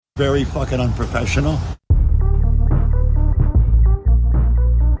Very fucking unprofessional.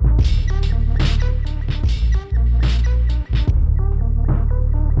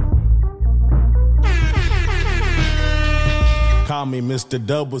 Call me Mr.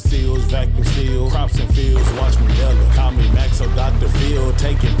 Double Seals, vacuum seals, crops and fields, watch me Bella. Call me Maxo Dr. Phil,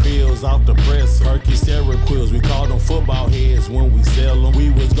 taking pills off the press. Perky Seroquils, we call them football heads when we sell them.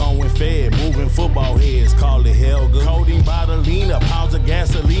 We was going fed, moving football heads, call it Helga. Codeine Bottlina, pounds of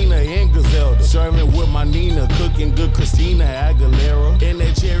gasolina and Gazelda. Serving with my Nina, cooking good Christina Aguilera. In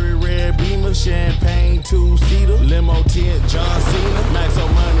that cherry red Beamer, champagne two-seater, limo tint, John Cena.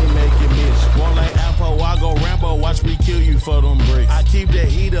 Maxo money making bitch. One like Apple, I go Rambo, watch me kill you for them bricks. I keep that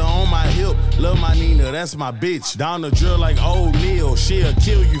heater on my hip, love my Nina, that's my bitch. Down the drill like O'Neal, she'll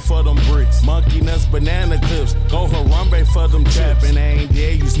kill you for them bricks. Monkey nuts, banana clips, go Harambe for them trapping. I ain't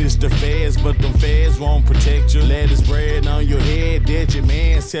there, you snitch the feds, but them feds won't protect you. Lettuce bread on your head, dead your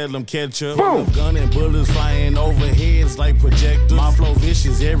man, tell them catch up. Gun and bullets flying overheads like projectors. My flow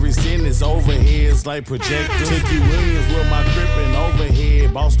vicious, every sentence overheads like projectors. Tiki Williams with my crippin'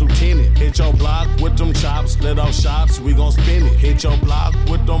 overhead, boss lieutenant. Hit your block with them chops, let off shots, we gon' spin it. Hit your block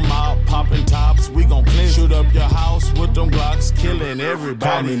with them mop, popping tops, we gon' cleanse. Shoot up your house with them Glocks, killing everybody.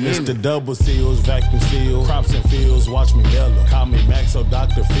 Call me Mr. Double Seals, vacuum seals, crops and fields, watch me Bella. Call me Maxo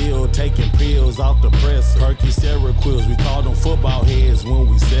Dr. Phil, taking pills off the press. Perky Seroquils, we call them football heads when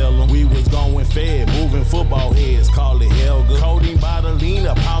we sell them. We was going fed, moving football heads, call it Helga. Codeine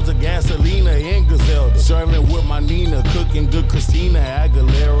Bottlina, pounds of gasolina and Gazelda. Serving with my Nina, cooking good Christina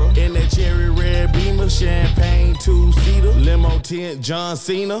Aguilera. In that cherry red Beamer, champagne two-seater, limo tint, John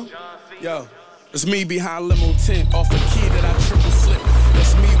Cena. Yo, it's me behind limo tent, off a key that I triple flip.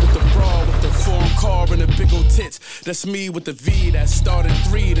 That's me with the bra, with the foreign car and the big old tits. That's me with the V that started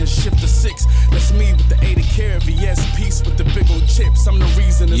 3, then shift to 6. That's me with the 80 carat VS piece with the big old chips. I'm the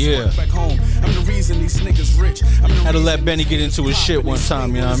reason this work back home. I'm the reason these niggas rich. Had to let Benny get into his shit one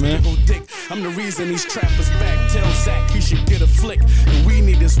time, you know what I mean? I'm the reason these trappers back. Tell Zach he should get a flick. And we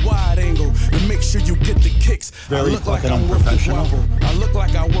need this wide angle to make sure you get the kicks. Very I look like fucking I'm worth the unprofessional. guapo. I look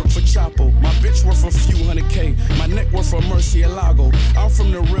like I work for Chapo. My bitch worth a few $100K. My neck worth for Murcielago. I'm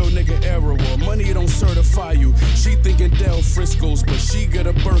from the real nigga era where money don't certify you. She thinking Del Frisco's, but she get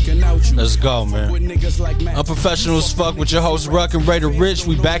a Birkin out you. Let's go, man. Like Unprofessional as fuck with your host Ruck and Raider Rich.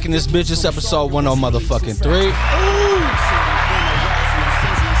 We back in this bitch. It's episode 10 motherfucking 3.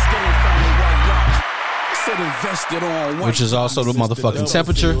 Which is also the motherfucking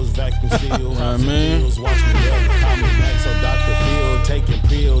temperature. You know what I mean?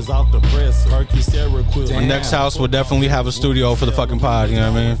 My next house will definitely have a studio for the fucking pod, you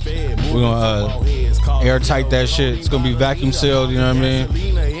know what I mean? We're gonna airtight that shit. It's gonna be vacuum sealed, you know what I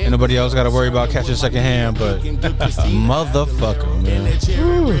mean? Ain't nobody else gotta worry about catching secondhand, but motherfucker, man.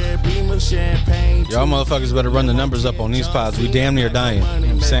 Y'all motherfuckers better run the numbers up on these pods. We damn near dying. You know what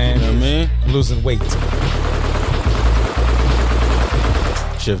I'm saying? You know what I mean? Losing weight.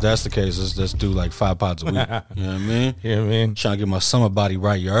 Shit, if that's the case, let's do like 5 pods a week. You know what I mean? You know what I mean? Trying to get my summer body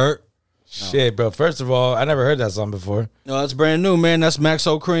right, you heard? Shit, bro. First of all, I never heard that song before. No, that's brand new, man. That's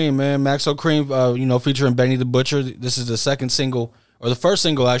Maxo Cream, man. Maxo Cream, featuring Benny the Butcher. This is the second single, or the first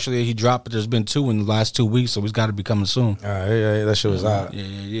single, actually, he dropped, but there's been 2 in the last 2 weeks, so he's got to be coming soon. Yeah, that shit was hot.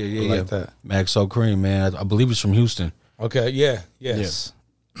 Yeah. Like that. Maxo Cream, man. I believe he's from Houston. Okay, yes. Yeah.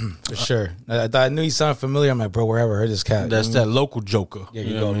 For sure. I knew he sounded familiar. I'm like, bro, wherever I heard this cat. That's that local joker. Yeah,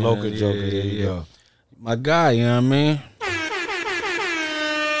 you go, local joker. There you go. My guy, you know what I mean?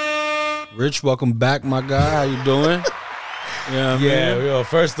 Rich, welcome back, my guy. How you doing? You know what I mean? Yo,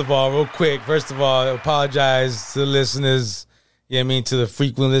 first of all, real quick, I apologize to the listeners, you know what I mean, to the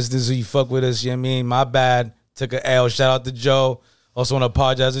frequent listeners who you fuck with us, you know what I mean? My bad. Took a L. Shout out to Joe. Also want to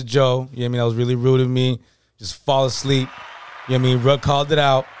apologize to Joe. You know what I mean? That was really rude of me. Just fall asleep. You know what I mean? Ruck called it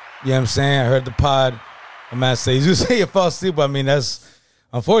out. You know what I'm saying? I heard the pod. I'm going to say, you say you fall asleep. I mean,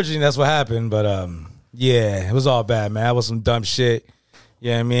 unfortunately, that's what happened. But, yeah, it was all bad, man. That was some dumb shit.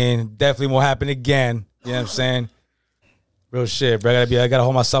 You know what I mean? Definitely won't happen again. You know what I'm saying? Real shit, bro. I gotta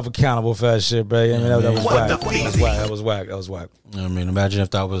hold myself accountable for that shit, bro. You know what I mean? That was whack. That was whack. I mean, imagine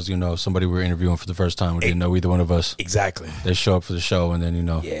if that was, somebody we were interviewing for the first time. We didn't know either one of us. Exactly. They show up for the show, and then,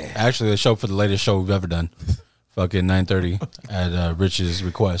 Actually, they show up for the latest show we've ever done. Fucking 9:30 at Rich's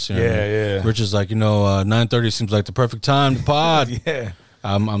request. You know what I mean? Rich is like, 9:30 seems like the perfect time to pod. Yeah.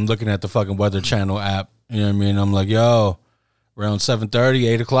 I'm looking at the fucking Weather Channel app. You know what I mean? I'm like, yo, around 7:30,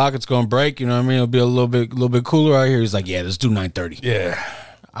 8 o'clock, it's gonna break. You know what I mean? It'll be a little bit cooler out here. He's like, yeah, let's do 9:30. Yeah.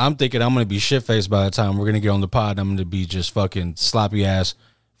 I'm thinking I'm gonna be shit faced by the time we're gonna get on the pod. I'm gonna be just fucking sloppy ass,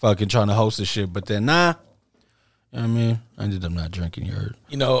 fucking trying to host this shit. But then nah. You know what I mean? I ended up not drinking, you heard.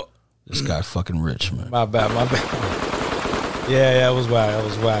 You know, this guy fucking rich, man. My bad. Yeah, it was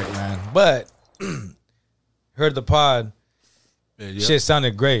whack, man. But heard the pod. Shit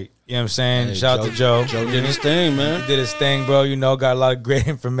sounded great. You know what I'm saying? Hey, Shout out to Joe. Joe did his thing, man. He did his thing, bro. You know, got a lot of great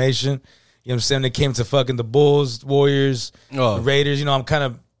information. You know what I'm saying? They came to fucking the Bulls, Warriors, the Raiders. You know, I'm kind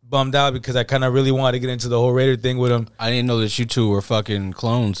of bummed out because I kind of really wanted to get into the whole Raider thing with him. I didn't know that you two were fucking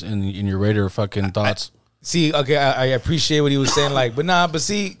clones in your Raider fucking thoughts. I appreciate what he was saying, but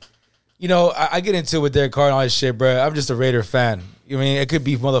see, you know, I get into it with Derek Carr and all this shit, bro. I'm just a Raider fan. You know what I mean? It could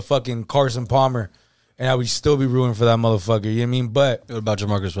be motherfucking Carson Palmer, and I would still be rooting for that motherfucker. You know what I mean? But what about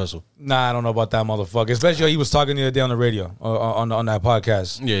Jamarcus Russell? Nah, I don't know about that motherfucker. Especially he was talking the other day on the radio, on that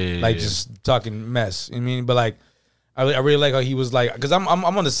podcast. Yeah. Just talking mess. You know what I mean? But like, I really like how he was like, because I'm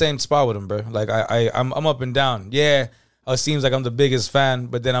on the same spot with him, bro. Like I'm up and down. Yeah, it seems like I'm the biggest fan,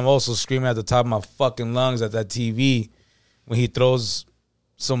 but then I'm also screaming at the top of my fucking lungs at that TV when he throws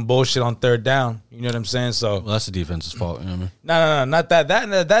some bullshit on third down. You know what I'm saying? So that's the defense's fault. You know what I mean? No, not that.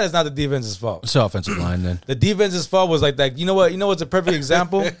 That is not the defense's fault. It's the offensive line then. The defense's fault was like that. You know what? You know what's a perfect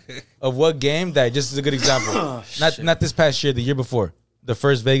example of what game that just is a good example. Not this past year, the year before, the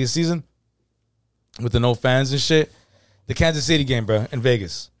first Vegas season with the no fans and shit. The Kansas City game, bro, in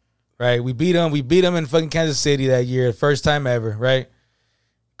Vegas, right? We beat them in fucking Kansas City that year, first time ever, right?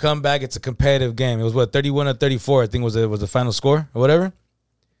 Come back, it's a competitive game. It was 31-34, I think was the final score or whatever.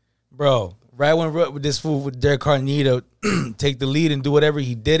 Bro, right when this fool with Derek Carr needed to take the lead and do whatever,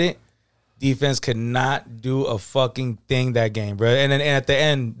 he did it. Defense could not do a fucking thing that game, bro. And then at the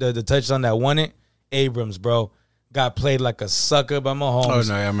end, the touchdown that won it, Abrams, bro, got played like a sucker by Mahomes. Oh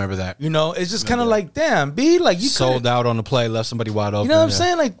no, I remember that. You know, it's just kind of like, damn, B, like you sold out on the play, left somebody wide open. You know what I'm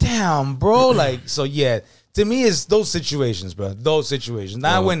saying? Like, damn, bro. Like, so yeah, to me, it's those situations, bro. Those situations.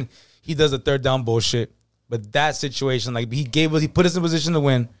 Not when he does the third down bullshit, but that situation, like he put us in position to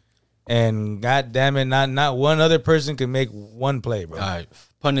win. And god damn it, not one other person can make one play, bro. All right.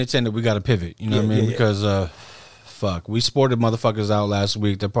 Pun intended, we got to pivot. You know what I mean? Because fuck, we sported motherfuckers out last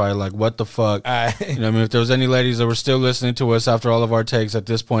week. They're probably like, what the fuck? You know what I mean? If there was any ladies that were still listening to us after all of our takes at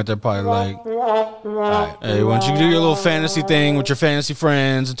this point, they're probably like, all right, hey, why don't you do your little fantasy thing with your fantasy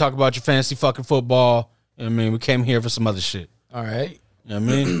friends and talk about your fantasy fucking football? You know what I mean? We came here for some other shit. All right. You know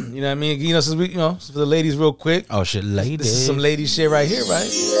what I mean? You know what I mean? You know, since we, for the ladies real quick. Oh shit, ladies. This is some lady shit right here,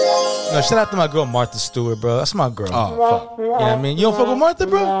 right? You know, shout out to my girl Martha Stewart, bro. That's my girl. Oh fuck. You know what I mean? You don't fuck with Martha,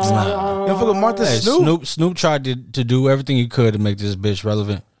 bro? Nah. You don't fuck with Martha? Snoop tried to do everything he could to make this bitch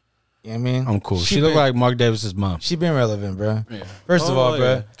relevant. You know what I mean? I'm cool. She look like Mark Davis's mom. She been relevant, bro. Yeah. First of all,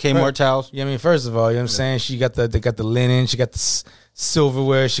 bro. Kmart towels. Yeah, I mean, first of all, you know what I'm saying? They got the linen. She got the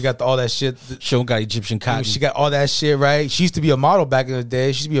silverware. She got all that shit. She don't got Egyptian cotton. I mean, she got all that shit, right? She used to be a model back in the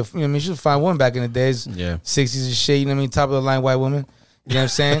day. She used to be she was a fine woman back in the days. Yeah. 60s and shit, you know what I mean? Top of the line white woman. You know what I'm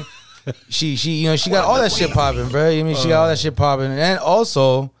saying? she got all that shit popping, bro. You know what I mean? She got all that shit popping. And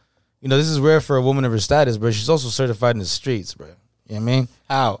also, this is rare for a woman of her status, bro. She's also certified in the streets, bro. You know what I mean?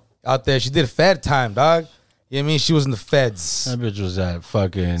 How? Out there. She did Fed time, dog. You know what I mean? She was in the feds. That bitch was at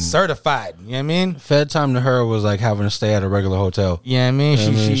fucking... certified. You know what I mean? Fed time to her was like having to stay at a regular hotel. You know what I mean?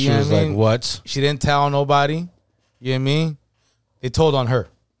 She was like, what? She didn't tell nobody. You know what I mean? They told on her.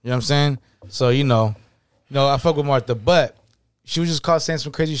 You know what I'm saying? So, I fuck with Martha, but she was just caught saying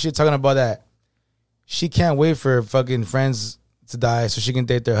some crazy shit talking about that. She can't wait for her fucking friends to die so she can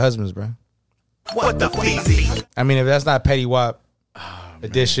date their husbands, bro. What the feezy? I mean, if that's not Petty Wap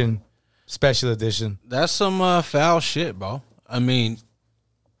edition, special edition. That's some foul shit, bro. I mean,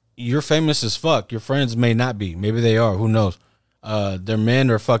 you're famous as fuck. Your friends may not be. Maybe they are. Who knows? Their men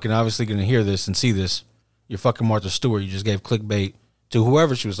are fucking obviously going to hear this and see this. You're fucking Martha Stewart. You just gave clickbait to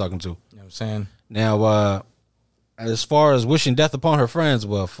whoever she was talking to. You know what I'm saying? Now, as far as wishing death upon her friends,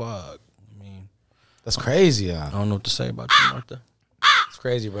 well, fuck. I mean, that's crazy. I don't know what to say about you, Martha. It's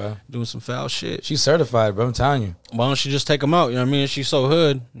crazy, bro. Doing some foul shit. She's certified, bro. I'm telling you. Why don't you just take them out? You know what I mean? She's so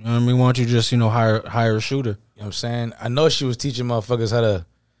hood. You know what I mean? Why don't you just, hire a shooter? You know what I'm saying? I know she was teaching motherfuckers how to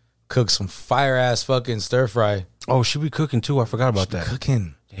cook some fire-ass fucking stir-fry. Oh, she be cooking, too. I forgot about that.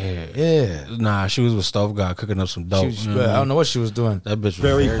 Cooking. Yeah. Nah, she was with Stove God cooking up some dope. I don't know what she was doing. That bitch was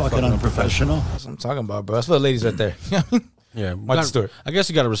very fucking unprofessional. That's what I'm talking about, bro. That's for the ladies right there. Yeah, Martha Stewart. I guess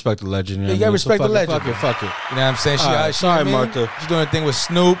you got to respect the legend. You got to respect the legend. Fuck it. You know what I'm saying? Sorry, Martha. She's doing a thing with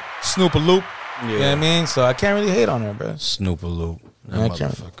Snoop-a-Loop. Yeah. You know what I mean? So I can't really hate on her, bro. Snoop-a-Loop. That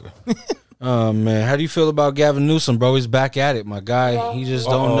motherfucker. Oh, man. How do you feel about Gavin Newsom, bro? He's back at it, my guy. He just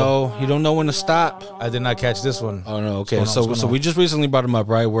don't know. He don't know when to stop. I did not catch this one. Oh, no. Okay. So we just recently brought him up,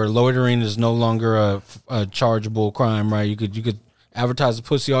 right? Where loitering is no longer a chargeable crime, right? You could advertise the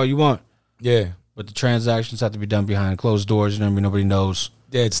pussy all you want. Yeah. but the transactions have to be done behind closed doors. You know what I mean? Nobody knows.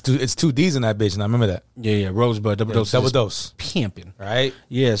 Yeah, it's two D's in that bitch, and I remember that. Yeah, Rosebud, double dose. Double dose. Pimping. Right?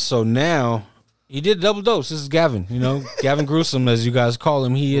 Yeah, so now he did a double dose. This is Gavin, Gavin Gruesome, as you guys call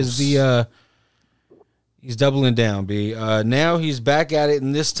him. He is he's doubling down, B. Now he's back at it,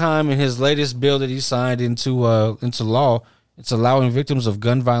 and this time in his latest bill that he signed into law, it's allowing victims of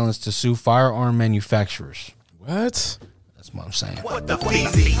gun violence to sue firearm manufacturers. What? That's what I'm saying. What the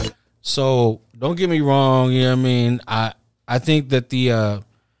Feezy? So don't get me wrong, you know what I mean? I think that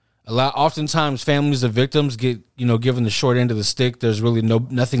oftentimes families of victims get, given the short end of the stick. There's really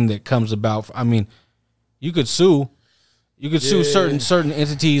nothing that comes about. I mean, you could sue certain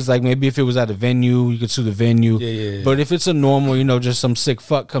entities, like maybe if it was at a venue, you could sue the venue. Yeah. But if it's a normal, just some sick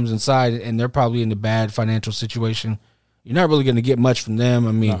fuck comes inside and they're probably in a bad financial situation, you're not really going to get much from them.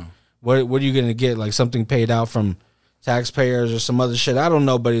 I mean, what are you going to get? Like something paid out from taxpayers or some other shit? I don't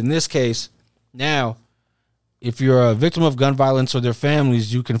know. But in this case, now, if you're a victim of gun violence or their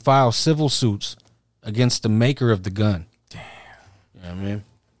families, you can file civil suits against the maker of the gun. Damn. You know what I mean?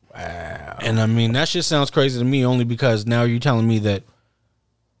 Wow. And I mean, that shit sounds crazy to me only because now you're telling me that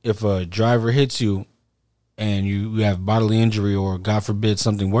if a driver hits you and you have bodily injury or, God forbid,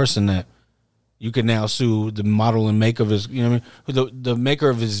 something worse than that, you can now sue the model and make of his, the maker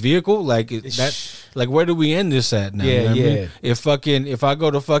of his vehicle. Like where do we end this at now? Yeah, you know what I mean? If I go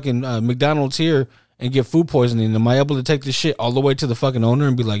to fucking McDonald's here and get food poisoning, am I able to take this shit all the way to the fucking owner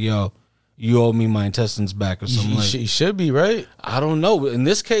and be like, yo, you owe me my intestines back or something? You should be, right? I don't know. In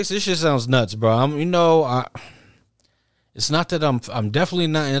this case, this shit sounds nuts, bro. It's not that I'm definitely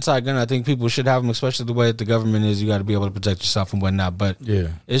not anti-gun. I think people should have them, especially the way that the government is. You got to be able to protect yourself and whatnot. But yeah,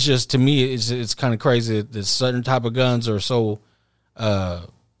 it's just, to me, it's kind of crazy that certain type of guns are so, I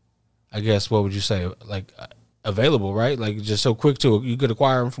guess, what would you say, like available, right? Like just so quick you could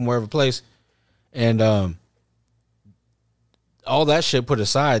acquire them from wherever place. And all that shit put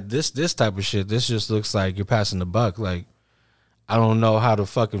aside, this type of shit, this just looks like you're passing the buck. Like, I don't know how to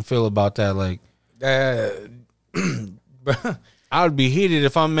fucking feel about that. Like, I would be heated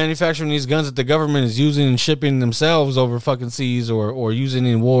if I'm manufacturing these guns that the government is using and shipping themselves over fucking seas or using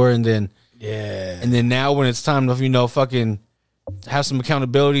in war, and then now when it's time to fucking have some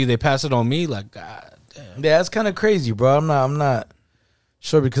accountability, they pass it on me. Like, God damn. Yeah, that's kind of crazy, bro. I'm not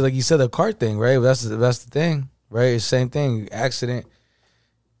sure because, like you said, the car thing, right? That's the thing, right? It's the same thing. Accident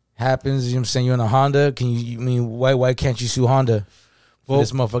happens. You know what I'm saying? You're in a Honda. Why can't you sue Honda? Well,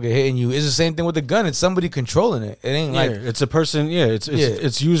 this motherfucker hitting you. It's the same thing with the gun. It's somebody controlling it. It ain't like it's a person. Yeah,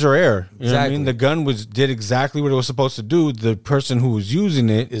 it's user error. You know what I mean? The gun did exactly what it was supposed to do. The person who was using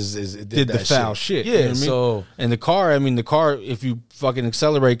it did the foul shit. Yeah. You know what I mean? So and the car. If you fucking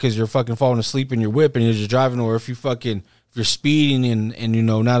accelerate because you're fucking falling asleep in your whip and you're just driving, or if you're speeding and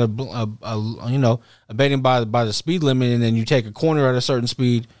not abating by the speed limit, and then you take a corner at a certain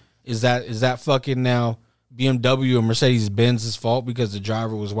speed, is that fucking now BMW or Mercedes-Benz's fault because the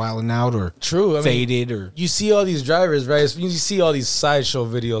driver was wilding out or faded? Or you see all these drivers, right? You see all these sideshow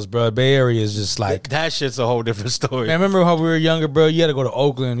videos, bro. Bay Area is just like that shit's a whole different story. Man, remember how we were younger, bro? You had to go to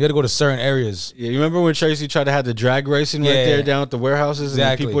Oakland. You had to go to certain areas. Yeah, you remember when Tracy tried to have the drag racing right there down at the warehouses,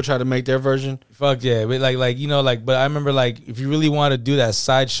 exactly. And people tried to make their version? Fuck yeah, but but I remember if you really want to do that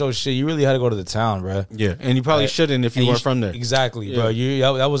sideshow shit, you really had to go to the town, bro. Yeah, and you probably shouldn't if you weren't from there. Exactly, bro.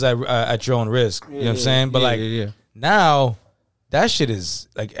 That was at your own risk. You know what I'm saying? But now that shit is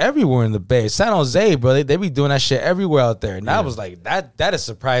like everywhere in the Bay. San Jose, bro, they be doing that shit everywhere out there. And I was like, that is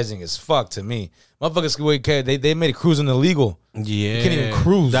surprising as fuck to me. Motherfuckers, they made cruising illegal. Yeah, you can't even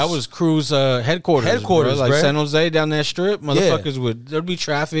cruise. That was cruise headquarters, bro. Like bro. San Jose down that strip. Motherfuckers there'd be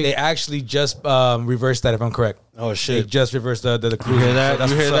traffic. They actually just reversed that, if I'm correct. Oh shit! They just reversed the cruise. You hear that? So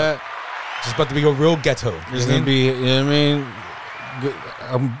you hear that? It's about to be a real ghetto. It's gonna be. You know what I mean?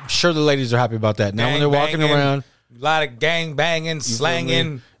 I'm sure the ladies are happy about that. Now when they're walking around. A lot of gang banging,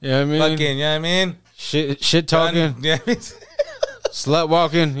 slanging, you know what I mean? Fucking, you know what I mean? Shit talking, slut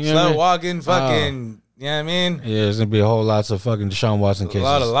walking, fucking, you know what I mean? Yeah, there's gonna be a whole lots of fucking Deshaun Watson cases.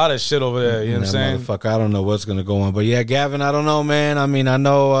 A lot of shit over there. You know what I'm saying? Motherfucker, I don't know what's gonna go on, but yeah, Gavin, I don't know, man. I mean, I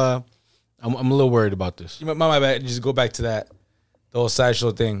know, I'm a little worried about this. My bad. Just go back to that, the whole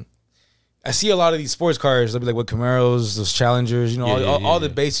sideshow thing. I see a lot of these sports cars. They'll be like with Camaros, those Challengers, all the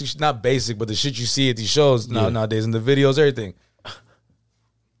basic, not basic, but the shit you see at these shows nowadays, in the videos, everything.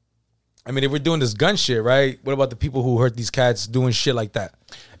 I mean, if we're doing this gun shit, right? What about the people who hurt these cats doing shit like that?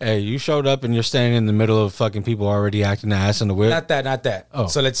 Hey, you showed up and you're standing in the middle of fucking people already acting ass in the whip. Not that. Oh.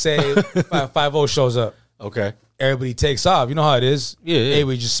 So let's say 5-0 shows up. Okay. Everybody takes off. You know how it is. Yeah.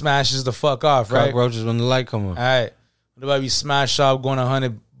 Everybody just smashes the fuck off, right? Cockroaches when the light come on. All right. What about we smash off going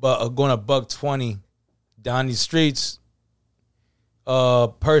 100 going a buck 20 down these streets,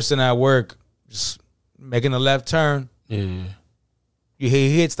 person at work just making a left turn. Yeah.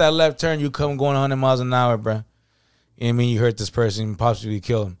 He hits that left turn, you come going 100 miles an hour, bro. You know what I mean? You hurt this person, and possibly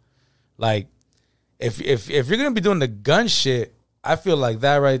kill him. Like, if you're gonna be doing the gun shit, I feel like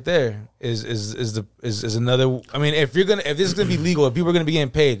that right there is another. I mean, if this is gonna be legal, if people are gonna be getting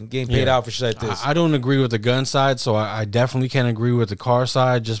paid out for shit like this, I don't agree with the gun side, so I definitely can't agree with the car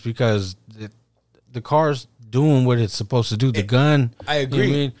side, just because the car's doing what it's supposed to do. The gun, I agree. You know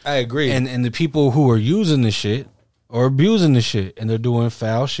what I mean? I agree. And the people who are using the shit or abusing the shit, and they're doing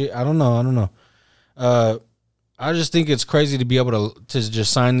foul shit. I don't know. I just think it's crazy to be able to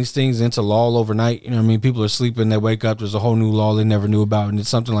just sign these things into law overnight. You know what I mean? People are sleeping, they wake up, there's a whole new law they never knew about, and it's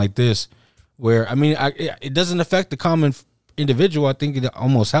something like this where, I mean, it doesn't affect the common individual. I think it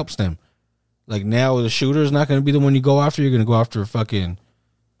almost helps them. Like, now the shooter is not going to be the one you go after. You're going to go after fucking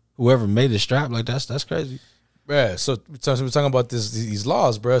whoever made the strap. Like, that's crazy. Bruh, so we're talking about these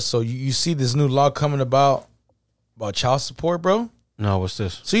laws, bro. So you see this new law coming about child support, bro? No, what's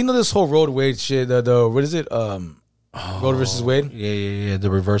this? So you know this whole Roe Wade shit, the what is it? Roe versus Wade? Yeah.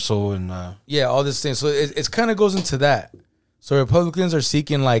 The reversal and yeah, all this thing. So it kind of goes into that. So Republicans are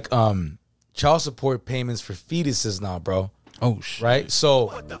seeking like child support payments for fetuses now, bro. Oh shit. Right?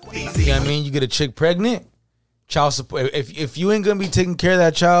 So you know what I mean? You get a chick pregnant, child support. If you ain't gonna be taking care of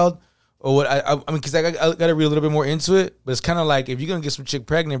that child, or what? I mean, because I got to read a little bit more into it. But it's kind of like, if you're gonna get some chick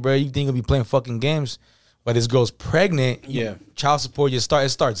pregnant, bro, you think you're gonna be playing fucking games. But this girl's pregnant, child support. It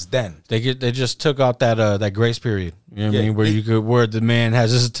starts then. They just took out that grace period. You know what I mean? Where the man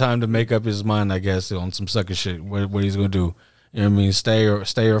has this time to make up his mind, I guess, on some sucker shit. What he's gonna do? You know what I mean? Stay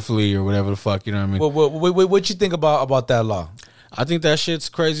or flee or whatever the fuck. You know what I mean? What you think about that law? I think that shit's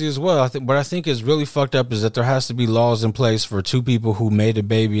crazy as well. What I think is really fucked up is that there has to be laws in place for two people who made a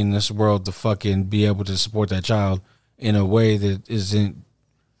baby in this world to fucking be able to support that child in a way that isn't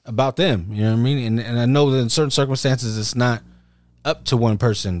about them. You know what I mean? And I know that in certain circumstances it's not up to one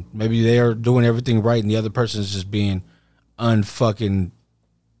person. Maybe they are doing everything right and the other person is just being unreceptive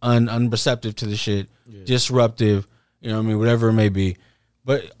to the shit, disruptive, you know what I mean, whatever it may be.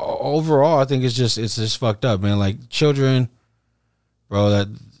 But overall, I think it's just fucked up, man. Like, children, bro, that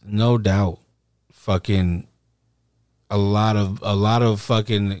no doubt fucking a lot of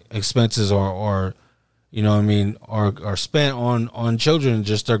fucking expenses are you know what I mean, are spent on children.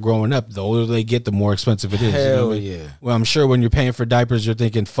 Just they're growing up. The older they get, the more expensive it is. Hell, you know what I mean? yeah. Well, I'm sure when you're paying for diapers, you're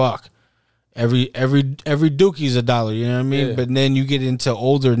thinking, fuck, every dookie's $1. You know what I mean? Yeah. But then you get into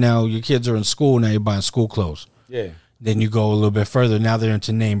older now. Your kids are in school now. You're buying school clothes. Yeah. Then you go a little bit further. Now they're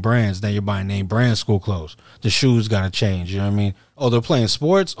into name brands. Now you're buying name brand school clothes. The shoes got to change. You know what I mean? Oh, they're playing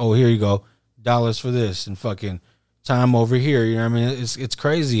sports. Oh, here you go, $1 for this and fucking time over here. You know what I mean? It's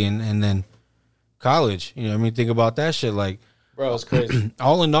crazy. And then college, you know what I mean? Think about that shit. Like, bro, it's crazy.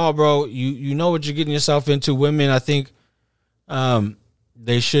 All in all, bro, you know what you're getting yourself into. Women, I think,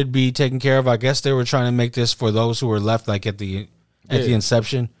 they should be taken care of. I guess they were trying to make this for those who were left, like at the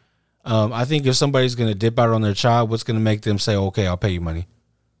inception. I think if somebody's gonna dip out on their child, what's gonna make them say, "Okay, I'll pay you money"?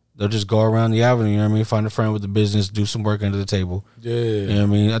 They'll just go around the avenue. You know what I mean? Find a friend with the business, do some work under the table. Yeah, you know what I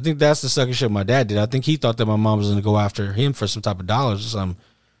mean? I think that's the sucker shit my dad did. I think he thought that my mom was gonna go after him for some type of dollars or something.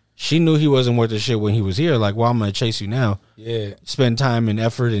 She knew he wasn't worth the shit when he was here. Like, well, I'm going to chase you now. Yeah. Spend time and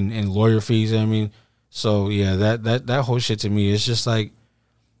effort and lawyer fees. You know what I mean? So, yeah, that whole shit to me is just like,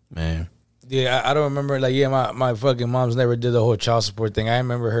 man. Yeah, I don't remember. Like, yeah, my fucking mom's never did the whole child support thing. I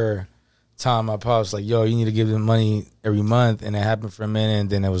remember her telling my pops, like, yo, you need to give them money every month. And it happened for a minute. And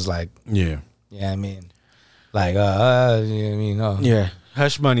then it was like, yeah, I mean, like, you know what I mean? Oh. Yeah.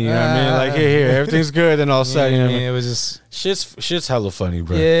 Hush money, you know what I mean? Like, here, everything's good, and all of a sudden, you know what I mean? It was just shit's hella funny,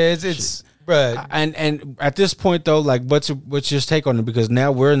 bro. Yeah, it's bro. And at this point though, like, what's your take on it? Because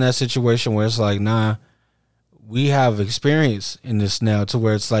now we're in that situation where it's like, nah, we have experience in this now, to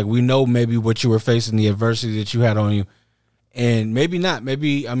where it's like we know maybe what you were facing, the adversity that you had on you, and maybe not.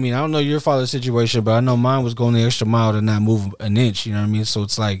 Maybe, I mean, I don't know your father's situation, but I know mine was going the extra mile to not move an inch. You know what I mean? So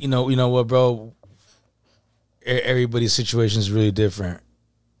it's like, you know what, bro. Everybody's situation is really different.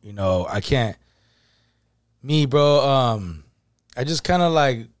 You know, I can't. Me, bro. I just kind of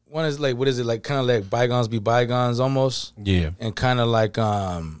like, one is like, what is it, like, kind of like bygones be bygones almost. Yeah. And kind of like,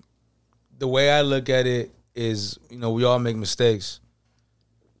 the way I look at it is, you know, we all make mistakes.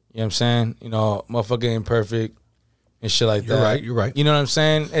 You know what I'm saying? You know, motherfucker imperfect and shit like that. You're right. You know what I'm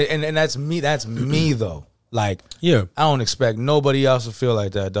saying? And that's me. That's me though. Like, yeah, I don't expect nobody else to feel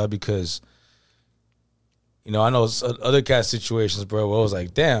like that, dog, because, you know, I know other cat situations, bro, where I was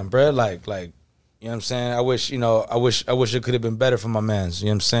like, damn, bro, like, You know what I'm saying? I wish it could have been better for my mans. You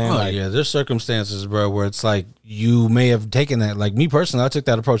know what I'm saying? Oh, like, yeah, there's circumstances, bro, where it's like you may have taken that. Like me personally, I took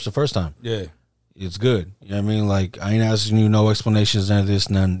that approach the first time. Yeah. It's good. You know what I mean? Like, I ain't asking you no explanations, none of this,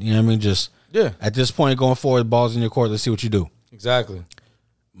 none. You know what I mean? Just, at this point, going forward, balls in your court, let's see what you do. Exactly.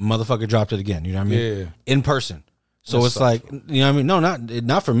 Motherfucker dropped it again. You know what I mean? Yeah. In person. So it's like, you know what I mean? No,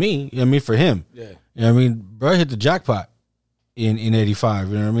 not for me. You know what I mean? For him. Yeah. You know what I mean? Bro hit the jackpot in 85.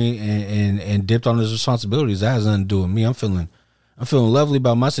 You know what I mean? And dipped on his responsibilities. That has nothing to do with me. I'm feeling lovely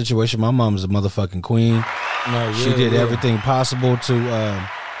about my situation. My mom's a motherfucking queen. She did everything possible to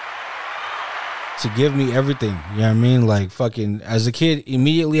give me everything. You know what I mean? Like, fucking, as a kid,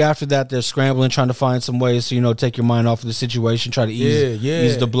 immediately after that, they're scrambling, trying to find some ways to, you know, take your mind off of the situation, try to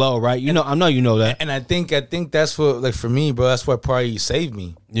ease the blow, right? You know, I know you know that. And I think that's what, like, for me, bro, that's what probably saved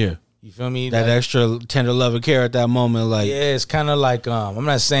me. Yeah. You feel me? That like, extra tender love and care at that moment, like. Yeah, it's kind of like, I'm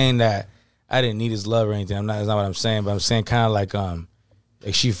not saying that I didn't need his love or anything. That's not what I'm saying, but I'm saying kind of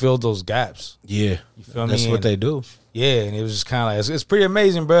like she filled those gaps. Yeah. You feel me? That's what they do. Yeah, and it was just kind of like, it's pretty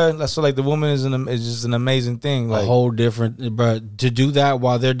amazing, bro. That's what, like, the woman is just an amazing thing. Like, a whole different, bro. To do that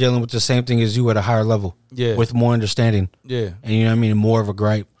while they're dealing with the same thing as you at a higher level. Yeah. With more understanding. Yeah. And you know what I mean? More of a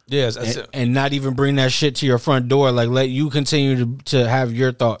gripe. Yeah. And not even bring that shit to your front door. Like, let you continue to have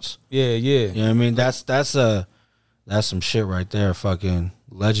your thoughts. Yeah, yeah. You know what I mean? That's some shit right there. Fucking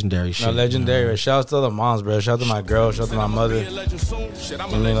legendary shit. No, legendary. You know? Shout out to the moms, bro. Shout out to my girl. Shout out to my mother.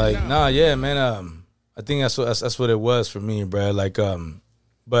 I mean, like, nah, yeah, man. I think that's what it was for me, bro. Like,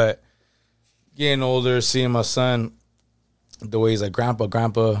 but getting older, seeing my son, the way he's like, grandpa. You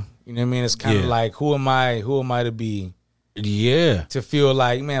know what I mean? It's kind of like, who am I to be? Yeah. To feel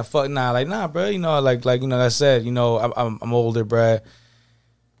like, man, fuck nah, like, nah, bro. You know, like you know, that said, you know, I'm older, bro.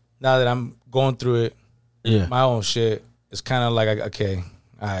 Now that I'm going through it, my own shit, it's kind of like, okay,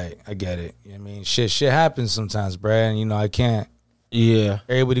 all right, I get it. You know what I mean? Shit happens sometimes, bro, and you know, I can't. Yeah.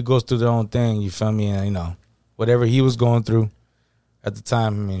 Everybody goes through their own thing, you feel me? And, you know, whatever he was going through at the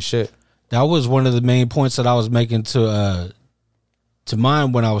time, I mean, shit. That was one of the main points that I was making to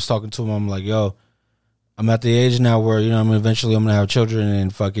mine when I was talking to him. I'm like, yo, I'm at the age now where, you know, I mean, eventually I'm going to have children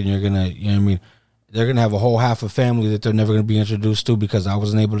and fucking you're going to, you know what I mean? They're going to have a whole half a family that they're never going to be introduced to because I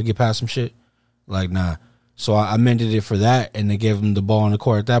wasn't able to get past some shit. Like, nah. So I amended it for that and they gave him the ball in the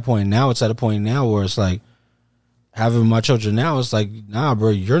court at that point. Now it's at a point now where it's like, having my children now, it's like, nah, bro,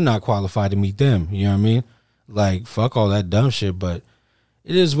 you're not qualified to meet them. You know what I mean? Like, fuck all that dumb shit. But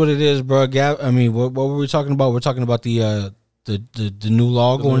it is what it is, bro. I mean, what were we talking about? We're talking about the new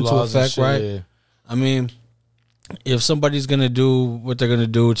law going into effect, right? Yeah. I mean, if somebody's gonna do what they're gonna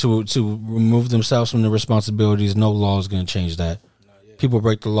do to remove themselves from the responsibilities, no law is gonna change that. People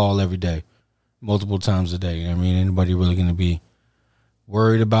break the law every day, multiple times a day. You know what I mean? Anybody really gonna be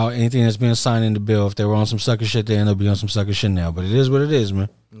worried about anything that's being signed in the bill? If they were on some sucker shit, they end up being on some sucker shit now. But it is what it is, man.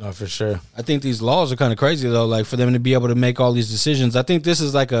 No, for sure. I think these laws are kind of crazy though. Like for them to be able to make all these decisions. I think this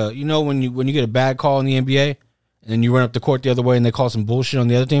is like a, you know, when you get a bad call in the NBA and then you run up the court the other way and they call some bullshit on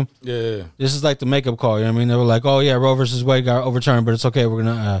the other team. Yeah. This is like the makeup call. You know what I mean? They were like, oh yeah, Roe versus Wade got overturned, but it's okay. We're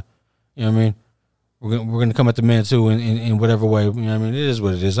gonna, you know what I mean? We're gonna come at the man too in whatever way. You know what I mean? It is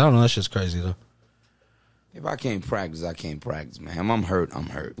what it is. I don't know. That's just crazy though. If I can't practice, I can't practice, man. I'm hurt.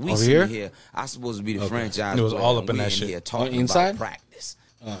 We over here? I supposed to be the franchise. It was all up in that shit. Here talking inside about practice.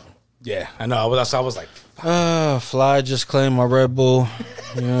 Yeah, I know. I was like, Fly just claimed my Red Bull.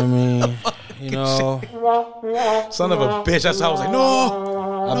 You know what I mean? You know, son of a bitch. That's how I was like,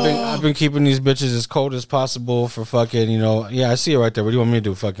 no. I've been keeping these bitches as cold as possible for fucking, you know. Yeah, I see it right there. What do you want me to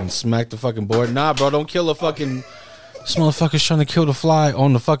do? Fucking smack the fucking board? Nah, bro, don't kill a fucking. This motherfucker's trying to kill the fly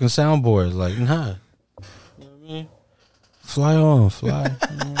on the fucking soundboard. Like, nah. Fly on, fly.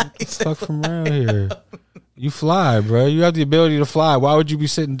 Get the fuck from around here. You fly, bro. You have the ability to fly. Why would you be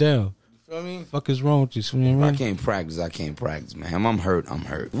sitting down? You feel me? Fuck is wrong with you? You know what I mean? If I can't practice, man. I'm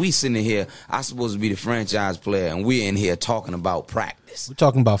hurt. We sitting here. I supposed to be the franchise player, and we're in here talking about practice. We're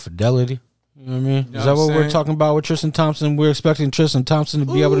talking about fidelity. You know what I mean? Is that what we're talking about with Tristan Thompson? We're expecting Tristan Thompson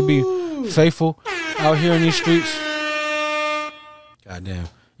to be able to be faithful out here in these streets. Goddamn.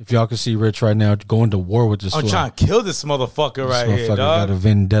 If y'all can see Rich right now going to war with this I'm trying to kill this motherfucker right here, dog. Got a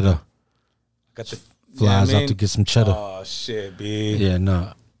vendetta. Got the flies out to get some cheddar. Oh shit, B. Yeah,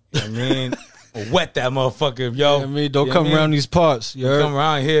 nah. You know what I mean? Wet that motherfucker, yo. You know what I mean? Don't come around these parts. You come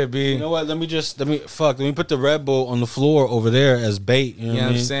around here, B. You know what? Let me put the Red Bull on the floor over there as bait. You know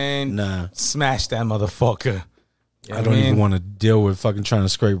what I'm saying? Nah. Smash that motherfucker. You know I don't even want to deal with fucking trying to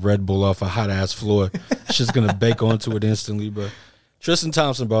scrape Red Bull off a hot ass floor. It's just gonna bake onto it instantly, bro. Tristan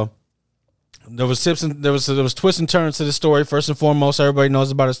Thompson, bro. There was tips and there was twists and turns to the story. First and foremost, everybody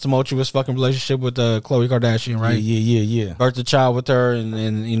knows about his tumultuous fucking relationship with Khloe Kardashian, right? Yeah. Birthed a child with her,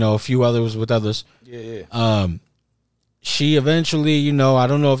 and you know, a few others with others. Yeah. She eventually, you know, I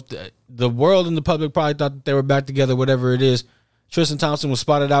don't know if the world and the public probably thought that they were back together, whatever it is. Tristan Thompson was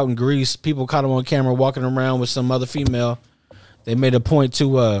spotted out in Greece. People caught him on camera walking around with some other female. They made a point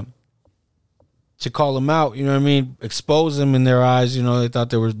to call him out, you know what I mean? Expose him in their eyes, you know, they thought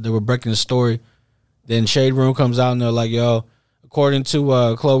they were breaking the story. Then Shade Room comes out and they're like, yo, according to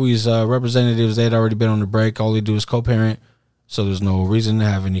Khloe's representatives, they had already been on the break. All they do is co-parent. So there's no reason to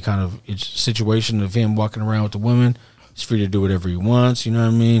have any kind of situation of him walking around with the woman. He's free to do whatever he wants, you know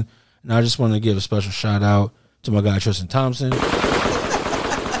what I mean? And I just want to give a special shout out to my guy Tristan Thompson.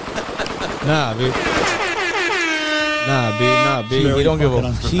 Nah, B. He don't give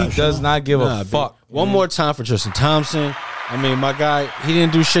a. He does not give a fuck. One more time for Tristan Thompson. I mean, my guy, he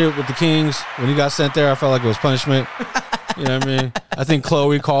didn't do shit with the Kings. When he got sent there, I felt like it was punishment. You know what I mean? I think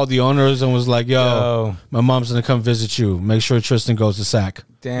Khloe called the owners and was like, yo, my mom's going to come visit you. Make sure Tristan goes to SAC.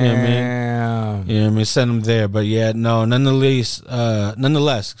 Damn. You know what I mean? You know what I mean? Send him there. But yeah, no, nonetheless,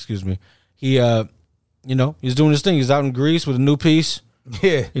 excuse me. He, you know, he's doing his thing. He's out in Greece with a new piece.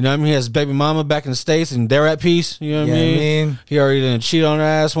 Yeah. You know what I mean? He has baby mama back in the States and they're at peace. You know what I mean? He already done cheat on her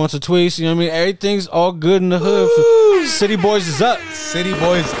ass once or twice. You know what I mean? Everything's all good in the hood. City Boys is up. City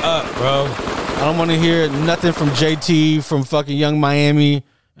Boys up, bro. I don't want to hear nothing from JT, from fucking Young Miami.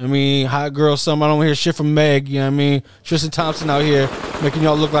 I mean, Hot Girl Summer. I don't want to hear shit from Meg. You know what I mean? Tristan Thompson out here making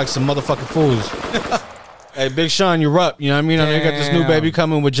y'all look like some motherfucking fools. Hey, Big Sean, you're up. You know what I mean? I know you got this new baby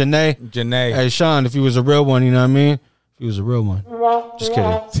coming with Janae. Hey, Sean, if he was a real one, you know what I mean? He was a real one. Just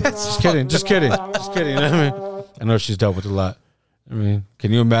kidding. Just kidding. You know what I mean? I know she's dealt with a lot. I mean,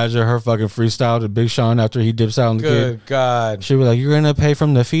 can you imagine her fucking freestyle to Big Sean after he dips out on the kid? Good God. She'd be like, you're going to pay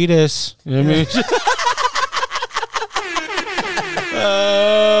from the fetus. You know what I mean?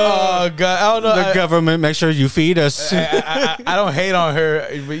 Oh, God. I don't know. The government, make sure you feed us. I don't hate on her,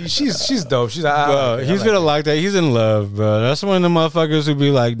 but she's dope. She's he's going to like that. He's in love, bro. That's one of the motherfuckers who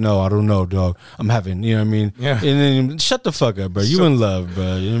be like, no, I don't know, dog. I'm having, you know what I mean? Yeah. And then shut the fuck up, bro. You in love,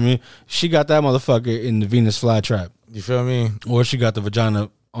 bro. You know what I mean? She got that motherfucker in the Venus flytrap. You feel me? Or she got the vagina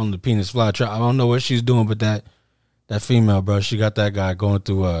on the penis flytrap. I don't know what she's doing, but that female, bro, she got that guy going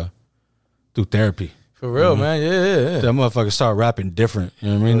through therapy. For real, man. Yeah. That motherfucker started rapping different. You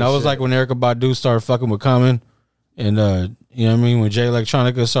know what I mean? That was like when Erykah Badu started fucking with Common. And, you know what I mean? When Jay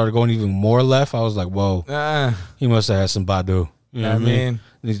Electronica started going even more left, I was like, whoa. He must have had some Badu. You know what I mean?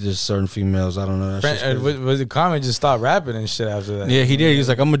 These just certain females. I don't know. Was the Common just stopped rapping and shit after that? Yeah, he did. He was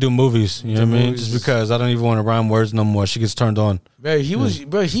like, I'm going to do movies. You know what I mean? Just because I don't even want to rhyme words no more. She gets turned on. Bro, he was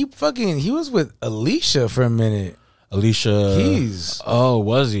with Alicia for a minute. Alicia Keys. Oh,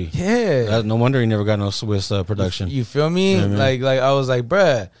 was he? Yeah. No wonder he never got no Swiss production. You feel me? You know what I mean? Like I was like,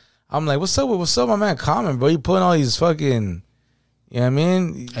 bruh. I'm like, what's up, my man Common, bro? You putting all these fucking, you know what I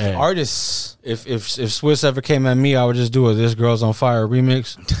mean? Hey, artists. If Swiss ever came at me, I would just do a This Girl's on Fire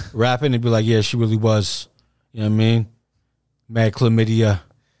remix, rapping and be like, yeah, she really was. You know what I mean? Mad chlamydia.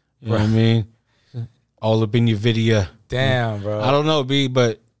 You know what I mean? All up in your video. Damn, bro. I don't know, B,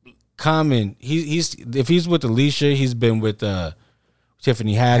 but Common, he's if he's with Alicia, he's been with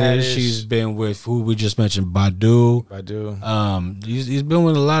Tiffany Haddish. He's been with who we just mentioned, Badu. He's been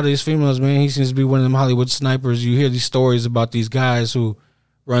with a lot of these females, man. He seems to be one of them Hollywood snipers. You hear these stories about these guys who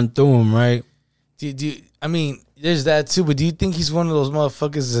run through him, right? I mean, there's that too, but do you think he's one of those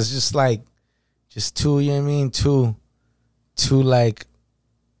motherfuckers that's just like, just too, you know what I mean? Too like,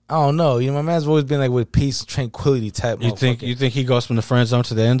 I don't know. You know, my man's always been like with peace and tranquility type. You think he goes from the friend zone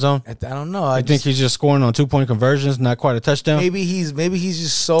to the end zone? I don't know. I think he's just scoring on 2-point conversions, not quite a touchdown. Maybe he's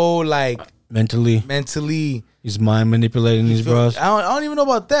just so like mentally. He's mind manipulating these bros. I don't even know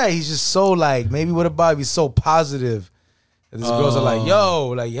about that. He's just so like, maybe what about if he's so positive that these girls are like, yo,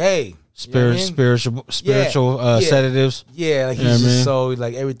 like, hey. Spiritual sedatives. Yeah, like he's just so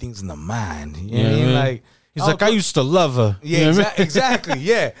like everything's in the mind. You know what I mean? Like he's like, I used to love her. Yeah, you know exactly.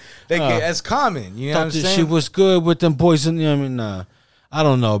 Yeah, that's common. You know what I'm saying? She was good with them boys. You know what I mean? Nah, I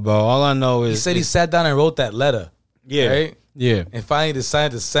don't know, bro. All I know is he said he sat down and wrote that letter. Yeah, right. Yeah, and finally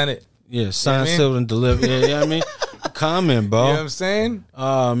decided to send it. Yeah, signed, sealed, and delivered. Yeah, you know what I mean? Comment, bro. You know what I'm saying?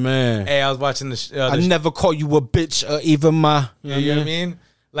 Oh man. Hey, I was watching the. I never call you a bitch, even my. You know what I mean?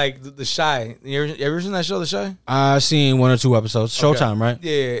 Like the Shy. You ever seen that show, The Shy? I seen 1 or 2 episodes. Showtime, right?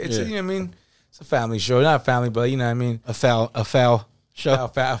 Yeah, it's you know what I mean. It's a family show, not family, but you know what I mean. A foul show. A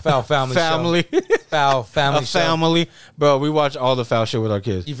foul family. Family. Show. foul family show. Family, bro. We watch all the foul shit with our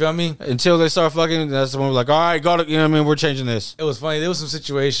kids. You feel me? Until they start fucking, that's when we're like, all right, got it. You know what I mean? We're changing this. It was funny. There was some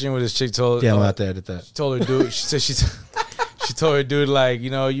situation where this chick told. Yeah, I'm out there edit that. She told her dude. She said she told her dude like,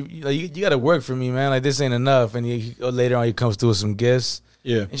 you know, you got to work for me, man. Like this ain't enough. And later on, he comes through with some gifts.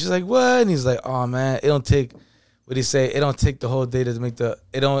 Yeah. And she's like, what? And he's like, oh man, it don't take. What he say? It don't take the whole day to make the.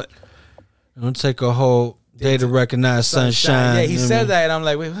 It don't take a whole day to recognize sunshine. Yeah, he said that, and I'm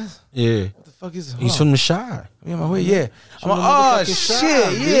like, wait, what? Yeah. What the fuck is? He's from the Shy. Yeah, my way. Yeah. I'm like, oh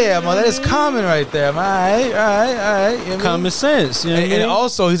shit. Yeah, I'm like, that is common right there. I'm like, all right. You know common sense. You know and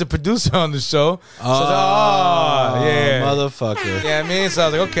also, he's a producer on the show. So yeah, motherfucker. Yeah, I mean, so I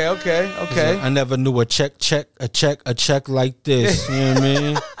was like, okay. I never knew a check like this. You know what I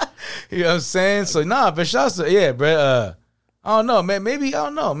mean? You know what I'm saying? So nah, but shouts to bro. I don't know, man. Maybe I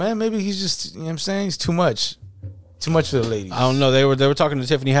don't know, man. Maybe he's just, you know what I'm saying? He's too much for the ladies. I don't know. They were talking to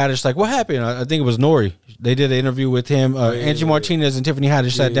Tiffany Haddish. Like, what happened? I think it was Nori. They did an interview with him. Angie Martinez and Tiffany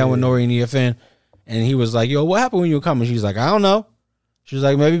Haddish sat down with Nori and EFN, and he was like, "Yo, what happened when you were coming?" She's like, "I don't know." She's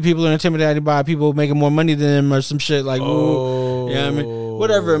like, "Maybe people are intimidated by people making more money than them or some shit." Like, ooh. You know what I mean?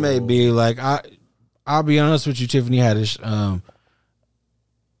 Whatever it may be. Like, I'll be honest with you, Tiffany Haddish.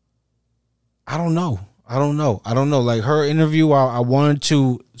 I don't know. Like her interview, I wanted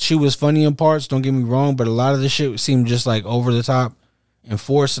to. She was funny in parts. Don't get me wrong, but a lot of the shit seemed just like over the top and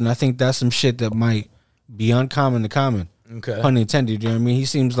forced. And I think that's some shit that might be uncommon to common. Okay, pun intended. You know what I mean? He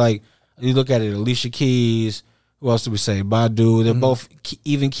seems like, you look at it, Alicia Keys. Who else do we say? Badu. They're both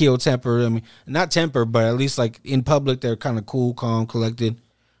even keel temper. I mean, not temper, but at least like in public, they're kind of cool, calm, collected.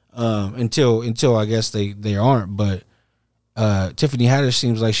 Until I guess they aren't, but. Tiffany Haddish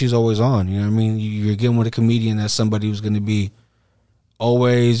seems like she's always on. You know what I mean? You're getting with a comedian that's somebody who's going to be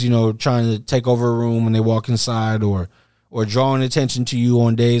always, you know, trying to take over a room when they walk inside, or drawing attention to you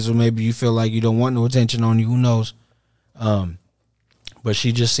on days where maybe you feel like you don't want no attention on you. Who knows? But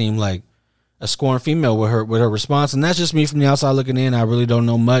she just seemed like a scorned female with her response, and that's just me from the outside looking in. I really don't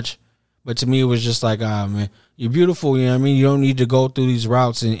know much, but to me it was just like, man, you're beautiful. You know what I mean? You don't need to go through these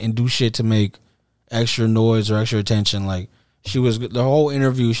routes and do shit to make extra noise or extra attention. Like. She was the whole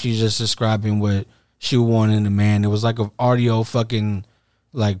interview. She's just describing what she wanted in a man. It was like an audio fucking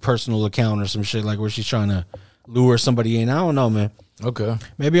like personal account or some shit, like where she's trying to lure somebody in. I don't know, man. Okay,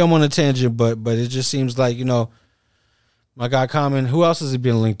 maybe I'm on a tangent, but it just seems like, you know, my guy Common. Who else has he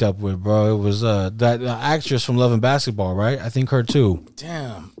been linked up with, bro? It was that actress from Love and Basketball, right? I think her too.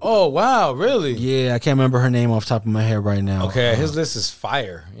 Damn. Oh wow, really? Yeah, I can't remember her name off the top of my head right now. Okay, his list is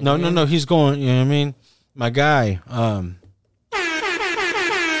fire. No. He's going. You know what I mean? My guy.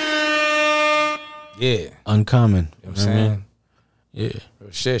 Yeah. Uncommon. You know what I'm saying? Yeah.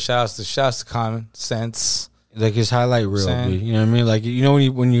 Shit, shouts to Common Sense. Like his highlight reel, you know what I mean? Like, you know,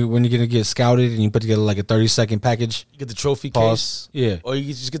 when you're gonna get scouted and you put together like a 30-second package. You get the trophy case. Yeah. Or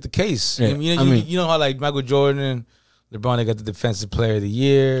you just get the case. Yeah. You know how like Michael Jordan and LeBron, they got the Defensive Player of the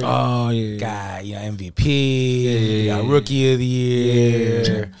Year. Oh yeah. Guy, you know, MVP. You got Rookie of the Year.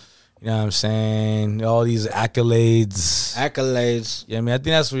 Yeah. You know what I'm saying? All these accolades. Yeah, I mean, I think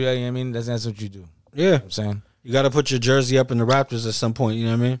that's what that's what you do. Yeah. You know what I'm saying? You got to put your jersey up in the Raptors at some point, you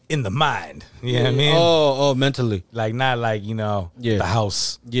know what I mean? In the mind. You know what I mean? Oh, mentally. Like, not like, you know, the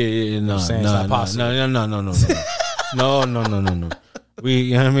house. Yeah, no. It's not possible. No. No.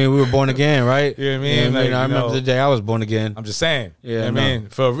 You know what I mean? We were born again, right? You know what I mean? Like, I remember the day I was born again. I'm just saying. Yeah, you know what I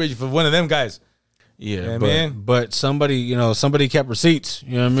mean? For one of them guys. Yeah, you know what I mean? But somebody kept receipts.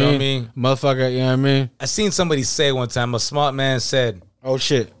 You know what I mean? Motherfucker, you know what I mean? I seen somebody say one time, a smart man said, oh,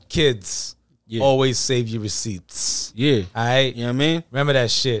 shit. Kids, always save your receipts. Yeah. All right? You know what I mean? Remember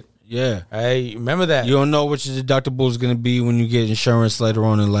that shit. Yeah. All right? Remember that. You don't know what your deductible is going to be when you get insurance later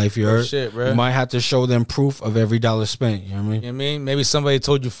on in life. You heard? Shit, bro. You might have to show them proof of every dollar spent. You know what I mean? You know what I mean? Maybe somebody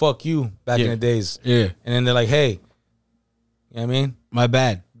told you, fuck you, back in the days. Yeah. And then they're like, hey, you know what I mean? My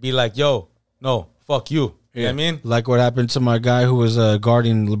bad. Be like, yo, no, fuck you. You know what I mean? Like what happened to my guy who was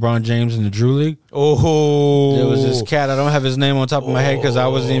guarding LeBron James in the Drew League. Oh, there was this cat. I don't have his name on top of my head because I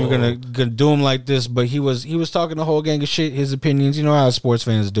wasn't even gonna do him like this. But he was talking a whole gang of shit. His opinions, you know how sports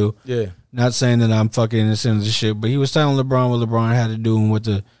fans do. Yeah. Not saying that I'm fucking innocent of this shit, but he was telling LeBron what LeBron had to do and what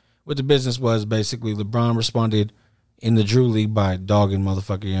the business was. Basically, LeBron responded in the Drew League by dogging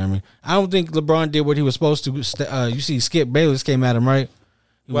motherfucker. You know what I mean? I don't think LeBron did what he was supposed to. You see, Skip Bayless came at him, right?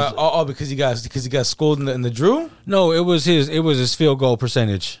 Because he got schooled in the Drew? No, it was his field goal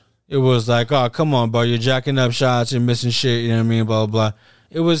percentage. It was like, oh, come on, bro, you're jacking up shots and missing shit. You know what I mean? Blah blah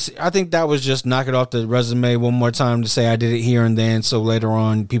blah. I think that was just knock it off the resume one more time to say I did it here and then, so later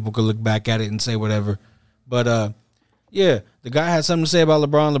on people could look back at it and say whatever. But Yeah, the guy had something to say about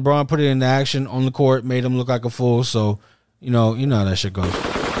LeBron. LeBron put it into action on the court, made him look like a fool. So, you know how that shit goes.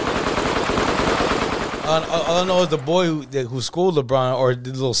 All I know is the boy who schooled LeBron or did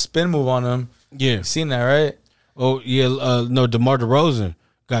a little spin move on him. Yeah. You seen that, right? Oh, yeah. No, DeMar DeRozan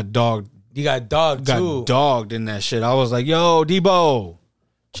got dogged. He got dogged, too. Got dogged in that shit. I was like, yo, Debo,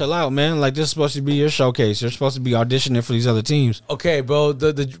 chill out, man. Like, this is supposed to be your showcase. You're supposed to be auditioning for these other teams. Okay, bro.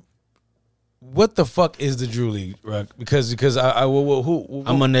 What the fuck is the Drew League, right? Because who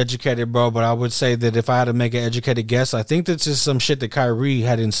I'm uneducated, bro, but I would say that if I had to make an educated guess, I think that's just some shit that Kyrie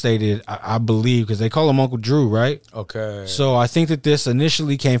had instated, I believe, because they call him Uncle Drew, right? Okay. So I think that this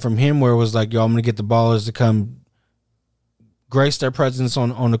initially came from him where it was like, yo, I'm going to get the ballers to come grace their presence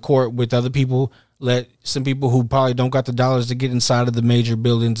on the court with other people, let some people who probably don't got the dollars to get inside of the major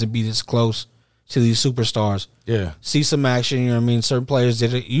buildings and be this close to these superstars. Yeah. See some action, you know what I mean? Certain players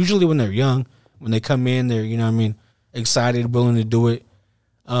did it, usually when they're young. When they come in, they're, you know what I mean, excited, willing to do it.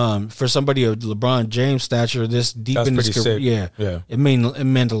 For somebody of LeBron James' stature, this deep in his career, it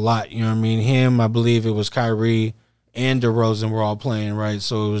meant a lot. You know what I mean? Him, I believe it was Kyrie and DeRozan were all playing, right?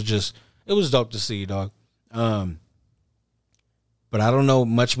 So it was dope to see, dog. But I don't know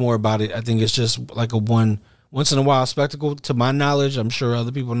much more about it. I think it's just like a once in a while spectacle. To my knowledge, I'm sure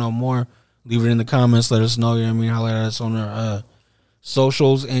other people know more. Leave it in the comments. Let us know. You know what I mean? Holler at us on our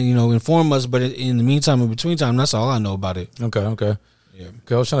socials and, you know, inform us. But in the meantime, in between time, that's all I know about it. Okay. Yeah.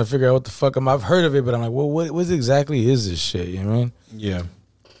 I was trying to figure out what the fuck I've heard of it, but I'm like, well, what exactly is this shit? You know what I mean? Yeah.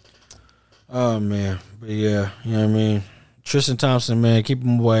 Oh, man. But yeah, you know what I mean? Tristan Thompson, man, keep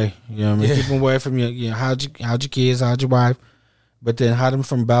him away. You know what I mean? Yeah. Keep him away from your how'd your kids, how'd your wife. But then hide him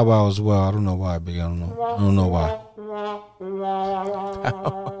from Bow Wow as well. I don't know why, big. I don't know why.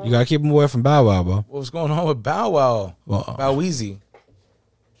 You gotta keep him away from Bow Wow, bro. What's going on with Bow Wow? Bow Weezy.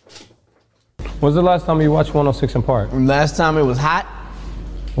 When's the last time you watched 106 in Park? Last time it was hot.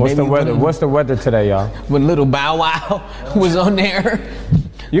 What's the weather? What's the weather today, y'all? When Little Bow Wow was on there.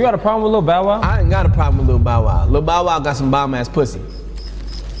 You got a problem with Lil Bow Wow? I ain't got a problem with Little Bow Wow. Little Bow Wow got some bomb ass pussy.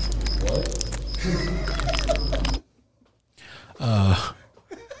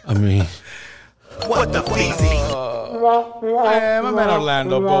 I mean, What the feezy? Man, my man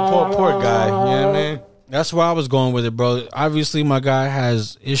Orlando, bro. Poor guy. You know what I mean? that's where I was going with it, bro. Obviously, my guy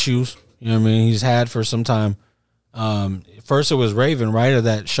has issues. You know what I mean? He's had for some time. First, it was Raven, right? Or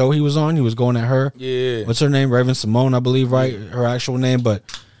that show he was on. He was going at her. Yeah. What's her name? Raven Simone, I believe, right? Her actual name. But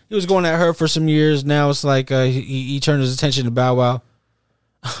he was going at her for some years. Now it's like he turned his attention to Bow Wow.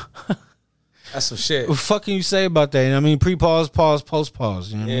 That's some shit. What the fuck can you say about that? You know what I mean, pre-pause, pause,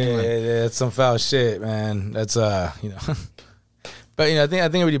 post-pause. You know what I mean? Like, Yeah, that's some foul shit, man. That's you know. But you know, I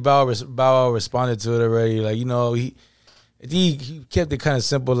think already Bow Wow responded to it already. Like, you know, he kept it kind of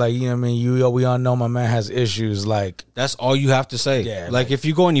simple. Like, you know what I mean, we all know my man has issues. Like, that's all you have to say. Yeah, like if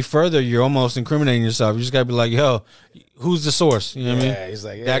you go any further, you're almost incriminating yourself. You just gotta be like, yo, who's the source? You know what I mean? yeah, he's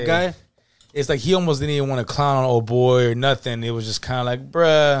like, That hey. guy. It's like he almost didn't even want to clown on old boy or nothing. It was just kind of like,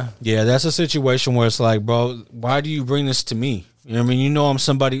 bruh. Yeah, that's a situation where it's like, bro, why do you bring this to me? You know what I mean? You know I'm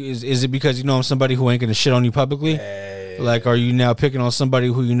somebody. Is it because you know I'm somebody who ain't gonna shit on you publicly? Like, are you now picking on somebody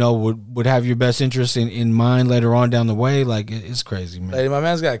who you know would have your best interest in mind later on down the way? Like, it's crazy, man. Like, my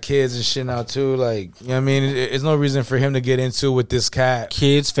man's got kids and shit now too. Like, you know what I mean? There's no reason for him to get into with this cat.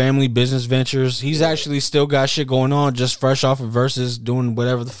 Kids, family, business ventures. He's actually still got shit going on, just fresh off of Versus, doing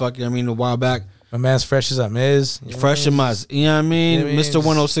whatever the fuck, you know what I mean, a while back. My man's fresh as I'm is. Fresh in my, you know what I mean? You know what I mean? Mr.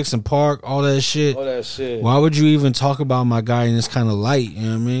 106 in Park, all that shit. All that shit. Why would you even talk about my guy in this kind of light? You know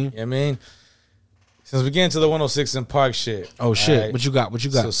what I mean? You know what I mean? Since we get into the 106 in Park shit. Oh, shit. right? What you got?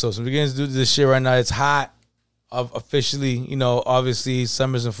 So we begin to do this shit right now. It's hot. Officially, you know, obviously,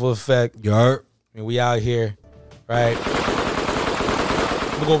 summer's in full effect. You heard? I mean, we out here, right?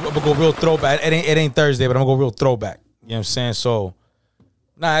 I'm gonna go real throwback. It ain't Thursday, but I'm gonna go real throwback. You know what I'm saying? So,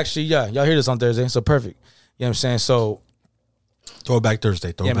 actually, yeah, y'all hear this on Thursday, so perfect. You know what I'm saying? So, Throwback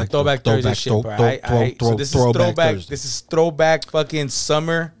Thursday. Throwback Thursday shit, bro. So this is throwback. This is throwback fucking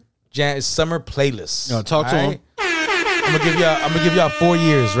summer playlist. Yo, talk to him. I'm gonna give y'all 4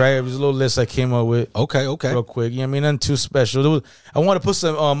 years, right? It was a little list I came up with. Okay. Real quick. You know what I mean? Nothing too special. I want to put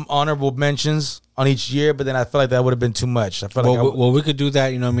some honorable mentions on each year, but then I felt like that would have been too much. I felt Well, we could do that,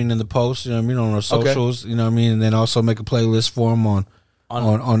 you know what I mean, in the post, you know what I mean, on our socials, you know what I mean, and then also make a playlist for them on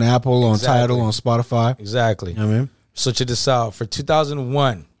Apple, on Tidal, on Spotify. Exactly. You know what I mean? So check this out. For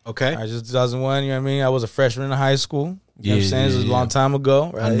 2001. Okay. All right, just 2001, you know what I mean? I was a freshman in high school. You know what I'm saying? This was a yeah. long time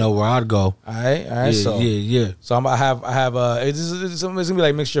ago, right? I know where I'd go. All right. Yeah, So yeah. So I have it's gonna be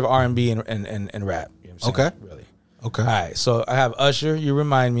like a mixture of R&B and rap. You know what I'm saying? Okay. Really. Okay. All right. So I have Usher. You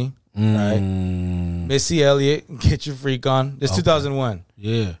remind me. Right. Missy Elliott, Get Your Freak On. This 2001.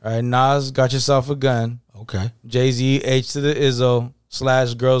 Yeah. All right, Nas, Got Yourself a Gun. Okay. Jay-Z, H to the Izzo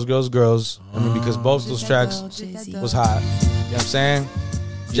 / Girls, Girls, Girls. I mean, because both of those tracks was hot. You know what I'm saying?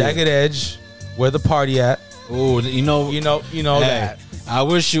 Jagged Edge, Where the Party At. Ooh, you know that. I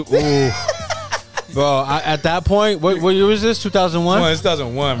wish you. Ooh, bro. At that point, what year was this? 2001. It's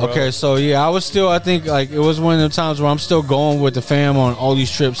 2001, bro. Okay, so yeah, I was still. I think like it was one of the times where I'm still going with the fam on all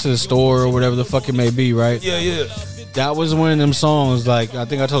these trips to the store or whatever the fuck it may be, right? Yeah. That was one of them songs. Like I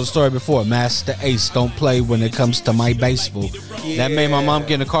think I told the story before. Master Ace, don't play when it comes to my baseball. That made my mom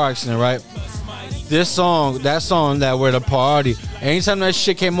get in a car accident, right? That song, that Where the Party. Anytime that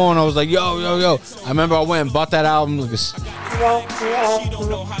shit came on, I was like, yo. I remember I went and bought that album. Like you know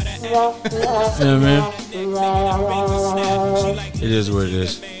what I mean? It is what it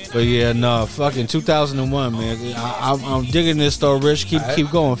is. But yeah, no, fucking 2001, man. I'm digging this though, Rich.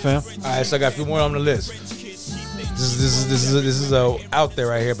 Keep going, fam. All right, so I got a few more on the list. This is out there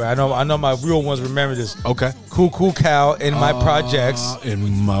right here, but I know my real ones remember this. Okay. Cool Cow in my projects.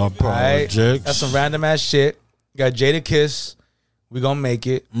 In my projects. Right? That's some random ass shit. Got Jada Kiss. We gonna make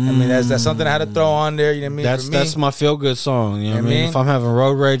it. I mean, that's something I had to throw on there. You know what I mean? That's my feel good song. You know what I mean? If I'm having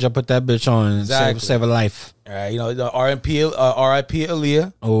road rage, I put that bitch on and save a life. All right, you know the R.I.P.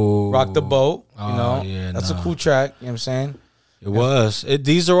 Aaliyah. Oh, Rock the Boat. You Oh, know, yeah, that's nah. a cool track. You know what I'm saying? It was.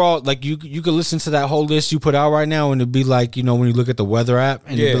 These are all like you could listen to that whole list you put out right now, and it'd be like, you know, when you look at the weather app,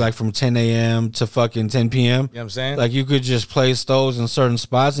 and it'd be like from 10 a.m. to fucking 10 p.m. You know what I'm saying? Like you could just place those in certain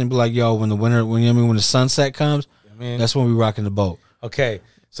spots and be like, yo, when the sunset comes, that's when we rocking the boat. Okay,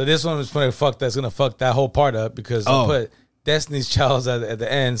 so this one is gonna fuck that whole part up because I put Destiny's Child at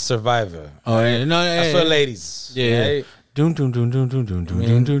the end, Survivor. Oh yeah, no, that's for ladies. Yeah. Right? Dun, dun, dun, dun, dun, dun,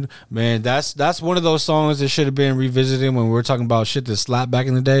 dun, dun. Man, that's one of those songs that should have been revisited when we were talking about shit that slapped back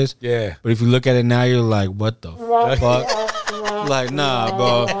in the days. Yeah. But if you look at it now, you're like, what the fuck? Like, nah,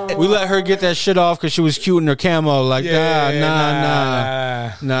 bro. We let her get that shit off because she was cute in her camo. Like,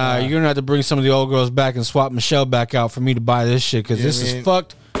 nah. You're gonna have to bring some of the old girls back and swap Michelle back out for me to buy this shit because this is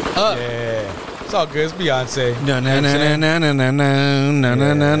fucked up. Yeah. It's all good. It's Beyonce.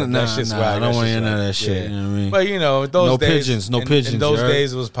 That shit's wild. I don't want to hear none of that shit. You know what I mean? But you know, those days, no pigeons. In those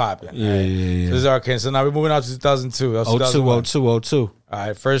days, it was popping. Yeah. So this is okay. So now we're moving on to 2002. 02. All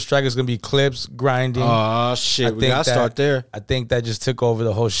right, first track is gonna be Clips, Grinding. Oh shit, we gotta start there. I think that just took over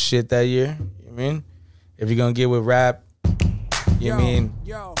the whole shit that year. You know what I mean? If you're gonna get with rap, you know what I mean?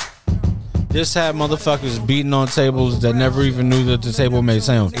 This had motherfuckers beating on tables that never even knew that the table made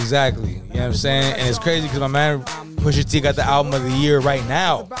sound. Exactly. You know what I'm saying? And it's crazy because my man Pusha T got the album of the year right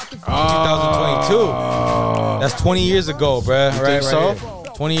now. 2022. That's 20 years ago, bro. You think so? Here.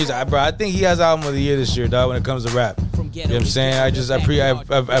 20 years, bro. I think he has album of the year this year, dog, when it comes to rap. You know what I'm saying?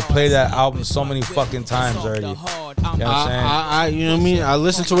 I've played that album so many fucking times already. You know what I'm saying? You know what I mean? I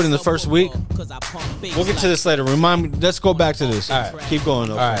listened to it in the first week. We'll get to this later. Remind me. Let's go back to this. All right. Keep going,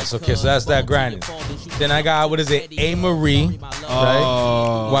 though. All right. So that's that Grinding. Then I got, A. Marie,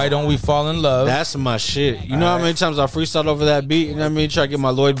 right? Why Don't We Fall in Love? That's my shit. You know how many times I freestyled over that beat? You know what I mean? Try to get my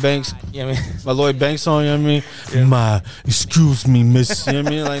Lloyd Banks. You know what I mean? My Lloyd Banks song, you know what I mean? Yeah. My, excuse me, miss. You know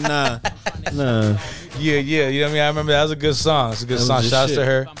what I mean? Like, nah. Yeah. You know what I mean? I remember that was a good song. It's a good song. Shouts to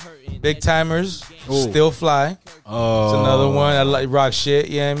her. Big Timers. Ooh. Still Fly. Oh. It's another one. I like rock shit.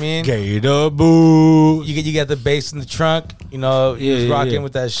 You know what I mean? Gator Boo. You got the bass in the trunk. You know, he was rocking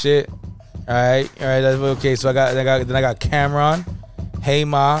with that shit. All right. That's okay. So I got Cameron. Hey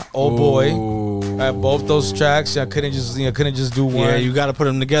Ma, Oh Boy. Both those tracks, I couldn't just do one. Yeah, you got to put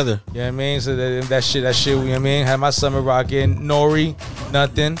them together. You know what I mean? So that shit, you know what I mean? Had my summer rocking. Nori,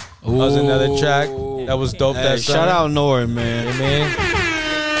 Nothing. That was another track that was dope. Hey, that summer. Shout out Nori, man. You know what I mean?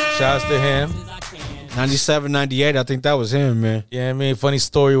 Shouts to him. 97, 98, I think that was him, man. Yeah, I mean, funny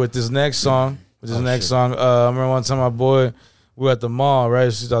story with this next song. I remember one time my boy, we were at the mall,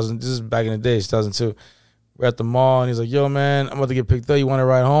 right? 2000. This is back in the day, 2002. We're at the mall, and he's like, yo, man, I'm about to get picked up. You want to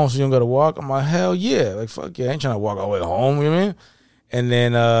ride home so you don't got to walk? I'm like, hell yeah. Like, fuck yeah. I ain't trying to walk all the way home, you know what I mean? And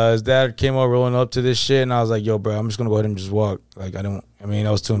then his dad came over rolling up to this shit, and I was like, yo, bro, I'm just going to go ahead and just walk. Like, I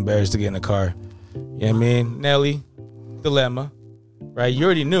was too embarrassed to get in the car. You know what I mean? Nelly, Dilemma, right? You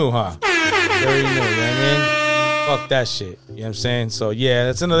already knew, huh? You know what I mean? Fuck that shit. You know what I'm saying? So, yeah,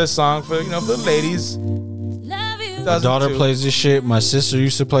 that's another song for the ladies. My daughter plays this shit. My sister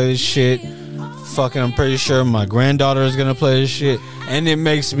used to play this shit. Fucking, I'm pretty sure my granddaughter is gonna play this shit, and it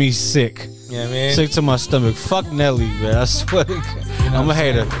makes me sick. You know what I mean? Sick to my stomach. Fuck Nelly, man. I swear. I'm a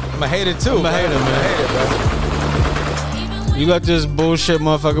hater. I'm a hater too. I'm a hater, man. You let this bullshit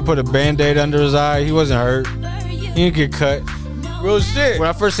motherfucker put a Band-Aid under his eye. He wasn't hurt. He didn't get cut. Real shit. When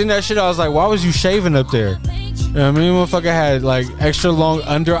I first seen that shit, I was like, why was you shaving up there? You know what I mean? Motherfucker had like extra long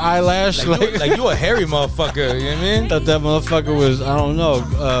under eyelash. Like you a hairy motherfucker, you know what I mean? Thought that motherfucker was, I don't know,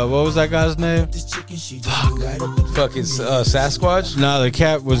 what was that guy's name? Fucking Sasquatch? Nah, the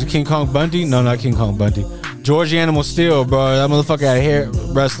cat was King Kong Bundy? No, not King Kong Bundy. George the Animal Steel, bro. That motherfucker had hair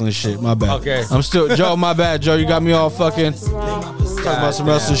wrestling shit. My bad. Okay. I'm still, Joe, my bad, Joe. You got me all fucking talking about some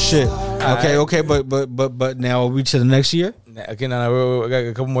wrestling shit. Okay, but now are we to the next year? Okay, now we got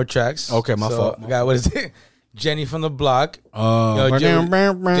a couple more tracks. Okay, my fault. We got, what is it? Jenny from the Block.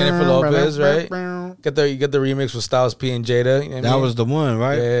 Jennifer Lopez, right? You got the remix with Styles P and Jada. You know what I mean? Was the one,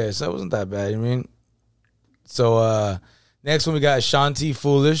 right? Yeah, so it wasn't that bad. You know what I mean? So next one we got Ashanti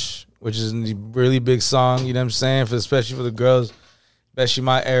Foolish, which is a really big song, you know what I'm saying? Especially for the girls, especially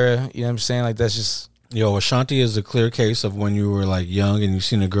my era, you know what I'm saying? Like that's just... Yo, Ashanti is a clear case of when you were like young and you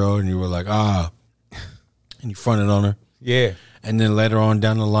seen a girl and you were like, and you fronted on her. Yeah. And then later on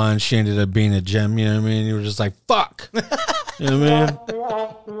down the line, she ended up being a gem, you know what I mean? You were just like, fuck. You know what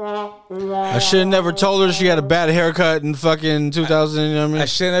I mean? I should have never told her she had a bad haircut in fucking 2000, you know what I mean? I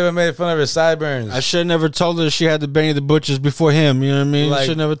should have never made fun of her sideburns. I should have never told her she had to Benny the Butchers before him, you know what I mean? Like, I should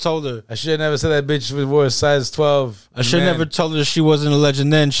have never told her. I should have never said that bitch wore a size 12. I should have never told her she wasn't a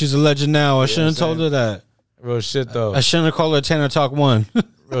legend then. She's a legend now. I shouldn't have told her that. Real shit, though. I shouldn't have called her Tanner Talk 1.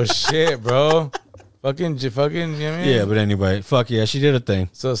 Real shit, bro. Fucking, you know what I mean? Yeah, but anyway, fuck yeah, she did a thing.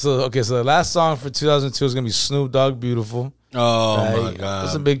 So the last song for 2002 is gonna be Snoop Dogg, Beautiful. Oh my god,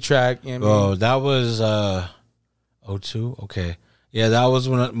 it's a big track. You know what I mean? That was 02. Okay, yeah, that was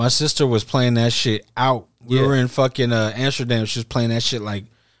when my sister was playing that shit out. We were in fucking Amsterdam. She was playing that shit like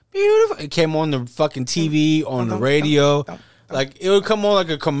beautiful. It came on the fucking TV, on the radio. Like it would come on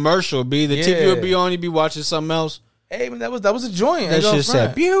like a commercial. The TV would be on. You'd be watching something else. Hey, man, that was a joint. That shit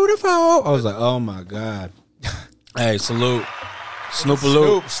said beautiful. I was like, oh my god. Hey, salute.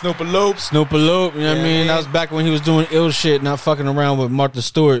 Snoop-a-loop. Snoop-a-loop. You know what I mean? That was back when he was doing ill shit, not fucking around with Martha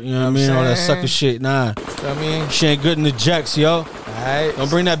Stewart. You know what I mean? All that sucker shit. Nah. You know what I mean? She ain't good in the jacks, yo. All right. Don't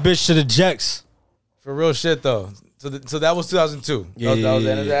bring that bitch to the jacks. For real shit, though. So that was 2002. Yeah, that was the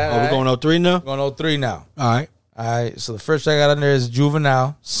end of that. Oh, we're going 03 now? We're going 03 now. All right, so the first track I got on there is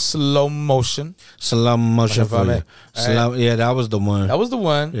Juvenile, Slow Motion. Slow Motion for you. Yeah, that was the one. That was the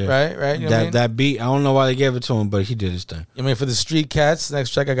one, right? You know what I mean? That beat, I don't know why they gave it to him, but he did his thing. I mean, for the Street Cats,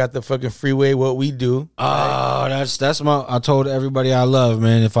 next track I got the fucking Freeway, What We Do. Oh, that's my, I told everybody I love,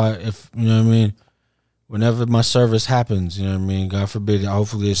 man, if you know what I mean, whenever my service happens, you know what I mean, God forbid,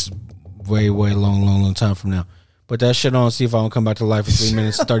 hopefully it's way, long time from now. Put that shit on, see if I don't come back to life in 3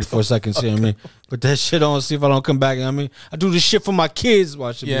 minutes and 34 seconds, you know what I mean? Put that shit on, see if I don't come back, you know what I mean? I do this shit for my kids,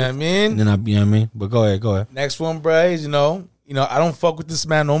 watch it. Yeah, I mean? And then you know what I mean? But go ahead. Next one, bruh, is, you know, I don't fuck with this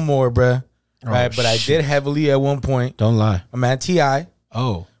man no more, bruh. Right? But I did heavily at one point. Don't lie. My man T.I.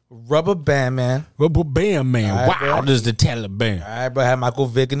 Oh. Rubber Band Man. Rubber Band Man. Right, wow, this is the Taliban. All right, bro. I had Michael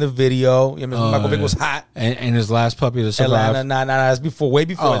Vick in the video. You know, Michael Vick was hot. And his last puppy to survive. Atlanta, nah, that's way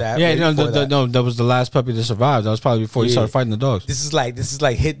before that. Yeah, no, that was the last puppy to survive. That was probably before he started fighting the dogs. This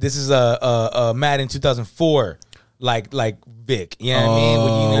is a Madden 2004, like Vic. You know what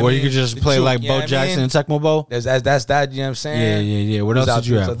I mean? Where you could just play like Bo Jackson and Tecmo Bowl. That's that. You know what I'm saying? Yeah. What else did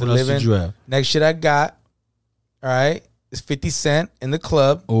you have? Next shit I got. All right. It's 50 Cent in the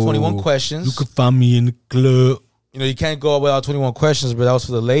club. 21 Questions. You can find me in the club. You know, you can't go without 21 Questions, but that was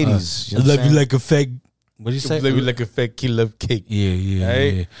for the ladies. I love you like a fake. What do you say? Love you like a fake kid love cake. Yeah.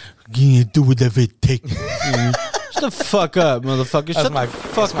 Right? Yeah. You do whatever it takes. Shut the fuck up, motherfucker. Shut the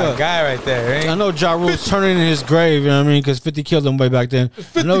fuck up. My guy right there. Right? I know Ja Rule's turning in his grave, you know what I mean? Because 50 killed him way back then.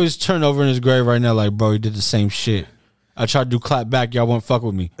 I know he's turned over in his grave right now like, bro, he did the same shit. I tried to do clap back. Y'all won't fuck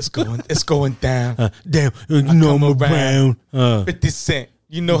with me. It's going down. Damn, you know I'm around. 50 Cent.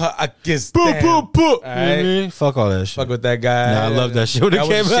 You know how I get down. Right? You know what I mean? Fuck all that shit. Fuck with that guy. Nah, I love that shit when it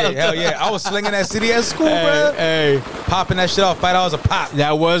came out. Hell yeah. I was slinging that CD at school, bro. Hey. Popping that shit off. $5 a pop.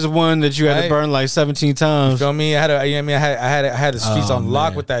 That was one that you had to burn like 17 times. You feel me? I had the streets on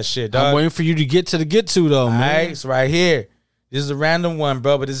lock with that shit, dog. I'm waiting for you to get to though, man. All right, it's right here. This is a random one,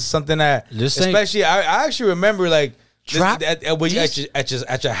 bro, but this is something that, especially, I actually remember like, when you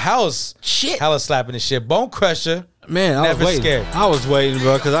at your house, shit, hella slapping this shit. Bone Crusher, man. I never was waiting. scared. I was waiting,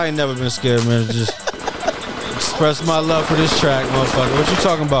 bro, because I ain't never been scared, man. Just express my love for this track, motherfucker. What you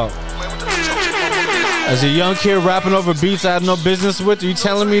talking about? As a young kid rapping over beats I had no business with, are you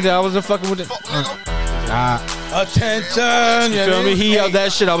telling me that I wasn't fucking with it? Attention, you feel me? He yelled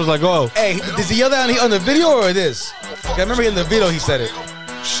that shit. I was like, oh. Hey, does he yell that on the video or this? I remember in the video he said it.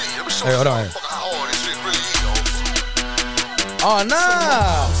 Hey, hold on. Oh no!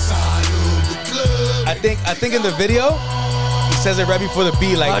 I think in the video he says it right before the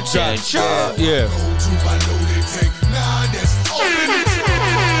beat, like Yeah.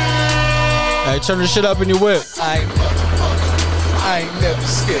 Hey, turn the shit up in your whip. I ain't never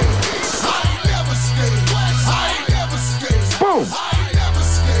scared. Boom.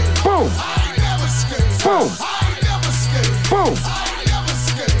 Boom. Boom.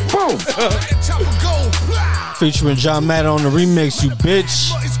 Boom. Featuring John Matter on the remix, you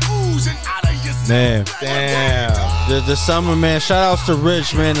bitch. Man. Damn. The summer, man. Shout outs to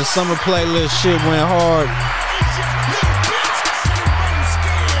Rich, man. The summer playlist shit went hard.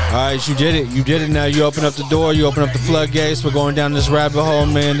 All right, you did it. You did it now. You open up the door. You open up the floodgates. We're going down this rabbit hole,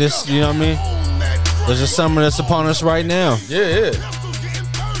 man. This, you know what I mean? There's a summer that's upon us right now. Yeah.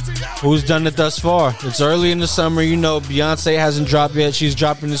 Who's done it thus far? It's early in the summer. You know, Beyonce hasn't dropped yet. She's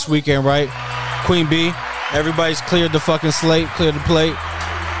dropping this weekend, right? Queen B. Everybody's cleared the fucking slate, cleared the plate.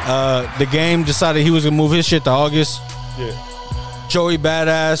 The Game decided he was going to move his shit to August. Yeah. Joey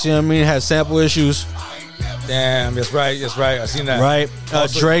Badass, you know what I mean, had sample issues. Damn, that's right. I seen that. Right.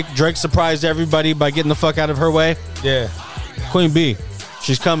 Drake surprised everybody by getting the fuck out of her way. Yeah. Queen B,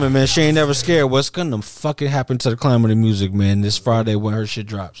 she's coming, man. She ain't never scared. What's gonna fucking happen to the climate of music, man, this Friday when her shit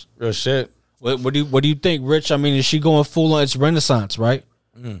drops? Real shit. What do you think, Rich? I mean, is she going full on? It's Renaissance, right?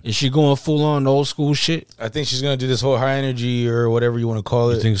 Is she going full on old school shit? I think she's gonna do this whole high energy or whatever you want to call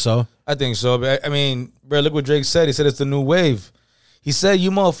it. You think so? I think so. But I mean, bro, look what Drake said. He said it's the new wave. He said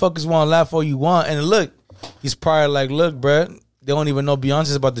you motherfuckers want to laugh all you want, and look, he's probably like, look, bro, they don't even know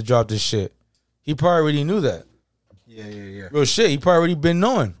Beyonce's about to drop this shit. He probably already knew that. Yeah. Real shit. He probably already been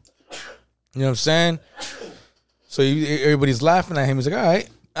knowing. You know what I'm saying? So everybody's laughing at him. He's like, all right,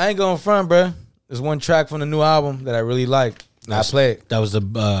 I ain't going front, bro. There's one track from the new album that I really like. And I play it. That was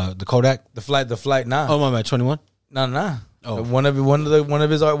the Kodak? The flight, nah. Oh, my bad, 21? Nah. Oh. One of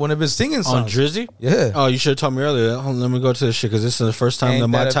his singing songs. On Drizzy? Yeah. Oh, you should have told me earlier. Hold on, let me go to this shit because this is the first time that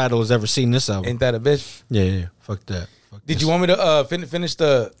my title has ever seen this album. Ain't that a bitch? Yeah. Fuck that. Did you want me to finish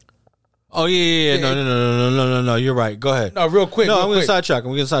the... Oh, yeah. No. You're right. Go ahead. No, real quick. No, I'm going to sidetrack.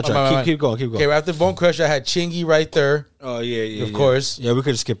 Keep going. Okay, after Bone Crusher, I had Chingy right there. Oh, yeah. Of course. Yeah, we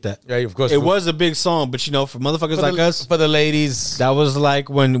could have skipped that. Yeah, of course. It was a big song, but, you know, for motherfuckers like us. For the ladies. That was like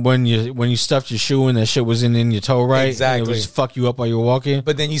when you stuffed your shoe and that shit was in your toe, right? Exactly. And it was fuck you up while you were walking.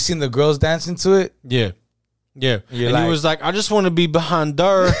 But then you seen the girls dancing to it? Yeah. And like, he was like, I just want to be behind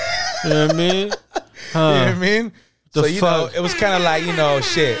her. You know what I mean? You know what I mean? So, you know, it was kind of like, you know,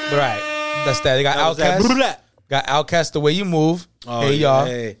 shit. But right. That's that. They got Outkast. Got Outkast, The Way You Move. Oh, hey, y'all.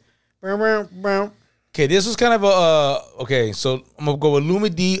 Hey. Okay, this was kind of a, okay, so I'm going to go with Luma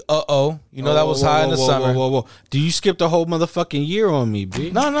D, You know that was high in the summer. Whoa. Do you skip the whole motherfucking year on me,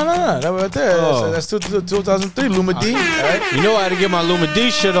 B? No. That right there. Oh. That's 2003, Luma D. All right? You know I had to get my Luma D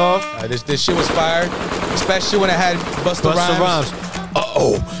shit off. This shit was fired, especially when it had Busta Rhymes. You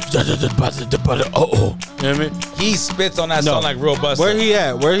know what I mean? He spits on that song like real Busta. Where he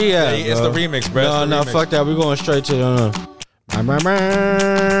at? Yeah, it's the remix, bro. No, fuck that. We're going straight to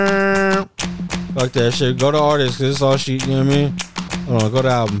fuck that shit. Go to artist, because it's all she, you know what I mean? Hold on, go to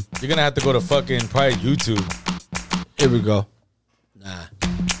album. You're going to have to go to fucking probably YouTube. Here we go. Nah.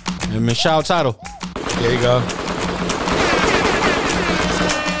 I mean, shout title. There you go.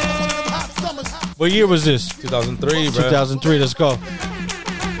 What year was this? 2003, bro. 2003, let's go.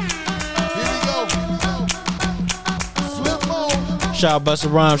 Shout out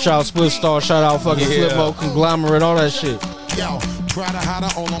Busta Rhymes, shout out Split Star, shout out fucking Flipmo, Conglomerate, all that shit. Yo, Prada,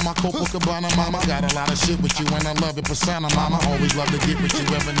 Hada, all on my Copacabana, mama. Got a lot of shit with you and I love your persona, mama. Always love to get with you,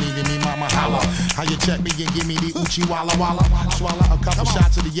 ever needed me, mama. Holla. How you check me and give me the Uchi Walla Walla. Swallow a couple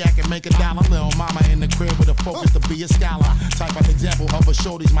shots of the yak and make a dollar. Little mama in the crib with a focus to be a scholar. Type of example of a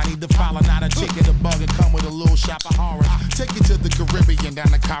shorties might need to follow. Not a chick in a bug and come with a little shop of horror. Take you to the Caribbean,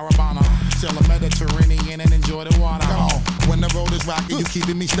 down the Caravana. Sail the Mediterranean and enjoy the water. When the road is rocky, you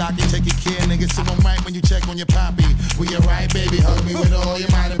keeping me stocky. Taking care, nigga, so I'm right when you check on your poppy. We alright, baby, hug me with all your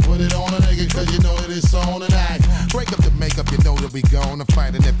might and put it on a nigga, cause you know that it's on tonight. Break up the makeup, you know that we gonna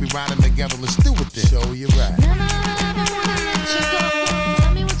fight. And if we riding together, let's do it then. Show you right.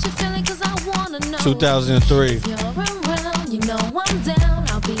 2003. If you're around, you know I'm down.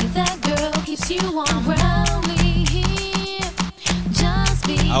 I'll be that girl, keeps you on ground. Just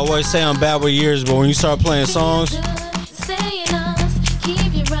be I always say I'm bad with years, but when you start playing songs,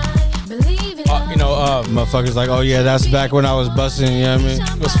 motherfuckers like, oh yeah, that's back when I was busting. You know what I mean?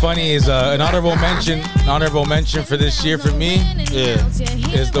 What's funny is an honorable mention for this year for me. Yeah,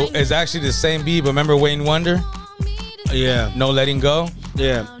 is actually the same beat. But remember Wayne Wonder? Yeah, No Letting Go.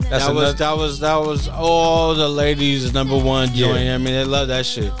 Yeah, That's that was all the ladies' number one joint. Yeah. I mean, they love that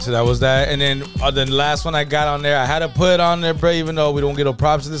shit. So that was that. And then the last one I got on there, I had to put it on there, bro, even though we don't get no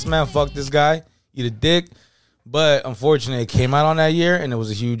props to this man. Fuck this guy. Eat a dick. But unfortunately, it came out on that year, and it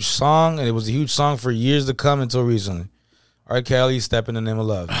was a huge song, and it was a huge song for years to come until recently. R. Kelly, Step in the Name of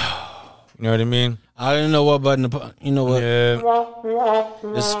Love. You know what I mean? I didn't know what button to put. You know what? Yeah.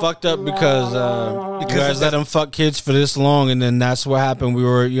 It's fucked up because you guys let him fuck kids for this long, and then that's what happened. We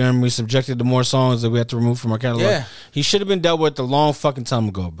were, we subjected to more songs that we had to remove from our catalog. Yeah. He should have been dealt with a long fucking time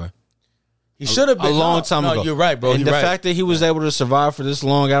ago, bro. He should have been a long time ago. You're right, bro. And the fact that he was able to survive for this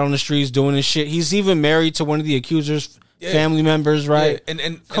long out on the streets doing this shit. He's even married to one of the accusers' family members, right? Yeah.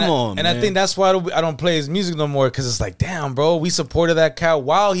 And come on, and man. I think that's why I don't play his music no more, because it's like, damn, bro, we supported that cow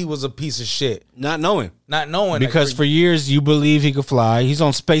while he was a piece of shit, not knowing like, because for years you believe he could fly. He's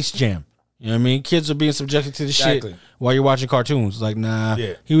on Space Jam. You know what I mean? Kids are being subjected to the shit while you're watching cartoons. Like, nah,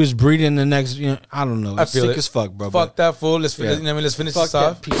 he was breeding the next. I don't know. It's sick as fuck, bro. Fuck that fool. Let's finish. You know what I mean? Let's finish fuck this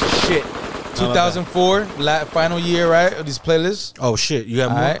off. that piece of shit. 2004, final year, right, of these playlists. Oh shit, you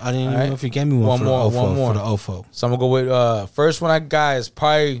have more? Right, I didn't even know if you gave me one more. For the OFO. So I'm gonna go with first one I got is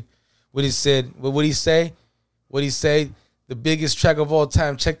probably what he said. What he say? What he say? The biggest track of all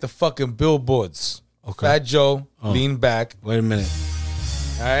time. Check the fucking billboards. Okay. Fat Joe, Lean Back. Wait a minute.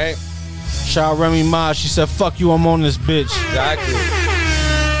 All right. Shout out Remy Ma. She said, "Fuck you, I'm on this bitch." Exactly.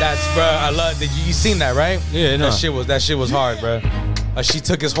 That's, bro. I love that. You seen that, right? Yeah, no. That shit was hard, bro. She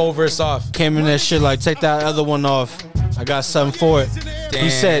took his whole verse off. Came in that shit like, take that other one off. I got something for it. Damn.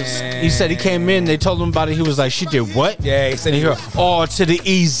 He said he came in. They told him about it. He was like, she did what? Yeah, he said he heard R to the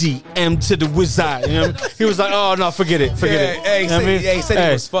easy, M to the wizard. You know what I mean? He was like, oh no, forget it. Hey, he said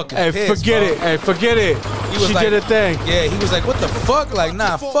he was fucking pissed, forget bro. it. Hey, forget it. She did a thing. Yeah, he was like, what the fuck? Like,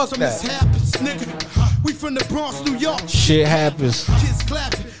 nah, fuck that. We from the Bronx, New York. Shit happens.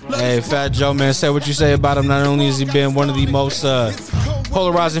 Hey, Fat Joe, man, say what you say about him. Not only has he been one of the most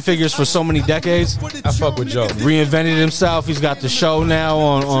polarizing figures for so many decades. I fuck with Joe. Reinvented himself. He's got the show now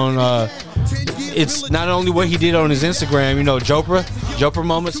on it's not only what he did on his Instagram, Jopra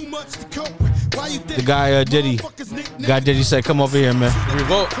moments. The guy Diddy. Diddy said, come over here, man.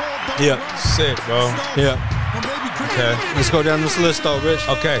 Revolt. Yeah. Sick, bro. Yeah. Okay. Let's go down this list though, Rich.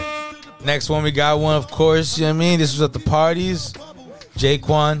 Okay. Next one, we got one, of course, you know what I mean? This was at the parties.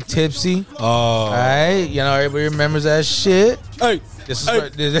 Jaquan, Tipsy. Oh. All right. You know, everybody remembers that shit. Hey. This is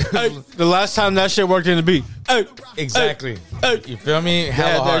the last time that shit worked in the beat. Hey. Exactly. Hey. You feel me?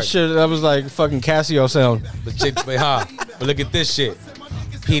 Hella hard. That shit, that was like fucking Casio sound. But look at this shit.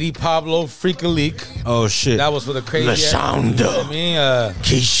 PD Pablo, Freak a Leak. Oh shit. That was for the crazy. LaShonda. You know what I mean?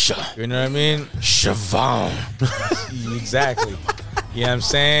 Keisha. You know what I mean? Siobhan. Exactly. You know what I'm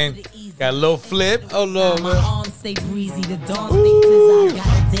saying? Got a little flip. Oh, no, man.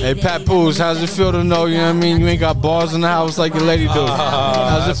 Hey, Pat Poos, how's it feel to know, you know what I mean? You ain't got bars in the house like your lady do.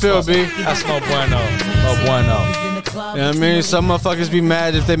 How's it feel, B? That's no bueno. No bueno. You know what I mean? Some motherfuckers be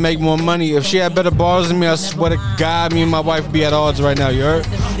mad if they make more money. If she had better bars than me, I swear to God, me and my wife would be at odds right now, you heard?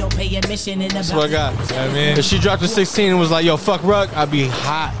 I swear to God. You know what I mean? If she dropped to 16 and was like, yo, fuck Ruck, I'd be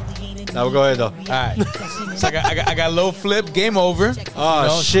hot. Now we'll go ahead, though. All right. So I got a little flip. Game over.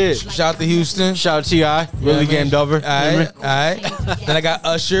 Oh, shit. Shout out to Houston. Shout out T.I. Really gamed over. All right. Then I got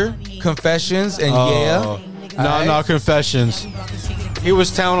Usher, Confessions, and No, Confessions. He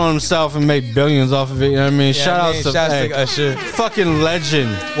was telling on himself and made billions off of it. You know what I mean? Shout out to Usher. Fucking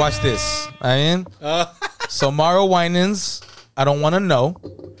legend. Watch this. So Mara Winans, I Don't Want to Know.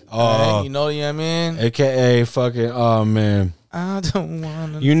 Oh. You know what I mean? AKA fucking, oh, man. I don't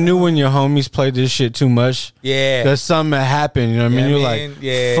want to. You knew when your homies played this shit too much. Yeah. That something had happened. You know what I mean? You're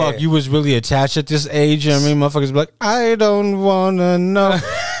like, fuck, you was really attached at this age. You know what I mean? Motherfuckers be like, I don't want to know.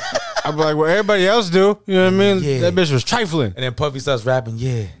 I'd be like, well, everybody else do. You know what I mean? Yeah. That bitch was trifling. And then Puffy starts rapping,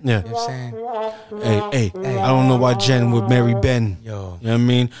 yeah. Yeah. You know what I'm saying? Hey, I don't know why Jen would marry Ben. Yo. You know what I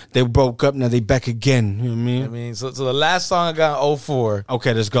mean? They broke up, now they back again. You know what I mean? So the last song I got in 04.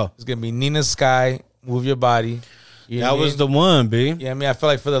 Okay, let's go. It's going to be Nina Sky, Move Your Body. You know that was the one, B. Yeah, I mean, I feel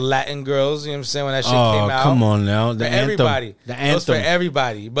like for the Latin girls, you know what I'm saying, when that shit came out. Come on now. The for anthem. everybody. The It was for anthem.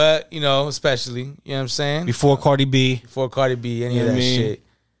 everybody, but, especially, you know what I'm saying? Before Cardi B. Before Cardi B, any of that shit.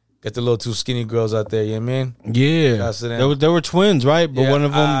 Got the little two skinny girls out there, you know what I mean? Yeah. They were twins, right? But one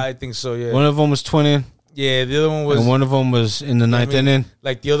of them. I think so, yeah. One of them was twinning. Yeah, the other one was. And one of them was in the ninth inning.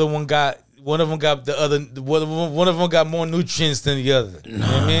 Like the other one got. One of them got one of them got more nutrients than the other. You know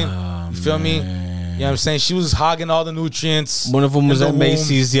what I mean? You feel me? You know what I'm saying? She was hogging all the nutrients. One of them was at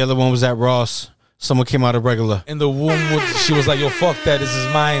Macy's, the other one was at Ross. Someone came out of regular. In the womb, she was like, "Yo, fuck that. This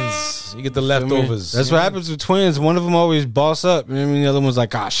is mine's. You get the leftovers." That's what happens with twins. One of them always boss up. You know what I mean? The other one's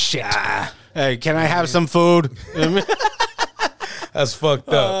like, "Ah, shit. Hey, can I have some food?" You know what I mean? That's fucked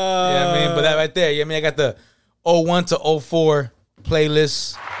up. Yeah, I mean, but that right there. Yeah, I mean, I got the 01 to 04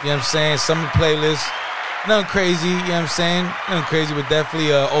 playlist. You know what I'm saying? Summer playlist. Nothing crazy. You know what I'm saying? Nothing crazy, but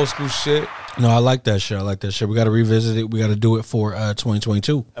definitely old school shit. No, I like that shit. We got to revisit it. We got to do it for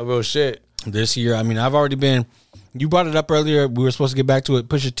 2022. Real shit. This year, I mean, I've already been. You brought it up earlier. We were supposed to get back to it.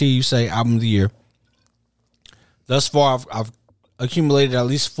 Pusha T, you say album of the year. Thus far, I've accumulated at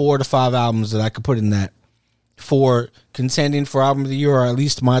least 4 to 5 albums that I could put in that for contending for album of the year, or at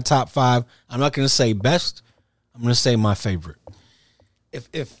least my top 5. I'm not going to say best. I'm going to say my favorite.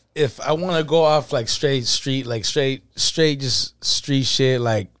 If I want to go off like straight street, like straight just street shit,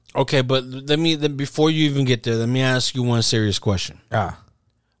 like okay, but before you even get there, let me ask you one serious question.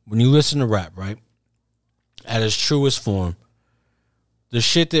 When you listen to rap, right, at its truest form, the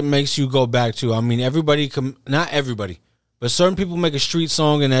shit that makes you go back to, I mean, not everybody, but certain people make a street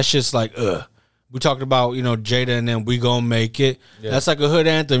song and that shit's like, ugh. We talked about, Jada and then We Gon' Make It. Yeah. That's like a hood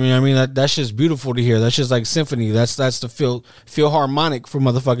anthem, you know what I mean? That's just beautiful to hear. That's just like symphony. That's the feel harmonic for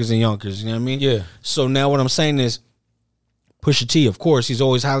motherfuckers and yonkers, you know what I mean? Yeah. So now what I'm saying is, Pusha T, of course, he's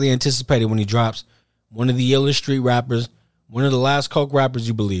always highly anticipated when he drops. One of the illest street rappers, one of the last coke rappers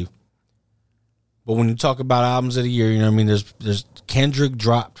you believe. But when you talk about albums of the year, you know what I mean? There's Kendrick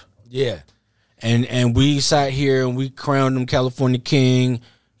dropped. Yeah. And we sat here and we crowned him California King.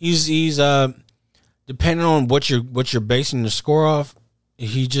 He's depending on what you're basing the score off,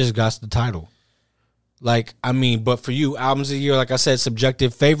 he just got the title. Like, I mean, but for you, albums of the year, like I said,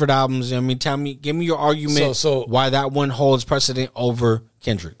 subjective favorite albums. I mean, give me your argument so why that one holds precedent over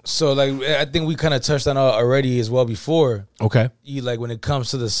Kendrick. So, like, I think we kind of touched on it already as well before. Okay. Like, when it comes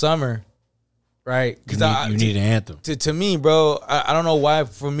to the summer, right? Because you need an anthem. To me, bro, I don't know why.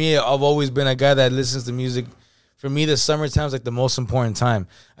 For me, I've always been a guy that listens to music. For me, the summertime is like the most important time.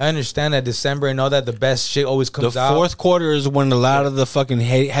 I understand that December and all that, the best shit always comes out. The fourth quarter is when a lot of the fucking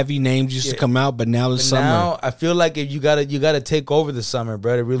heavy names used to come out, but now it's summer. Now I feel like if you gotta take over the summer,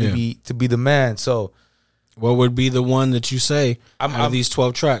 bro, to really be the man. So, what would be the one that you say out of these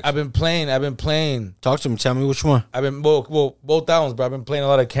 12 tracks? I've been playing. Talk to me. Tell me which one. I've been both albums, bro. I've been playing a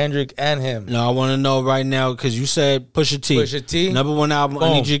lot of Kendrick and him. No, I want to know right now because you said Pusha T. Pusha T. Number 1 album. Boom.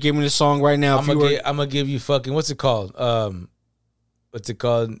 I need you to give me the song right now. I'm gonna give you fucking what's it called?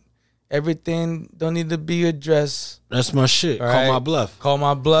 Everything don't need to be addressed. That's my shit. All Call My Bluff. Call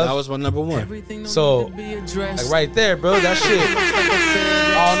My Bluff. That was my number 1. So, like right there, bro, that shit.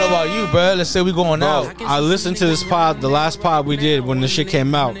 I don't know about you, bro. Let's say we going out. I listened to this pod, the last pod we did when the shit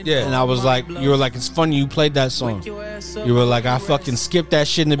came out. Yeah. And I was like, you were like, it's funny you played that song. You were like, I fucking skipped that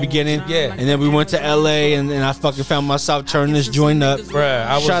shit in the beginning. Yeah. And then we went to LA and I fucking found myself turning this joint up.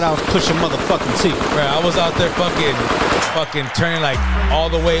 Bruh, shout out Pusha motherfucking T. Bruh, I was out there fucking turning like all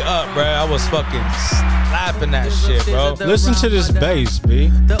the way up, bruh. I was fucking slapping that shit, bro. Listen to this bass, B.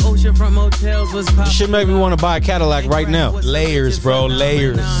 The ocean from motels was this shit make me want to buy a Cadillac right now. Layers, bro,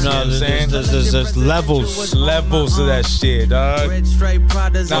 layers. No, there's levels. Levels of that shit, dog.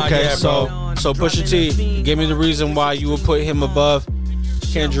 Okay, so Pusha T, give me the reason why you would put him above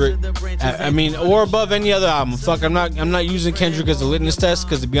Kendrick. I mean, or above any other album. Fuck, I'm not using Kendrick as a litmus test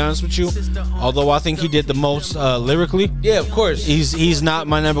because to be honest with you, although I think he did the most lyrically. Yeah, of course. He's not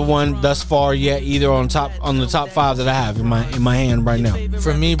my number 1 thus far yet either on the top 5 that I have in my hand right now.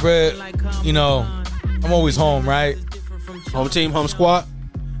 For me, bro, I'm always home, right? Home team, home squad.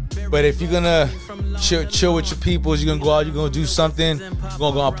 But if you're gonna chill with your peoples, you're gonna go out, you're gonna do something, you're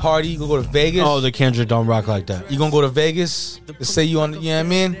gonna go on a party, you're gonna go to Vegas. Oh, the Kendrick don't rock like that. You're gonna go to Vegas. Let's say you on, you know what I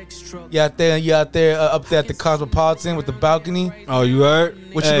mean? You out there up there at the Cosmopolitan with the balcony. Oh, you heard?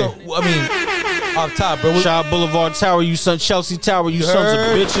 What you gonna, I mean, off top, bro. Shout out Boulevard Tower, Chelsea Tower, you sons of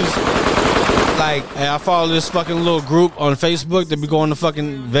bitches. Like, hey, I follow this fucking little group on Facebook. They be going to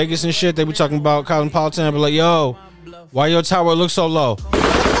fucking Vegas and shit. They be talking about Cosmopolitan. I be like, yo, why your tower look so low?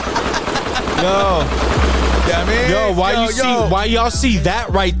 Why y'all see that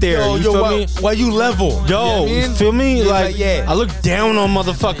right there? You feel me? Why you level? Yo, you feel me? Like, yeah. I look down on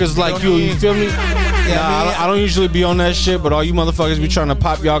motherfuckers like you. You feel me? I don't usually be on that shit, but all you motherfuckers be trying to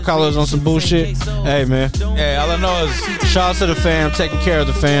pop y'all collars on some bullshit. Hey, man. Yeah, all I know is shout out to the fam, taking care of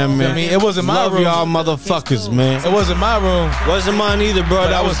the fam, man. I mean, it wasn't my room. Love y'all motherfuckers, man. It wasn't my room. Wasn't mine either, bro.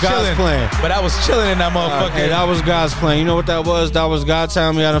 That was God's plan. But I was chilling in that motherfucker. Hey, that was God's plan. You know what that was? That was God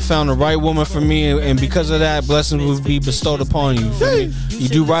telling me I done found the right woman for me, and because of that, blessings will be bestowed upon you. You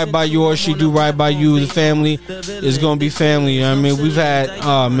do right by yours, she do right by you. The family is gonna be family. You know what I mean? We've had,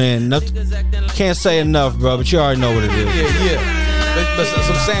 oh man, nothing. Can't say enough, bro. But you already know what it is. Yeah. But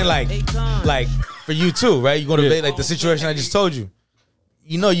so I'm saying, like for you too, right? You go to bed, like the situation I just told you.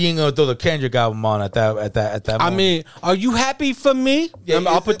 You know you ain't gonna throw the Kendrick album on at that moment. I mean, are you happy for me? Yeah,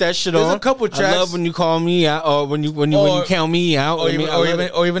 I'll put that shit on. There's a couple tracks. I love when you call me out, or when you count me out,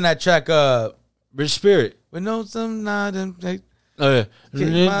 or even that track, Rich Spirit. We know some not like. No,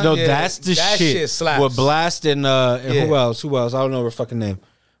 that's the that shit slaps. With Blast and who else? Who else? I don't know her fucking name.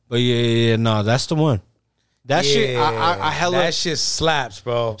 But no, that's the one. That shit, I hella. That shit slaps,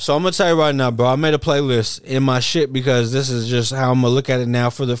 bro. So I'm gonna tell you right now, bro. I made a playlist in my shit because this is just how I'm gonna look at it now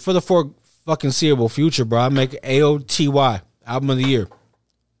for the fucking seeable future, bro. I make AOTY album of the year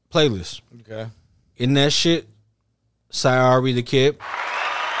playlist. Okay. In that shit, Sayari the Kid.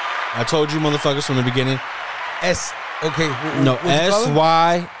 I told you, motherfuckers, from the beginning. SY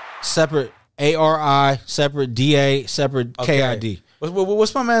separate ARI separate DA separate KID.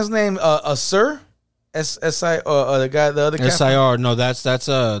 What's my man's name? Sir? SI the guy, the other guy. SIR. No, that's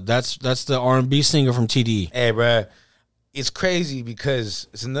the R&B singer from TDE. Hey, bro, it's crazy because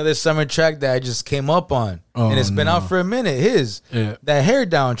it's another summer track that I just came up on, and it's been out for a minute. That Hair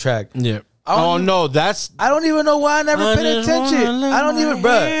Down track. Yeah. I don't even know why I never paid attention. I don't even,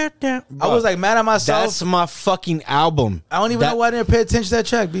 bro. I was like mad at myself. That's my fucking album. I don't even know why I didn't pay attention to that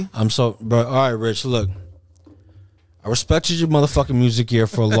track, B. I'm so, bro. All right, Rich. Look, I respected your motherfucking music here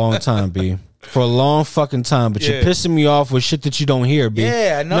for a long time, B. For a long fucking time, but you're pissing me off with shit that you don't hear, B.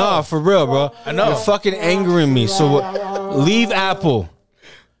 Yeah, I know. No, for real, bro. I know. You're fucking angering me. So leave Apple.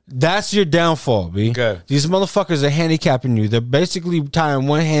 That's your downfall, B. Okay. These motherfuckers are handicapping you. They're basically tying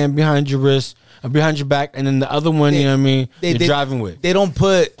one hand behind your wrist, behind your back, and then the other one, you know what I mean, you're driving with. They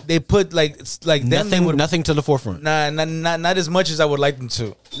put nothing to the forefront. Not as much as I would like them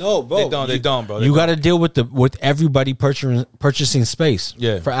to. No, bro. They don't, bro. You got to deal with everybody purchasing space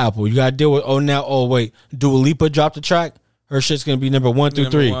for Apple. You got to deal with, wait, Dua Lipa dropped a track. Her shit's going to be number 1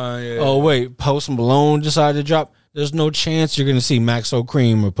 through 3. Wait, Post Malone decided to drop. There's no chance you're going to see Maxo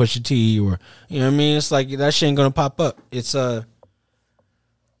Cream or Pusha T or, you know what I mean? It's like that shit ain't going to pop up. It's a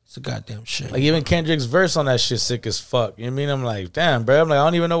goddamn shit. Like even Kendrick's verse on that shit sick as fuck. You know what I mean? I'm like, damn, bro. I'm like, I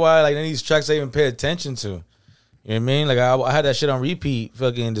don't even know why like any of these tracks I even pay attention to. You know what I mean? Like I had that shit on repeat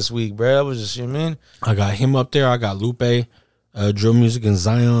fucking this week, bro. I was just, you know what I mean? I got him up there. I got Lupe, Drill Music, and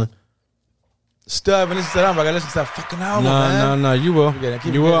Zion. Still haven't listened to that album. I gotta listen to that fucking album, man. No, you will.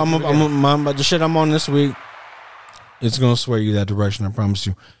 You will. I'm the shit I'm on this week. It's gonna sway you that direction. I promise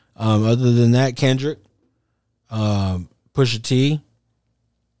you. Other than that, Kendrick, Pusha T.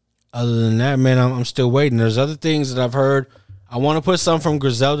 Other than that, man, I'm still waiting. There's other things that I've heard. I want to put some from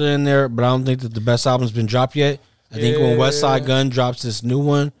Griselda in there, but I don't think that the best album's been dropped yet. I think when West Side Gun drops this new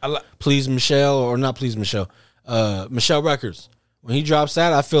one, Please Michelle, or not Please Michelle, Michelle Records. When he drops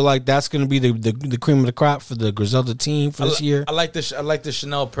that, I feel like that's going to be the cream of the crop for the Griselda team for this year. I like the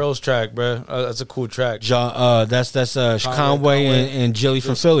Chanel Pearls track, bro. That's a cool track. That's Conway and Jilly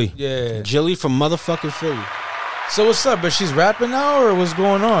from Philly. Yeah, Jilly from motherfucking Philly. So what's up? But she's rapping now, or what's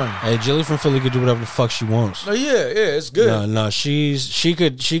going on? Hey, Jilly from Philly could do whatever the fuck she wants. Oh yeah, it's good. No, she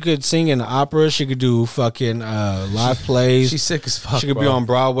could sing in the opera. She could do fucking live plays. She's sick as fuck. She could be on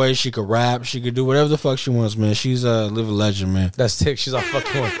Broadway. She could rap. She could do whatever the fuck she wants, man. She's a living legend, man. That's sick. She's on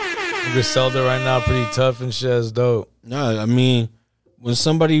fucking Griselda right now, pretty tough and shit. That's dope. No, I mean, when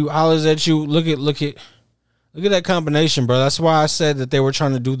somebody hollers at you, look at that combination, bro. That's why I said that they were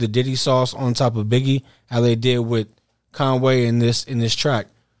trying to do the Diddy sauce on top of Biggie, how they did with Conway in this track.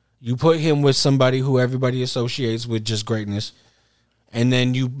 You put him with somebody who everybody associates with just greatness, and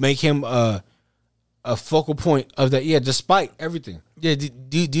then you make him a focal point of that. Yeah, despite everything. Yeah.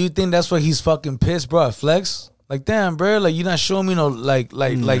 Do you think that's why he's fucking pissed, bro? Flex. Like, damn, bro. Like, you're not showing me no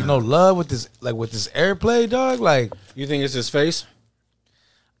no love with this airplay, dog. Like, you think it's his face?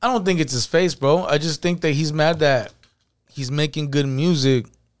 I don't think it's his face, bro. I just think that he's mad that he's making good music,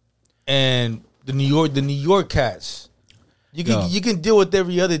 and the New York cats. You can deal with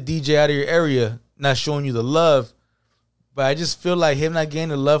every other DJ out of your area not showing you the love, but I just feel like him not getting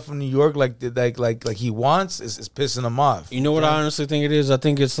the love from New York like he wants is pissing him off. You know what I honestly think it is? I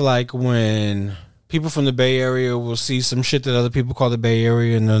think it's like when people from the Bay Area will see some shit that other people call the Bay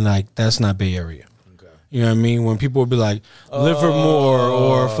Area, and they're like, "That's not Bay Area." Okay. You know what I mean? When people would be like Livermore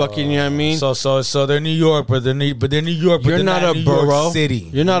or fucking, you know what I mean? So they're New York, but they're New York. But you're not a New borough. York City.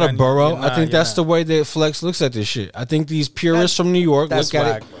 You're not a borough. I think that's not. the way that Flex looks at this shit. I think these purists from New York look at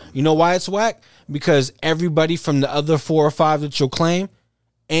whack, it. bro. You know why it's whack? Because everybody from the other 4 or 5 that you'll claim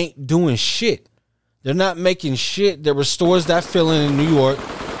ain't doing shit. They're not making shit that restores that feeling in New York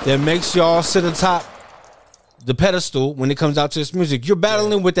that makes y'all sit atop the pedestal when it comes out to this music. You're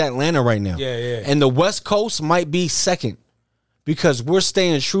battling with Atlanta right now. Yeah. And the West Coast might be second because we're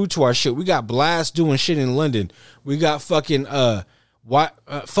staying true to our shit. We got Blast doing shit in London. We got fucking fuck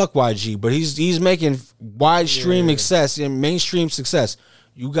YG, but he's making wide stream success and mainstream success.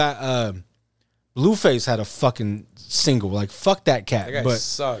 You got Blueface had a fucking single. Like, fuck that cat. That guy but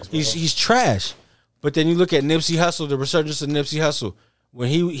sucks, bro. He's trash. But then you look at Nipsey Hussle, the resurgence of Nipsey Hussle, when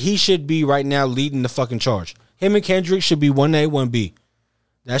he should be right now leading the fucking charge. Him and Kendrick should be 1A, 1B.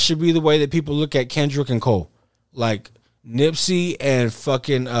 That should be the way that people look at Kendrick and Cole. Like, Nipsey and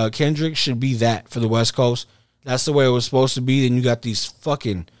fucking Kendrick should be that for the West Coast. That's the way it was supposed to be. Then you got these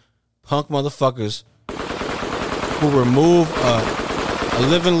fucking punk motherfuckers who remove a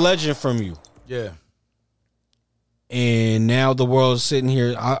living legend from you. Yeah. And now the world's sitting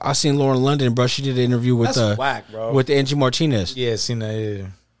here. I seen Lauren London, bro. She did an interview with whack, bro. with Angie Martinez. Yeah, seen that. Yeah.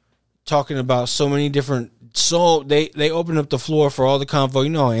 Talking about so many different. So they opened up the floor for all the convo. You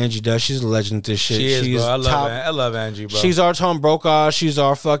know how Angie does. She's a legend at this shit. She is, she's bro. I love Angie, bro. She's our Tom Brokaw. She's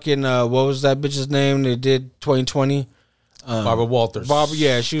our fucking what was that bitch's name? They did 2020. Barbara Walters.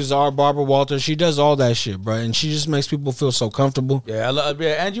 She was our Barbara Walters. She does all that shit, bro, and she just makes people feel so comfortable. Yeah, I love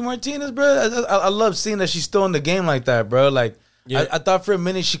Angie Martinez, bro. I love seeing that she's still in the game like that, bro. Like, I thought for a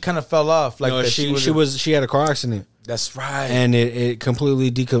minute she kind of fell off. Like, no, she had a car accident. That's right, and it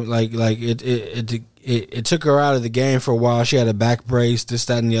completely it took her out of the game for a while. She had a back brace, this,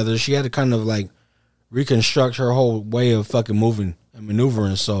 that, and the other. She had to kind of like reconstruct her whole way of fucking moving and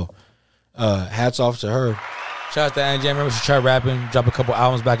maneuvering. So, hats off to her. Shout out to Angie. I remember she tried rapping, dropped a couple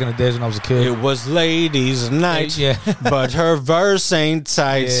albums back in the days when I was a kid. It was ladies' night, but her verse ain't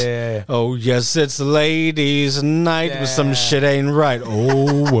tight. Yeah. Oh, yes, it's ladies' night, but some shit ain't right.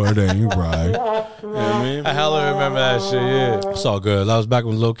 Oh, what ain't right? You know what I mean? I hella remember that shit, yeah. It's all good. That was back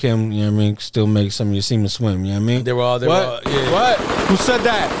when Lil' Kim, you know what I mean, still make some of your semen swim, you know what I mean? They were all, What? Who said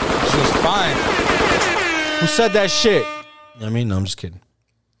that? She was fine. Who said that shit? You know what I mean? No, I'm just kidding.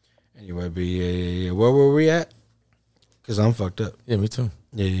 Anyway, but yeah. Where were we at? Because I'm fucked up. Yeah, me too.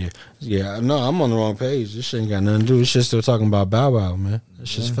 Yeah. No, I'm on the wrong page. This shit ain't got nothing to do. This shit still talking about Bow Wow, man. That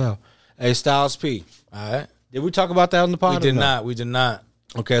shit's foul. Hey, Styles P. All right. Did we talk about that on the pod? We did not.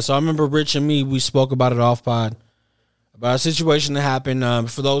 Okay, so I remember Rich and me, we spoke about it off pod. About a situation that happened.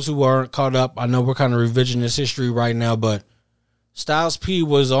 For those who aren't caught up, I know we're kind of revisionist history right now, but Styles P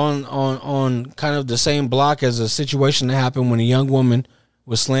was on kind of the same block as a situation that happened when a young woman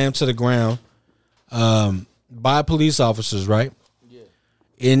was slammed to the ground by police officers, right? Yeah.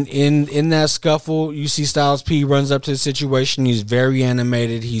 In that scuffle, you see Styles P runs up to the situation. He's very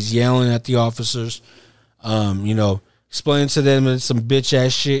animated. He's yelling at the officers, explaining to them it's some bitch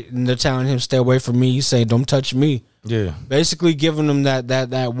ass shit, and they're telling him stay away from me. He's saying don't touch me. Yeah. Basically giving them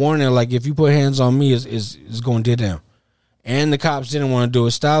that warning, like if you put hands on me, is going to get down. And the cops didn't want to do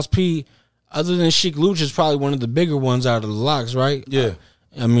it. Styles P, other than Sheek Luch, is probably one of the bigger ones out of the locks, right? Yeah.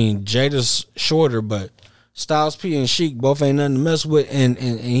 I mean, Jada's shorter, but Styles P and Sheek both ain't nothing to mess with, and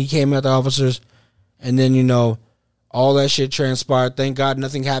he came at the officers, and then all that shit transpired. Thank God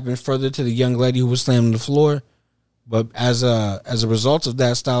nothing happened further to the young lady who was slammed on the floor, but as a result of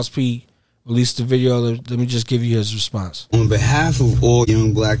that, Styles P released the video. Let me just give you his response. On behalf of all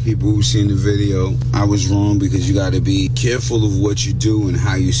young black people who've seen the video, I was wrong because you got to be careful of what you do and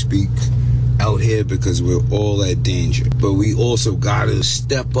how you speak out here because we're all at danger. But we also got to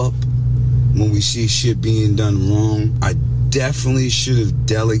step up when we see shit being done wrong. I definitely should have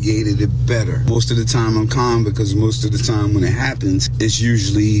delegated it better. Most of the time I'm calm because most of the time when it happens, it's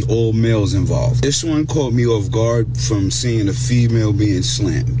usually all males involved. This one caught me off guard from seeing a female being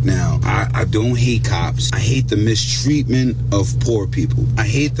slammed. Now, I don't hate cops. I hate the mistreatment of poor people. I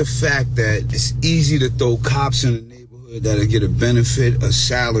hate the fact that it's easy to throw cops in the neighborhood that'll get a benefit, a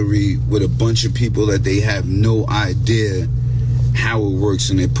salary with a bunch of people that they have no idea how it works,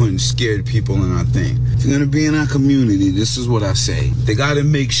 and they're putting scared people in our thing. If you're gonna be in our community, this is what I say. They gotta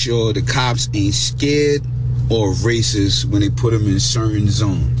make sure the cops ain't scared or racist when they put them in certain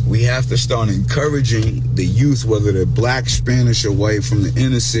zones. We have to start encouraging the youth, whether they're black, Spanish, or white, from the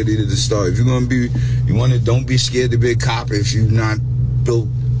inner city to the start. If you're gonna don't be scared to be a cop if you're not built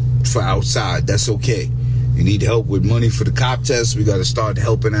for outside. That's okay. We need help with money for the cop test. We got to start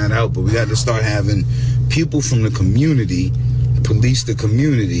helping that out. But we got to start having people from the community police the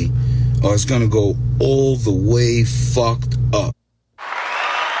community, or it's going to go all the way fucked up.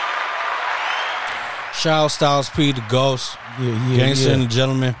 Shout out Styles P, the Ghost, Gangster and the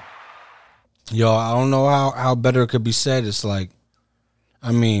Gentleman. Yo, I don't know how better it could be said. It's like,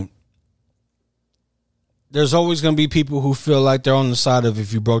 I mean, there's always going to be people who feel like they're on the side of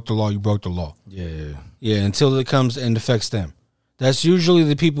if you broke the law, you broke the law. Yeah, until it comes and affects them. That's usually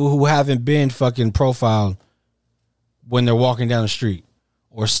the people who haven't been fucking profiled when they're walking down the street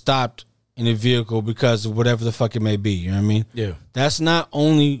or stopped in a vehicle because of whatever the fuck it may be. You know what I mean? Yeah. That's not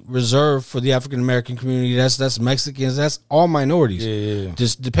only reserved for the African American community. That's Mexicans. That's all minorities. Yeah.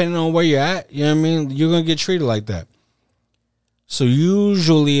 Just depending on where you're at, you know what I mean? You're going to get treated like that. So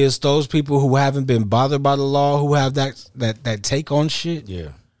usually it's those people who haven't been bothered by the law who have that take on shit. Yeah.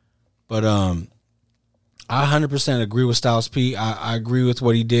 But I 100% agree with Styles P. I agree with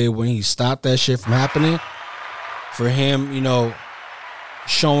what he did when he stopped that shit from happening. For him, you know,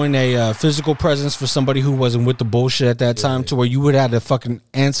 showing a physical presence for somebody who wasn't with the bullshit at that time, to where you would have to fucking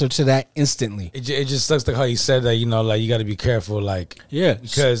answer to that instantly. It just sucks like how he said that, you know, like you got to be careful, like,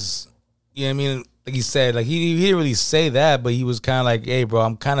 because, you know what I mean, like he said, like he didn't really say that, but he was kind of like, hey,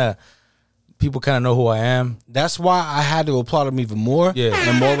 bro, people kind of know who I am. That's why I had to applaud him even more. Yeah,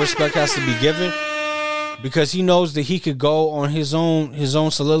 and more respect has to be given, because he knows that he could go on his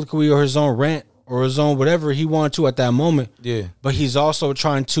own soliloquy or his own rant or his own whatever he wanted to at that moment. Yeah. But he's also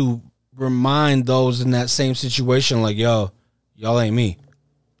trying to remind those in that same situation, like, yo, y'all ain't me.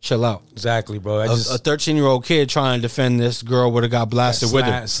 Chill out. Exactly, bro. A 13-year-old kid trying to defend this girl would have got blasted with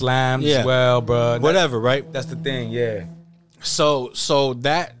it. Slammed as well, bro. Whatever, right? That's the thing, yeah. So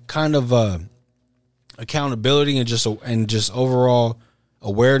that kind of accountability and just overall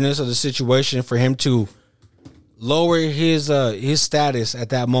awareness of the situation for him to lower his status at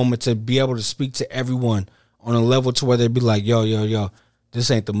that moment to be able to speak to everyone on a level to where they'd be like, yo,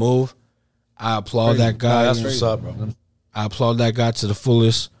 this ain't the move. I applaud that guy. That's what's up, bro. I applaud that guy to the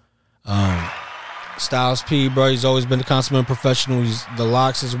fullest. Styles P, bro, he's always been a consummate professional. The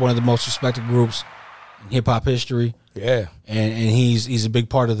Lox is one of the most respected groups in hip hop history. Yeah, and he's a big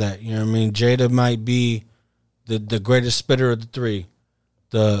part of that. You know what I mean? Jada might be the greatest spitter of the three.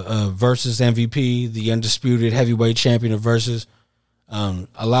 The Versus MVP, the undisputed heavyweight champion of Versus. A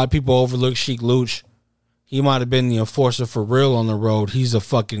lot of people overlook Sheik Luch. He might have been the enforcer for real on the road. He's a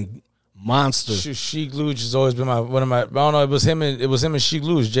fucking monster. Sheik Luch has always been one of my. I don't know. It was him and Sheik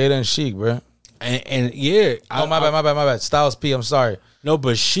Luch, Jada and Sheik, bro. And yeah. My bad. Styles P. I'm sorry. No,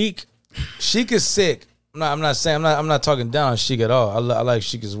 but Sheik is sick. I'm not talking down on Sheik at all. I like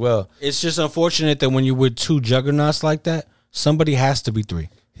Sheik as well. It's just unfortunate that when you're with two juggernauts like that, somebody has to be three.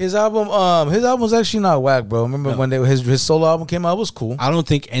 His album's actually not whack, bro. Remember when his solo album came out? It was cool. I don't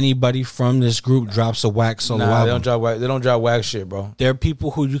think anybody from this group drops a whack solo album. They don't drop whack shit, bro. There are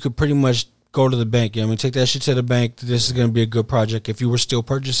people who you could pretty much go to the bank. You know what I mean, take that shit to the bank. This is gonna be a good project. If you were still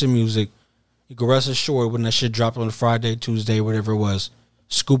purchasing music, you could rest assured when that shit dropped on Friday, Tuesday, whatever it was,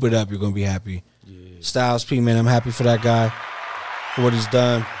 scoop it up. You're gonna be happy. Yeah. Styles P, man, I'm happy for that guy, for what he's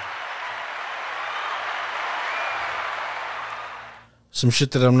done. Some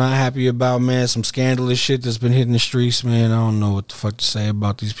shit that I'm not happy about, man. Some scandalous shit that's been hitting the streets, man. I don't know what the fuck to say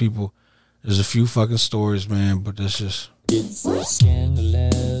about these people. There's a few fucking stories, man, but that's just... It's so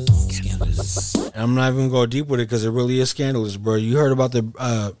scandalous. And I'm not even going to go deep with it because it really is scandalous, bro. You heard about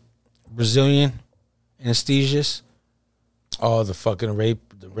the Brazilian anesthesiast? Oh, the fucking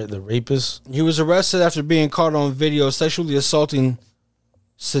the rapist? He was arrested after being caught on video sexually assaulting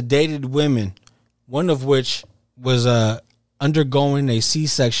sedated women, one of which was undergoing a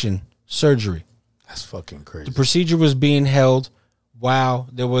C-section surgery. That's fucking crazy. The procedure was being held while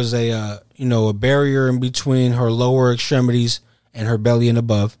there was a barrier in between her lower extremities and her belly and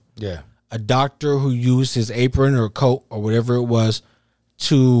above. Yeah. A doctor who used his apron or coat or whatever it was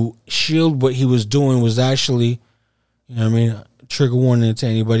to shield what he was doing was actually, you know what I mean, trigger warning to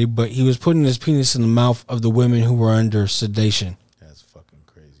anybody, but he was putting his penis in the mouth of the women who were under sedation. That's fucking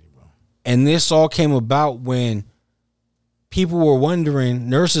crazy, bro. And this all came about when people were wondering,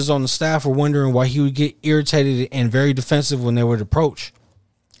 nurses on the staff were wondering why he would get irritated and very defensive when they would approach.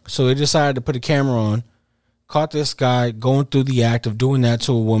 So they decided to put a camera on, caught this guy going through the act of doing that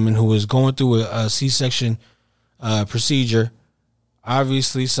to a woman who was going through a C-section procedure.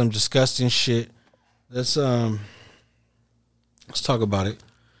 Obviously some disgusting shit. Let's talk about it.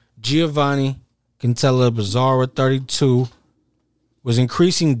 Giovanni Quintella Bizarra, 32, was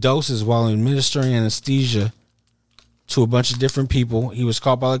increasing doses while administering anesthesia to a bunch of different people. He was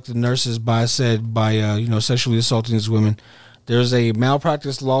caught by like the nurses by sexually assaulting these women. There's a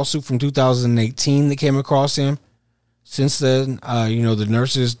malpractice lawsuit from 2018 that came across him. Since then, the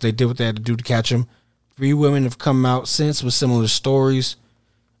nurses, they did what they had to do to catch him. 3 women have come out since with similar stories.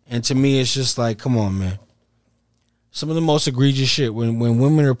 And to me, it's just like, come on, man. Some of the most egregious shit when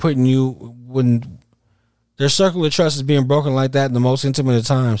women are when their circle of trust is being broken like that in the most intimate of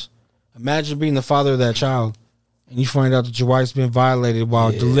times. Imagine being the father of that child and you find out that your wife's been violated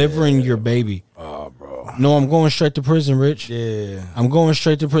while delivering your baby. Oh, bro. No, I'm going straight to prison, Rich. Yeah. I'm going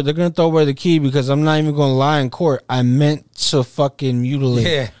straight to prison. They're going to throw away the key because I'm not even going to lie in court. I meant to fucking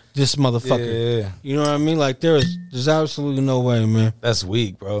mutilate this motherfucker. Yeah. You know what I mean? Like, there's absolutely no way, man. That's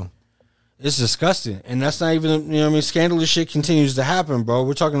weak, bro. It's disgusting. And that's not even, you know what I mean? Scandalous shit continues to happen, bro.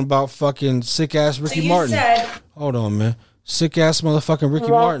 We're talking about fucking sick-ass Ricky Martin. Hold on, man. Sick-ass motherfucking Ricky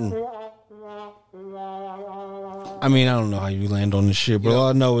Martin. I mean, I don't know how you land on this shit, but all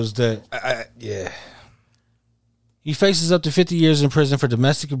I know is that... He faces up to 50 years in prison for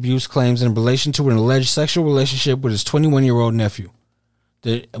domestic abuse claims in relation to an alleged sexual relationship with his 21-year-old nephew.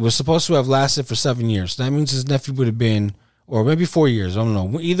 That was supposed to have lasted for 7 years. That means his nephew would have been... or maybe 4 years. I don't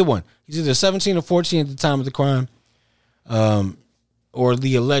know. Either one. He's either 17 or 14 at the time of the crime, or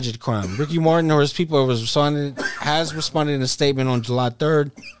the alleged crime. Ricky Martin or his people has responded in a statement on July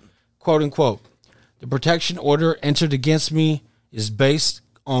 3rd, quote unquote, "The protection order entered against me is based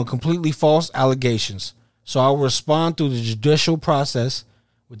on completely false allegations. So I will respond through the judicial process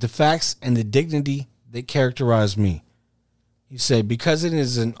with the facts and the dignity that characterize me." He said, "Because it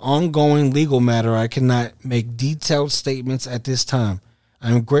is an ongoing legal matter, I cannot make detailed statements at this time. I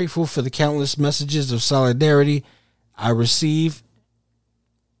am grateful for the countless messages of solidarity I receive,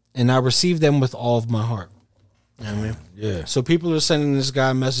 and I receive them with all of my heart." You know what I mean? Yeah. So people are sending this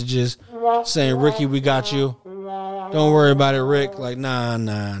guy messages saying, "Ricky, we got you. Don't worry about it, Rick." Like, nah.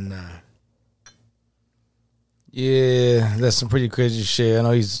 Yeah, that's some pretty crazy shit. I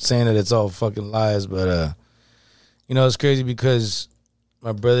know he's saying that it's all fucking lies, but it's crazy because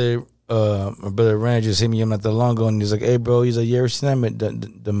my brother Rand just hit me up not that long ago, and he's like, "Hey, bro," he's like, "You ever seen that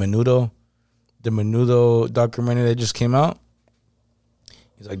the Menudo documentary that just came out?"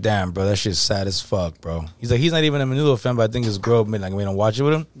 He's like, "Damn, bro, that shit's sad as fuck, bro." He's like, he's not even a Menudo fan, but I think his girl made me watch it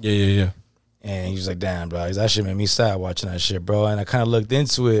with him. Yeah. And he's like, "Damn, bro, that shit made me sad watching that shit, bro." And I kind of looked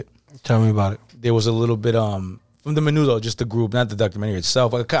into it. Tell me about it. There was a little bit from the Menudo, just the group, not the documentary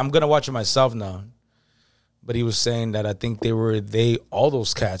itself. I'm gonna watch it myself now. But he was saying that I think all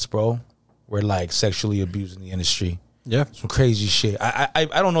those cats, bro, were like sexually abused in the industry. Yeah. Some crazy shit. I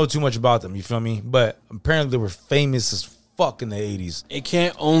don't know too much about them, you feel me? But apparently they were famous as fuck in the 80s. It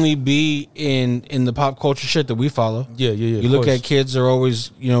can't only be in the pop culture shit that we follow. Yeah. You look at kids are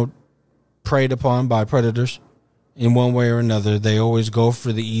always, preyed upon by predators in one way or another. They always go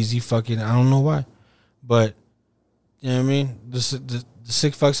for the easy fucking, I don't know why. But, you know what I mean? The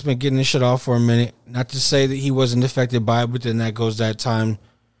sick fuck's been getting this shit off for a minute. Not to say that he wasn't affected by it, but then that goes that time,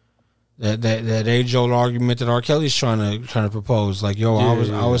 that age old argument that R. Kelly's trying to propose. Like,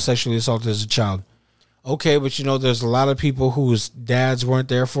 I was sexually assaulted as a child. Okay, but there's a lot of people whose dads weren't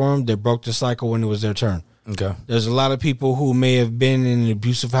there for them. They broke the cycle when it was their turn. Okay. There's a lot of people who may have been in an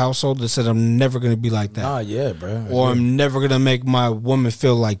abusive household that said, "I'm never going to be like that." Ah, yeah, bro. Or I'm never going to make my woman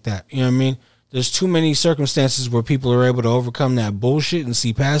feel like that. You know what I mean? There's too many circumstances where people are able to overcome that bullshit and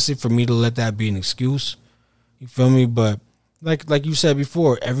see past it for me to let that be an excuse. You feel me? But like you said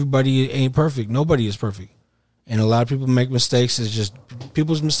before, everybody ain't perfect. Nobody is perfect. And a lot of people make mistakes. It's just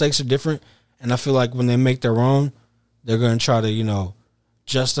people's mistakes are different. And I feel like when they make their own, they're going to try to,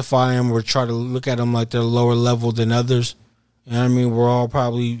 justify them or try to look at them like they're lower level than others. You know what I mean? We're all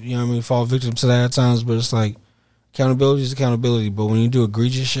probably, fall victim to that at times, but it's like, accountability is accountability, but when you do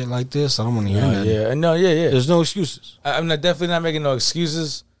egregious shit like this, I don't want to hear that. Yeah, no, yeah. There's no excuses. I'm definitely not making no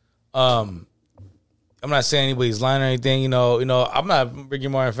excuses. I'm not saying anybody's lying or anything. I'm not a Ricky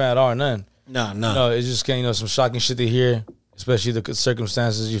Martin fan at all or nothing. No. No, it's just some shocking shit to hear, especially the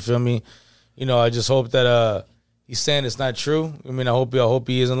circumstances. You feel me? I just hope that he's saying it's not true. I mean, I hope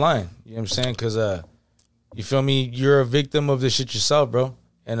he isn't lying. You know what I'm saying? Because you feel me? You're a victim of this shit yourself, bro.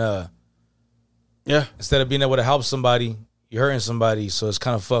 And yeah. Instead of being able to help somebody, you're hurting somebody, so it's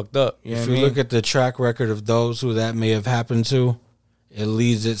kind of fucked up. If you look at the track record of those who that may have happened to, it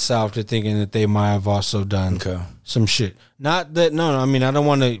leads itself to thinking that they might have also done some shit. Not that, no, I mean, I don't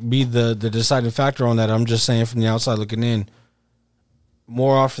want to be the deciding factor on that. I'm just saying from the outside looking in,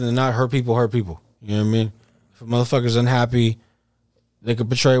 more often than not, hurt people. You know what I mean? If a motherfucker's unhappy, they could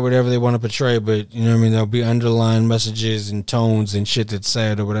portray whatever they want to portray, but, you know what I mean, there'll be underlying messages and tones and shit that's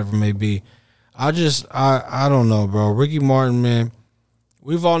said or whatever it may be. I don't know, bro. Ricky Martin, man.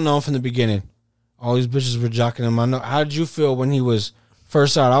 We've all known from the beginning. All these bitches were jocking him. I know. How did you feel when he was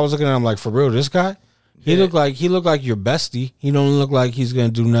first out? I was looking at him like, for real, this guy? He looked like your bestie. He don't look like he's gonna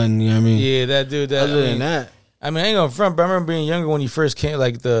do nothing. You know what I mean? Yeah, that dude. Other than that, I mean, I ain't gonna front, but I remember being younger when he first came.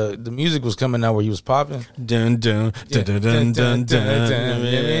 Like the music was coming out where he was popping. Dun dun dun dun dun dun dun. I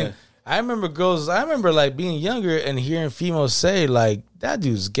mean, I remember like being younger and hearing females say like that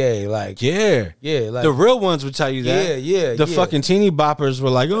dude's gay. Like yeah, like the real ones would tell you that. Yeah. The fucking teeny boppers were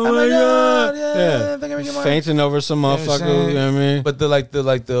like, oh my god, yeah. Fainting over some motherfucker. You know what I mean? But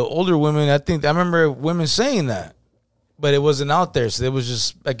the older women, I remember women saying that, but it wasn't out there, so it was just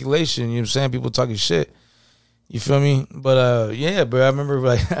speculation. You know what I'm saying? People talking shit. You feel me? But yeah, but I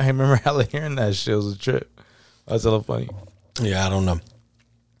remember hella hearing that shit. It was a trip. That's hella funny. Yeah, I don't know.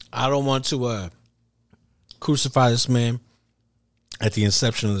 I don't want to crucify this man at the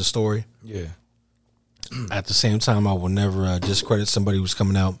inception of the story. Yeah. At the same time, I will never discredit somebody who's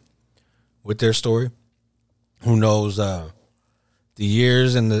coming out with their story. Who knows the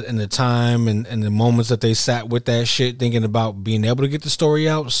years and the time and the moments that they sat with that shit thinking about being able to get the story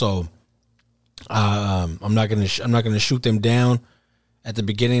out. So I'm not gonna shoot them down at the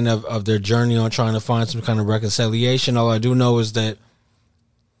beginning of their journey on trying to find some kind of reconciliation. All I do know is that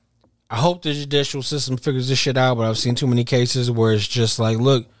I hope the judicial system figures this shit out, but I've seen too many cases where it's just like,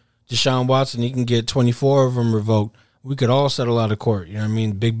 look, Deshaun Watson, he can get 24 of them revoked. We could all settle out of court. You know what I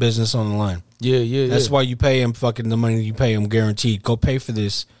mean? Big business on the line. Yeah. That's why you pay him fucking the money you pay him guaranteed. Go pay for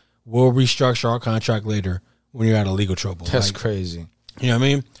this. We'll restructure our contract later when you're out of legal trouble. That's crazy. You know what I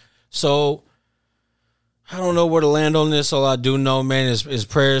mean? So I don't know where to land on this. All I do know, man, is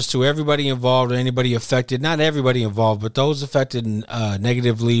prayers to everybody involved or anybody affected. Not everybody involved, but those affected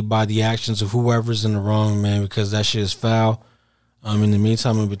negatively by the actions of whoever's in the wrong, man, because that shit is foul. In the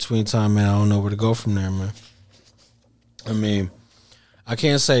meantime, in between time, man, I don't know where to go from there, man. I mean, I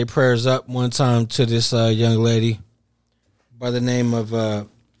can't say prayers up one time to this young lady by the name of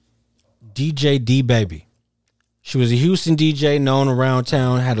DJ D Baby. She was a Houston DJ known around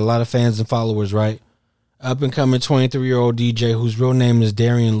town, had a lot of fans and followers, right? Up and coming 23-year-old DJ whose real name is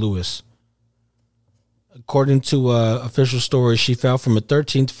Darian Lewis. According to official stories, she fell from a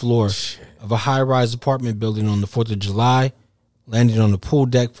 13th floor of a high-rise apartment building on the 4th of July, landing on the pool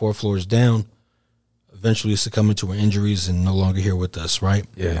deck 4 floors down, eventually succumbing to her injuries and no longer here with us, right?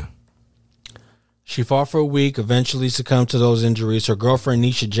 Yeah. She fought for a week, eventually succumbed to those injuries. Her girlfriend,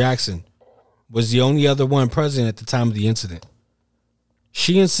 Nisha Jackson, was the only other one present at the time of the incident.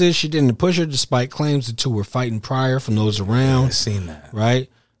 She insists she didn't push her despite claims the two were fighting prior from those around. I've seen that. Right?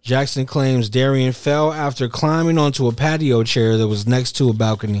 Jackson claims Darian fell after climbing onto a patio chair that was next to a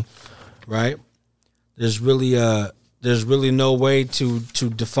balcony. Right? There's really no way to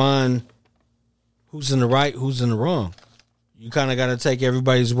define who's in the right, who's in the wrong. You kind of got to take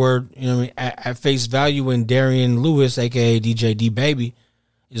everybody's word, you know what I mean, at face value when Darian Lewis, a.k.a. DJ D Baby,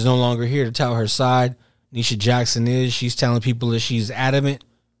 is no longer here to tell her side. Nisha Jackson is. She's telling people that she's adamant.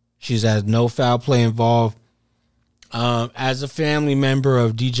 She's had no foul play involved. As a family member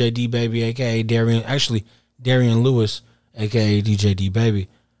of DJ D Baby, a.k.a. Darian Lewis, a.k.a. DJ D Baby,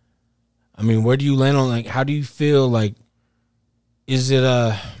 I mean, where do you land on, like, how do you feel, like, is it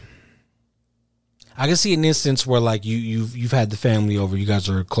I can see an instance where, like, you've had the family over, you guys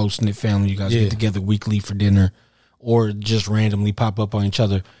are a close-knit family, you guys get together weekly for dinner, or just randomly pop up on each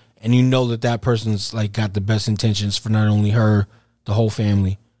other, and you know that person's, like, got the best intentions for not only her, the whole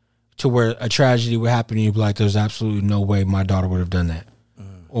family, to where a tragedy would happen and you'd be like, there's absolutely no way my daughter would have done that.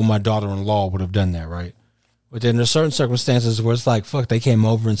 Or my daughter-in-law would have done that, right? But then there's certain circumstances where it's like, fuck, they came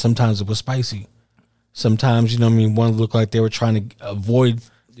over and sometimes it was spicy. Sometimes, you know what I mean, one looked like they were trying to avoid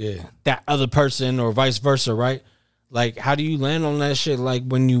that other person or vice versa, right? Like, how do you land on that shit? Like,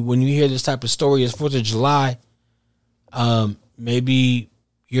 when you hear this type of story, it's 4th of July, maybe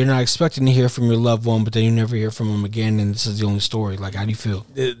you're not expecting to hear from your loved one, but then you never hear from them again, and this is the only story. Like, how do you feel?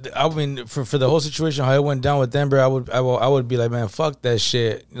 I mean, for the whole situation, how it went down with Denver, I would be like, man, fuck that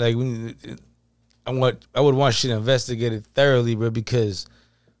shit. Like, I would want shit investigated thoroughly, bro, because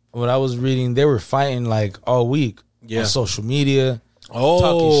when I was reading, they were fighting like all week on social media.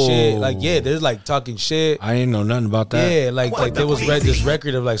 Talking shit. Like, there's like talking shit. I didn't know nothing about that. Yeah, like there was this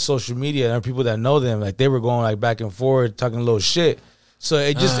record of like social media and people that know them, like they were going like back and forth talking a little shit. So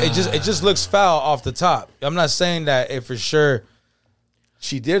it just looks foul off the top. I'm not saying that if for sure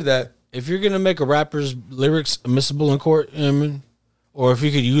she did that. If you're gonna make a rapper's lyrics admissible in court, you know what I mean, or if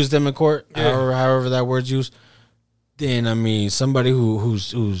you could use them in court, however that word's used, then I mean somebody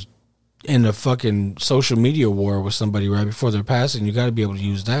who's in a fucking social media war with somebody right before they're passing, you got to be able to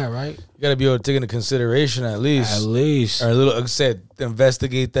use that, right? You got to be able to take into consideration at least. At least. Or a little, like I said,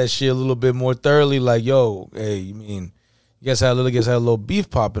 investigate that shit a little bit more thoroughly. Like, yo, hey, you mean, you guys had a little beef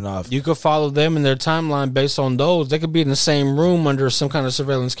popping off. You could follow them in their timeline based on those. They could be in the same room under some kind of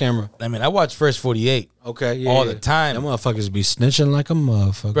surveillance camera. I mean, I watch First 48. Okay, yeah. All the time. Them motherfuckers be snitching like a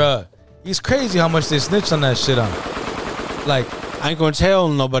motherfucker. Bruh, it's crazy how much they snitch on that shit on. Like, I ain't gonna tell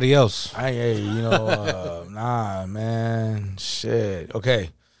nobody else. Nah, man. Shit. Okay.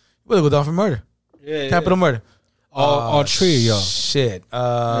 We'll go down for murder. Yeah. Capital murder. All three of y'all. Shit.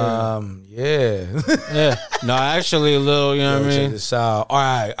 Yeah. Yeah. No, actually a little, you know what I mean? Check this out. All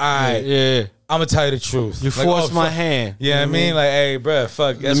right. Yeah. I'm gonna tell you the truth. You forced my hand. Yeah, I mean, like, hey, bruh,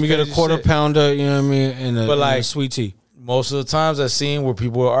 fuck. Let me get a quarter pounder, you know what I mean, and a sweet tea. Most of the times I've seen where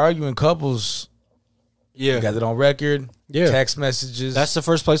people are arguing, couples, got it on record, text messages. That's the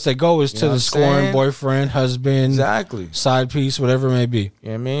first place they go is to the scoring boyfriend, husband, exactly, side piece, whatever it may be. You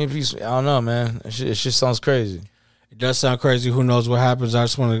know what I mean? I don't know, man. It just sounds crazy. It does sound crazy. Who knows what happens? I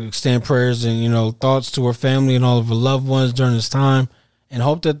just want to extend prayers and thoughts to her family and all of her loved ones during this time, and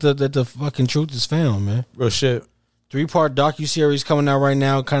hope that the fucking truth is found, man. Real shit. 3-part docuseries coming out right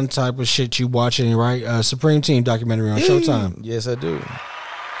now, kind of type of shit you watching, right? Supreme Team documentary on Showtime. Yes, I do.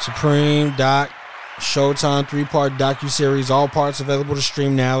 Supreme Doc, Showtime 3-part docuseries, all parts available to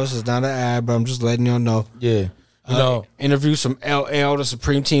stream now. This is not an ad, but I'm just letting y'all know. Yeah. Interviews from LL, the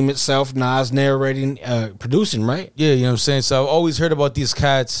Supreme Team itself, Nas narrating, producing, right? Yeah, you know what I'm saying? So I've always heard about these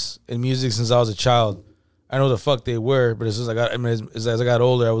cats in music since I was a child. I know the fuck they were, but as I got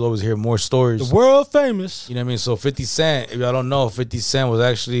older, I would always hear more stories. The world famous. You know what I mean? So 50 Cent, if y'all don't know, 50 Cent was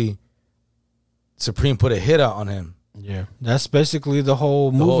actually, Supreme put a hit out on him. Yeah. That's basically the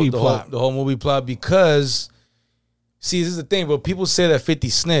whole movie plot. The whole movie plot, because, see, this is the thing, but people say that 50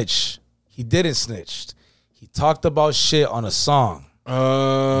 snitched. He didn't snitch. He talked about shit on a song.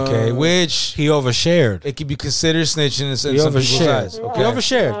 Okay, which he overshared. It could be considered snitching in some people's eyes. Okay? He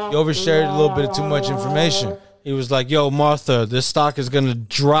overshared. He overshared a little bit of too much information. He was like, "Yo, Martha, this stock is gonna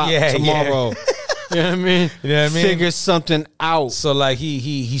drop tomorrow." Yeah. You know what I mean? You know what I mean? Figure something out. So like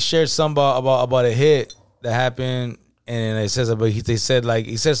he shared some about a hit that happened, and it says he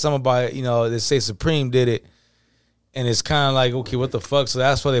said something about they say Supreme did it, and it's kind of like, okay, what the fuck? So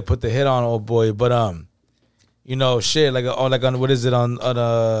that's why they put the hit on old boy, but shit, like on what is it on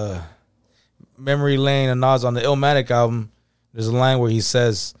Memory Lane and Nas on the Illmatic album, there's a line where he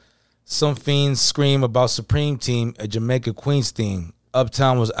says, "Some fiends scream about Supreme Team, a Jamaica Queens thing.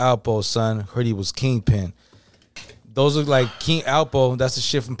 Uptown was Alpo, son. Heard he was Kingpin." Those look like King Alpo. That's the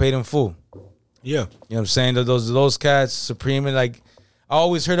shit from Paid in Full. Yeah, you know what I'm saying? Those cats, Supreme, and like I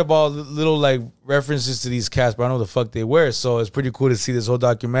always heard about little like references to these cats, but I don't know what the fuck they were. So it's pretty cool to see this whole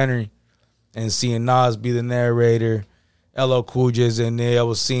documentary. And seeing Nas be the narrator, LL Cool J's in there. I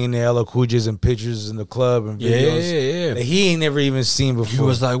was seeing the LL Cool J's in pictures in the club and videos that he ain't never even seen before. He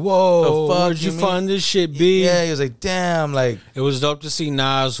was like, "Whoa, where'd you find this shit, B?" Yeah, he was like, "Damn!" Like it was dope to see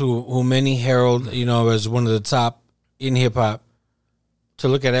Nas, who many herald, as one of the top in hip hop, to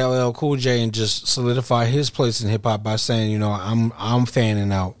look at LL Cool J and just solidify his place in hip hop by saying, I'm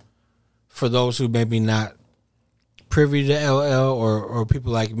fanning out for those who maybe not privy to LL or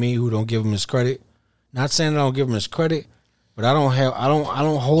people like me who don't give him his credit. Not saying I don't give him his credit, but I don't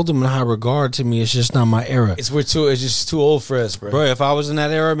hold him in high regard. To me, it's just not my era. It's just too old for us, bro. Bro, if I was in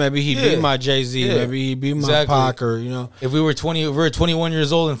that era, maybe he'd be my Jay-Z, maybe he'd be my Pac, or if we were 21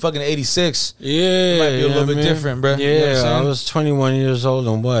 years old in fucking 86, yeah, it might be a little bit different, bro. Yeah, I was 21 years old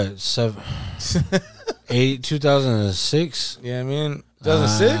in what 2006. Yeah, I mean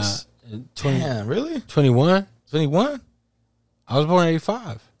 2006. Damn, really? 21. 21? I was born in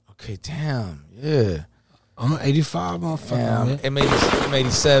 85. Okay, damn. Yeah. I'm 85, motherfucker. Yeah, I'm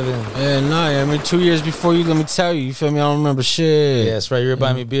 87. Yeah, I mean 2 years before you, let me tell you feel me? I don't remember shit. Yeah, that's right. You were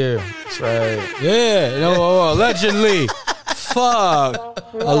buying me beer. That's right. Yeah. Allegedly. Fuck.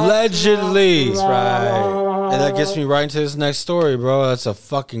 Allegedly. That's right. And that gets me right into this next story, bro. That's a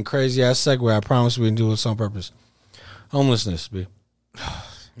fucking crazy ass segue. I promise we didn't do this on purpose. Homelessness, B.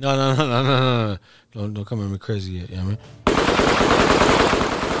 No. Don't come at me crazy yet, you know what I mean?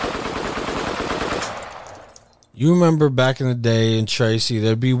 You remember back in the day in Tracy,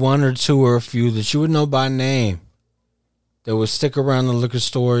 there'd be one or two or a few that you would know by name that would stick around the liquor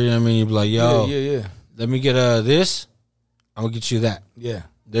store, you know what I mean? You'd be like, yo, yeah. Let me get this, I'm going to get you that. Yeah.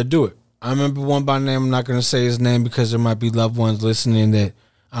 They'll do it. I remember one by name, I'm not going to say his name because there might be loved ones listening that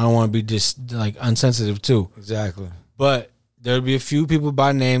I don't want to be just like unsensitive to. Exactly. But there'd be a few people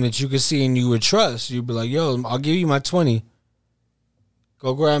by name that you could see and you would trust. You'd be like, yo, I'll give you my 20.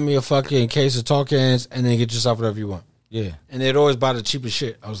 Go grab me a fucking case of tall cans and then get yourself whatever you want. Yeah. And they'd always buy the cheapest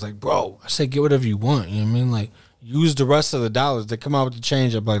shit. I was like, bro, I said get whatever you want. You know what I mean? Like, use the rest of the dollars. They come out with the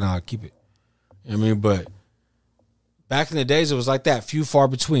change. I'm like, nah, keep it. You know what I mean? But back in the days, it was like that. Few far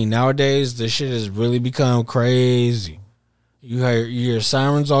between. Nowadays, this shit has really become crazy. You hear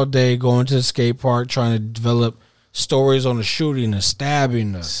sirens all day going to the skate park trying to develop stories on a shooting, a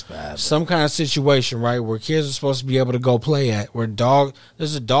stabbing, some kind of situation, right, where kids are supposed to be able to go play at.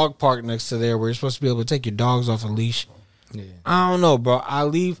 There's a dog park next to there where you're supposed to be able to take your dogs off a leash. Yeah. I don't know, bro. I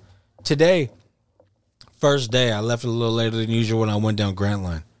leave today, first day. I left a little later than usual when I went down Grant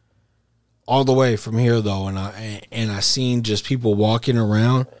Line. All the way from here, though, and I seen just people walking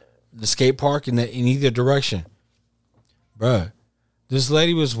around the skate park in either direction. Bruh, this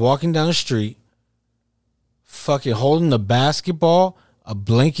lady was walking down the street fucking holding a basketball, a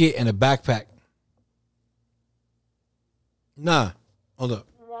blanket, and a backpack. Nah, hold up.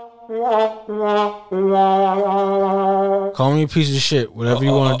 Call me a piece of shit, whatever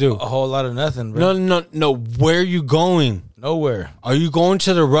you want to do. A whole lot of nothing, bro. No. Where are you going? Nowhere. Are you going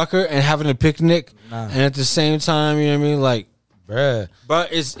to the Rucker and having a picnic? Nah. And at the same time, you know what I mean? Like, bruh. But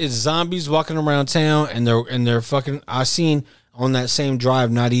it's zombies walking around town and they're fucking. I seen on that same drive,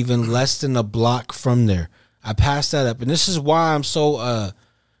 not even less than a block from there. I passed that up, and this is why I'm so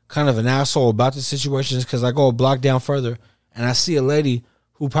kind of an asshole about the situation, is because I go a block down further and I see a lady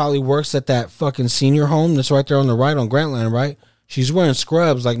who probably works at that fucking senior home that's right there on the right on Grant Line, right? She's wearing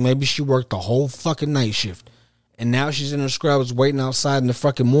scrubs, like maybe she worked the whole fucking night shift, and now she's in her scrubs waiting outside in the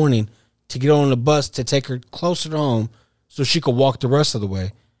fucking morning to get on the bus to take her closer to home so she could walk the rest of the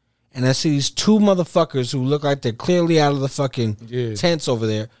way. And I see these two motherfuckers who look like they're clearly out of the fucking tents over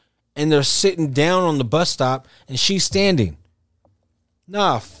there. And they're sitting down on the bus stop, and she's standing.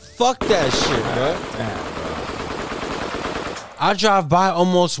 Nah, fuck that shit, bro. I drive by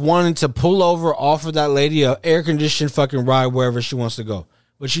almost wanting to pull over, offer that lady a air-conditioned fucking ride wherever she wants to go.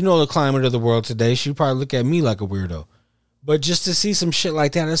 But you know the climate of the world today. She'd probably look at me like a weirdo. But just to see some shit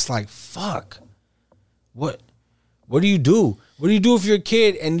like that, it's like, fuck. What do you do? What do you do if you're a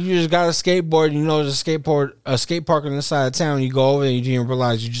kid and you just got a skateboard and you know there's a skate park on the side of town, you go over and you didn't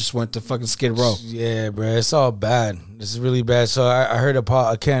realize you just went to fucking Skid Row? Yeah, bro. It's all bad. This is really bad. So I heard my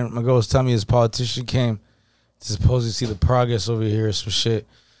girl was telling me this politician came to supposedly see the progress over here or some shit.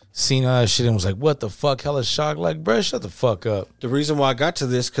 Seen all that shit and was like, what the fuck? Hella shocked. Like, bro, shut the fuck up. The reason why I got to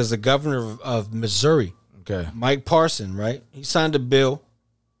this, because the governor of Missouri, Mike Parson, right? He signed a bill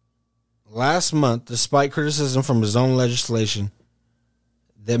last month, despite criticism from his own legislation,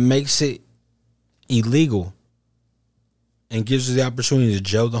 that makes it illegal and gives you the opportunity to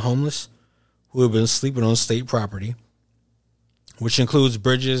jail the homeless who have been sleeping on state property, which includes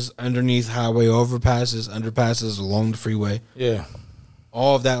bridges underneath highway overpasses, underpasses along the freeway. Yeah.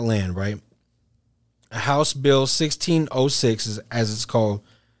 All of that land, right? House Bill 1606, as it's called,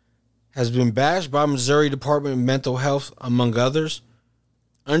 has been bashed by Missouri Department of Mental Health, among others.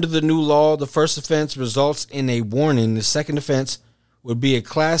 Under the new law, the first offense results in a warning. The second offense would be a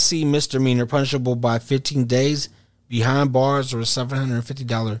Class C misdemeanor punishable by 15 days behind bars or a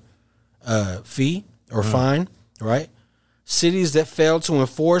 $750 fee or fine, right? Cities that fail to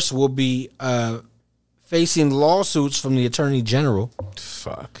enforce will be facing lawsuits from the Attorney General.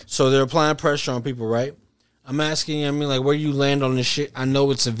 Fuck. So they're applying pressure on people, right? I'm asking you, I mean, like, where you land on this shit? I know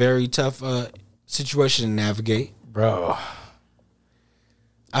it's a very tough situation to navigate. Bro.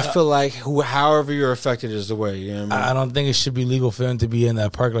 I feel like however you're affected is the way. You know what I mean? I don't think it should be legal for him to be in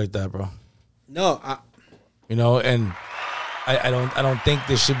that park like that, bro. No, and I don't think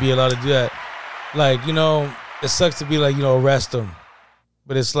they should be allowed to do that. Like, it sucks to be like, arrest them,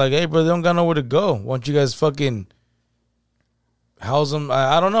 but it's like, hey, bro, they don't got nowhere to go. Why don't you guys fucking house them?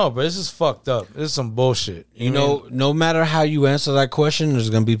 I don't know, but this is fucked up. This is some bullshit. No matter how you answer that question, there's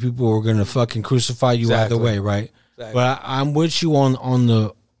gonna be people who are gonna fucking crucify you either way, right? Exactly. But I'm with you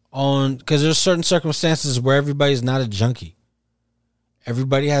on because there's certain circumstances where everybody's not a junkie.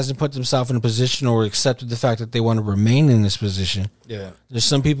 Everybody hasn't put themselves in a position or accepted the fact that they want to remain in this position. Yeah. There's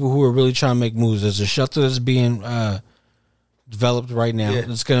some people who are really trying to make moves. There's a shelter that's being developed right now. Yeah.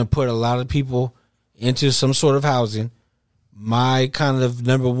 It's going to put a lot of people into some sort of housing. My kind of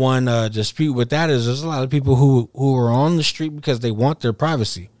number one dispute with that is there's a lot of people who are on the street because they want their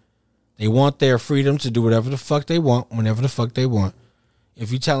privacy. They want their freedom to do whatever the fuck they want, whenever the fuck they want.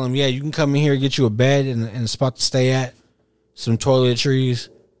 If you tell them, yeah, you can come in here, get you a bed and a spot to stay at, some toiletries,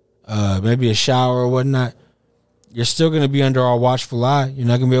 maybe a shower or whatnot, you're still going to be under our watchful eye. You're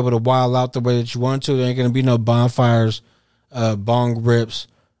not going to be able to wild out the way that you want to. There ain't going to be no bonfires, bong rips,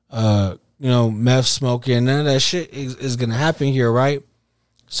 meth smoking. None of that shit is going to happen here, right?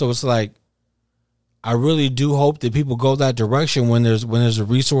 So it's like, I really do hope that people go that direction when there's a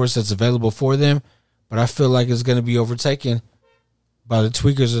resource that's available for them. But I feel like it's going to be overtaken by the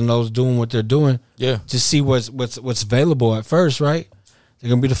tweakers and those doing what they're doing. Yeah. To see what's available at first, right? They're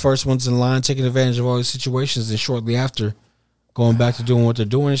going to be the first ones in line taking advantage of all these situations, and shortly after going back to doing what they're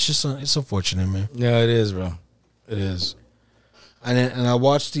doing. It's just it's unfortunate, man. Yeah, it is, bro. It is. And I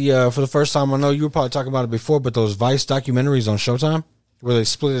watched the for the first time. I know you were probably talking about it before, but those Vice documentaries on Showtime where they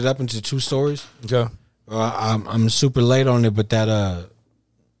split it up into 2 stories. Okay. I'm super late on it, but that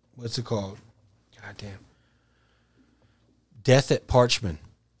what's it called? Goddamn. Death at Parchman,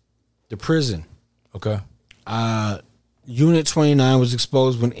 the prison. Okay. Unit 29 was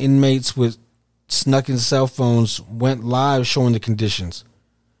exposed when inmates with snuck-in cell phones went live showing the conditions.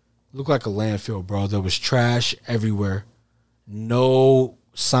 Looked like a landfill, bro. There was trash everywhere. No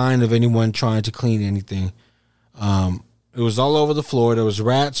sign of anyone trying to clean anything. It was all over the floor. There was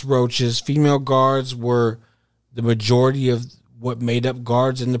rats, roaches. Female guards were the majority of what made up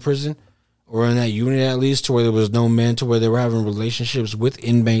guards in the prison, or in that unit at least, to where there was no men, to where they were having relationships with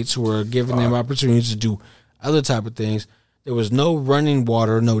inmates who were giving them opportunities to do other type of things. There was no running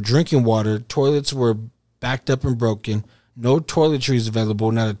water, no drinking water. Toilets were backed up and broken. No toiletries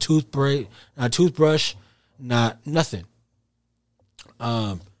available. Not a toothbrush, not nothing.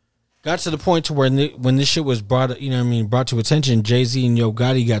 Got to the point to where when this shit was brought to attention, Jay-Z and Yo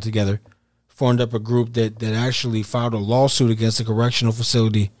Gotti got together, formed up a group that actually filed a lawsuit against the correctional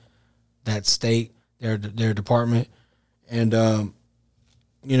facility, that state, their department, and I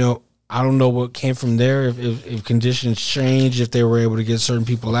don't know what came from there, if conditions changed, if they were able to get certain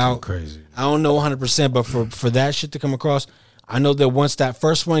people out. Crazy. I don't know 100%, but for that shit to come across, I know that once that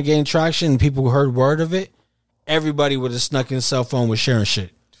first one gained traction and people heard word of it, everybody with a snuck-in cell phone was sharing shit.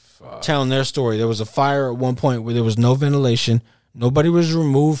 Telling their story. There was a fire at one point where there was no ventilation. Nobody was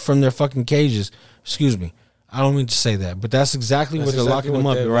removed from their fucking cages. Excuse me. I don't mean to say that, but that's exactly what they're locking them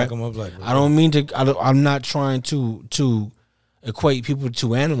up, right? I don't mean to. I'm not trying to equate people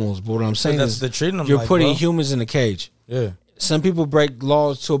to animals, but what I'm saying is they're treating them. You're putting humans in a cage. Yeah. Some people break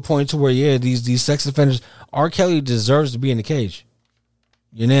laws to a point to where these sex offenders. R. Kelly deserves to be in a cage.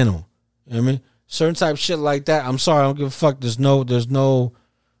 You're an animal. You know what I mean? Certain type of shit like that. I'm sorry. I don't give a fuck. There's no.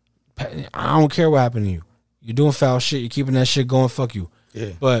 I don't care what happened to you. You're doing foul shit. You're keeping that shit going. Fuck you.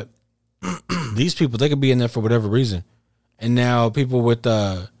 Yeah. But these people, they could be in there for whatever reason. And now people with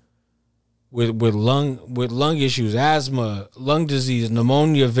lung issues, asthma, lung disease,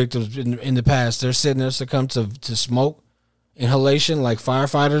 pneumonia victims in the past, they're sitting there succumbed to smoke, inhalation, like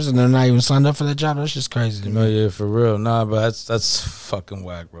firefighters, and they're not even signed up for that job. That's just crazy to me. No, yeah, for real. Nah, but that's fucking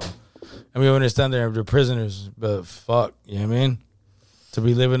whack, bro. I mean, we understand they're prisoners, but fuck, you know what I mean? To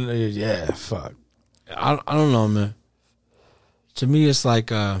be living, yeah, fuck. I don't know, man. To me, it's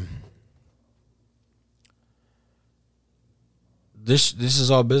like this is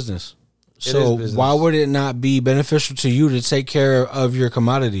all business. So why would it not be beneficial to you to take care of your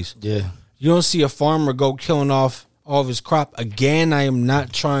commodities? Yeah. You don't see a farmer go killing off all of his crop. Again, I am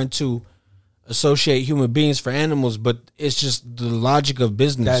not trying to associate human beings for animals, but it's just the logic of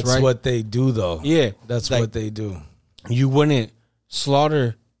business, right? That's what they do, though. Yeah. That's like, what they do. You wouldn't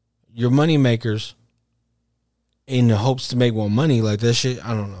slaughter your money makers in the hopes to make more money. Like that shit,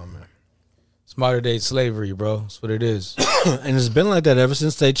 I don't know, man. It's modern day slavery, bro. That's what it is. And it's been like that ever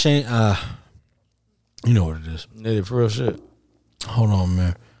since they changed. You know what it is. Yeah, for real shit. Hold on,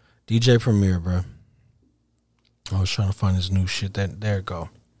 man. DJ Premier, bro. I was trying to find this new shit. There it go.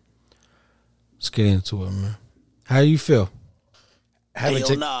 Let's get into it, man. How do you feel?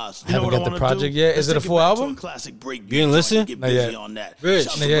 Haven't got the project yet. Is it a full album? You didn't listen? Not yet.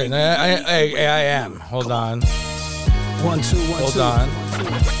 Rich. Not yet. I am. Hold on. 1 2 1 Hold 2. on.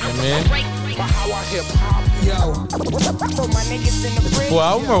 Amen. It's a full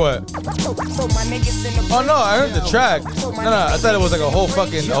album or what? Oh no, I heard the track. No, I thought it was like a whole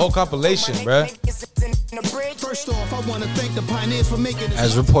compilation, bruh. First off, I want to thank the pioneers for making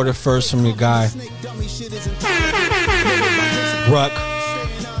As reported first from your guy, Ruck.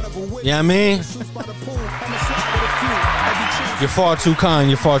 Yeah, I mean, you're far too kind.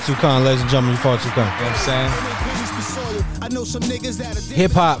 You're far too kind, ladies and gentlemen. You're far too kind. You know what I'm saying?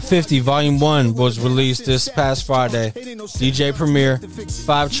 Hip Hop 50 Volume 1 was released this past Friday. DJ Premier,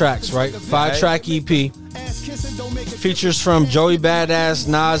 5 tracks, right? 5-track EP. Features from Joey Badass,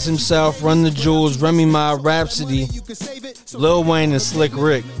 Nas himself, Run the Jewels, Remy Ma, Rhapsody, Lil Wayne, and Slick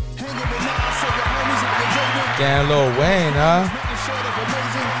Rick. Damn, Lil Wayne, huh?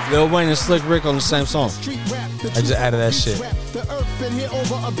 Lil Wayne and Slick Rick on the same song. I just added that shit. Been here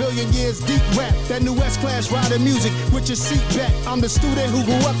over a billion years, deep rap. That new S-Class riding music with your seat back. I'm the student who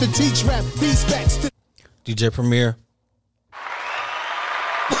grew up to teach rap. These facts. DJ Premier.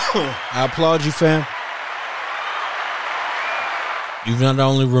 I applaud you, fam. You've not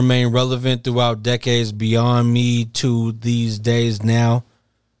only remained relevant throughout decades beyond me to these days now,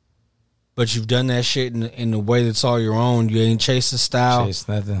 but you've done that shit in the way that's all your own. You ain't chased the style. Chase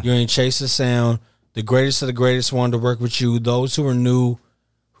nothing. You ain't chased the sound. The greatest of the greatest wanted to work with you. Those who are new,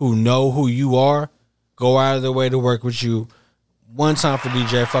 who know who you are, go out of their way to work with you. One time for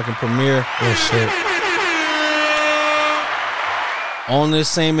DJ fucking Premier. Oh, shit. On this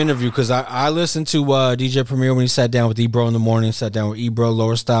same interview, because I listened to DJ Premier when he sat down with Ebro in the morning, sat down with Ebro,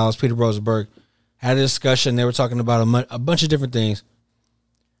 Lower Styles, Peter Rosenberg, had a discussion. They were talking about a bunch of different things.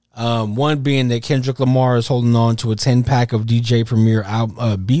 One being that Kendrick Lamar is holding on to a 10-pack of DJ Premier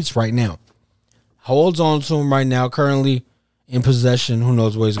beats right now. Holds on to them right now, currently in possession. Who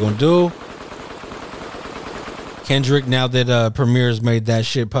knows what he's going to do. Kendrick, now that Premier has made that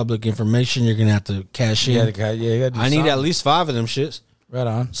shit public information, you're going to have to cash in. I need at least 5 of them shits. Right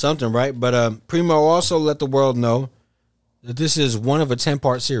on. Something, right? But Primo also let the world know that this is one of a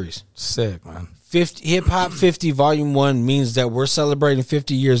 10-part series. Sick, man. Hip Hop 50 Volume 1 means that we're celebrating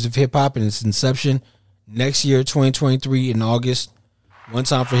 50 years of hip hop and its inception next year, 2023, in August. One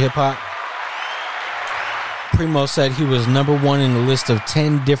time for hip hop. Primo said he was number 1 in the list of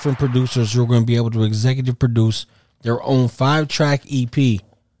 10 different producers who are going to be able to executive produce their own 5-track EP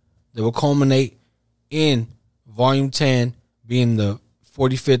that will culminate in Volume 10 being the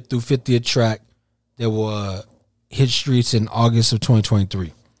 45th through 50th track that will hit streets in August of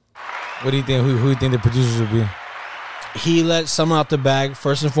 2023. What do you think? Who do you think the producers will be? He let some out the bag.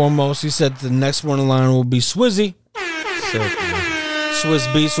 First and foremost, he said the next one in line will be Swizzy. Sick, Swizz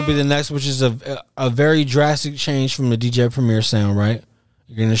Beatz will be the next, which is a very drastic change from the DJ Premier sound, right?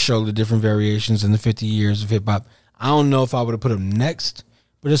 You're going to show the different variations in the 50 years of hip-hop. I don't know if I would have put him next,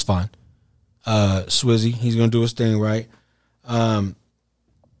 but it's fine. Swizzy, he's going to do his thing, right?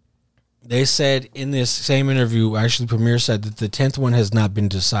 They said in this same interview, actually Premier said that the 10th one has not been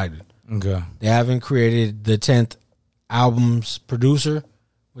decided. Okay. They haven't created the 10th album's producer,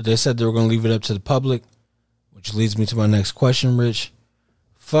 but they said they were going to leave it up to the public, which leads me to my next question, Rich.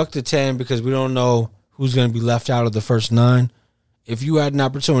 Fuck the 10 because we don't know who's going to be left out of the first 9. If you had an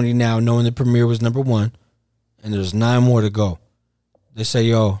opportunity now, knowing that Premier was number 1, and there's 9 more to go, they say,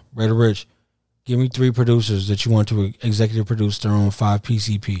 yo, Red Rich, give me 3 producers that you want to executive produce their own 5-piece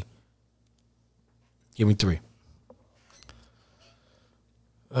EP. Give me 3.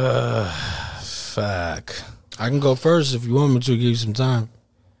 Fuck. I can go first if you want me to, give you some time.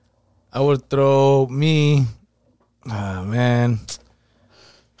 I would throw me. Man.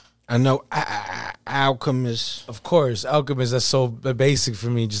 I know Alchemist. Of course, Alchemist, that's so basic for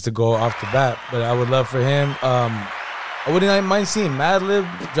me just to go off the bat. But I would love for him. I wouldn't mind seeing Madlib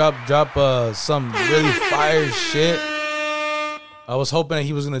drop some really fire shit. I was hoping that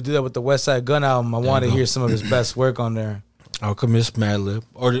he was going to do that with the West Side Gun album. I wanted to hear some of his best work on there. Alchemist, Madlib.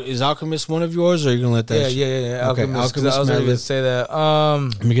 Or is Alchemist one of yours, or are you going to let that? Yeah. Okay, Alchemist, I was going to say that.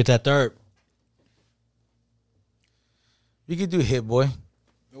 Let me get that third. You could do Hit Boy.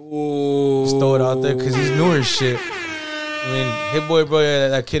 Ooh. Just throw it out there because he's newer as shit. I mean, Hit Boy, bro,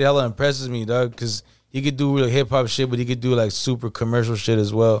 that kid hella impresses me, dog, because he could do real hip-hop shit, but he could do, like, super commercial shit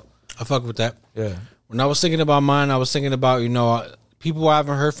as well. I fuck with that. Yeah. When I was thinking about mine, I was thinking about, people I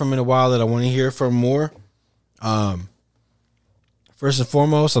haven't heard from in a while that I want to hear from more. First and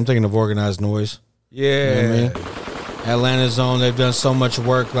foremost, I'm thinking of Organized Noise. Yeah. You know what I mean? Atlanta Zone, they've done so much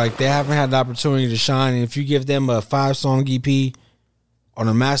work. Like, they haven't had the opportunity to shine. And if you give them a 5-song EP on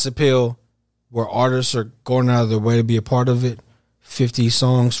a mass appeal where artists are going out of their way to be a part of it, 50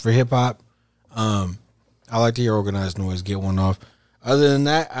 songs for hip-hop, I like to hear Organized Noise get one off. Other than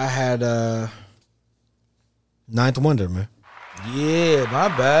that, I had Ninth Wonder, man. Yeah, my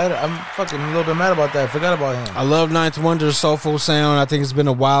bad. I'm fucking a little bit mad about that. I forgot about him. I love Ninth Wonder's soulful sound. I think it's been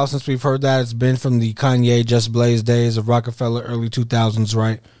a while since we've heard that. It's been from the Kanye Just Blaze days of Rockefeller, early 2000s,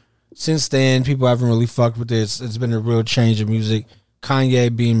 right? Since then, people haven't really fucked with it. It's been a real change of music.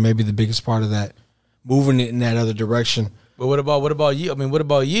 Kanye being maybe the biggest part of that, moving it in that other direction. But what about you? I mean, what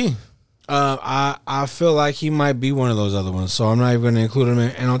about you? I feel like he might be one of those other ones, so I'm not even going to include him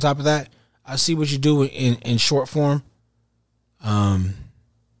in. And on top of that, I see what you do in short form. I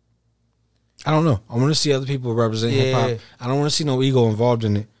don't know. I want to see other people represent hip hop. I don't want to see no ego involved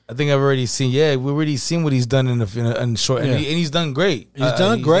in it. I think I've already seen. Yeah, we've already seen what he's done in short, and he's done great. He's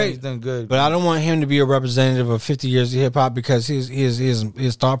done great. He's done good. But I don't want him to be a representative of 50 years of hip hop because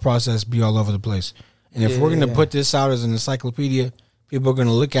his thought process be all over the place. And if we're gonna put this out as an encyclopedia, people are going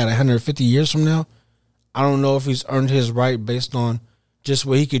to look at it 150 years from now. I don't know if he's earned his right based on just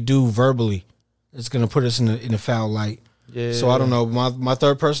what he could do verbally. It's going to put us in a foul light. Yeah. So I don't know. My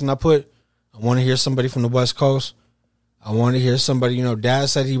third person I want to hear somebody from the West Coast. I want to hear somebody, Dad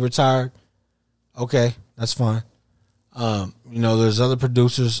said he retired. Okay, that's fine. There's other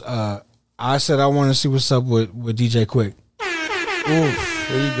producers. I said I want to see what's up with DJ Quick. Oof,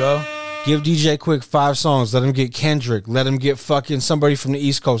 there you go. Give DJ Quick 5 songs. Let him get Kendrick. Let him get fucking somebody from the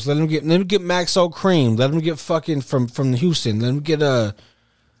East Coast. Let him get Maxo Cream. Let him get fucking from Houston. Let him get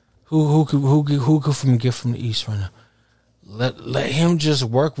who could get from the East right now. Let him just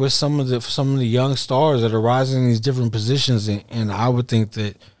work with some of the young stars that are rising in these different positions, and I would think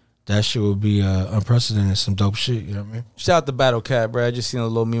that shit would be unprecedented, some dope shit. You know what I mean? Shout out to Battle Cat, bro. I just seen a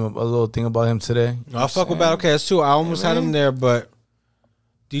little meme, a little thing about him today. I fuck with Battle Cats too. I almost had him there, but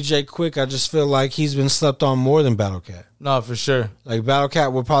DJ Quick, I just feel like he's been slept on more than Battle Cat. No, for sure. Like Battle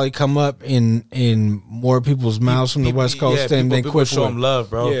Cat will probably come up in more people's mouths from the West Coast than Quick. People show him love,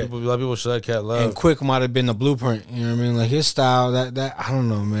 bro. Yeah. People show that cat love. And Quick might have been the blueprint. You know what I mean? Like his style, that I don't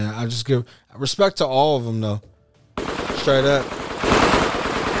know, man. I just give respect to all of them, though. Straight up.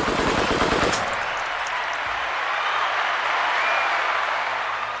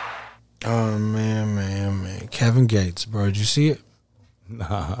 Oh man. Kevin Gates, bro. Did you see it?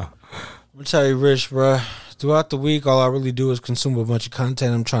 Nah. I'm gonna tell you, Rich, bro. Throughout the week, all I really do is consume a bunch of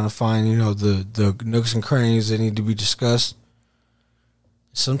content. I'm trying to find, the nooks and crannies that need to be discussed.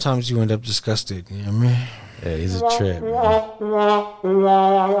 Sometimes you end up disgusted. You know what I mean? Yeah, he's a trip, man.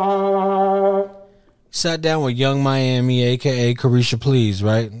 Sat down with Young Miami, a.k.a. Carisha Please,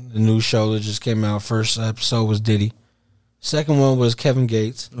 right? The new show that just came out. First episode was Diddy. Second one was Kevin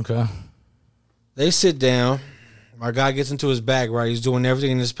Gates. Okay. They sit down. My guy gets into his bag, right? He's doing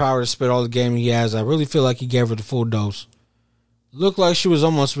everything in his power to spit all the game he has. I really feel like he gave her the full dose. Looked like she was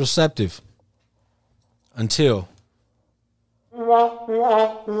almost receptive. Until.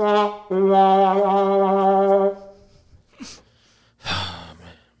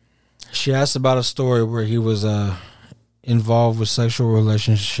 She asked about a story where he was involved with sexual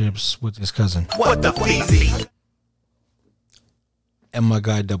relationships with his cousin. What the feezy? And my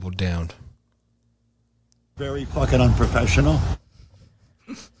guy doubled down. Very fucking unprofessional.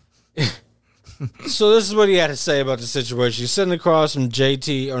 So this is what he had to say about the situation. He's sitting across from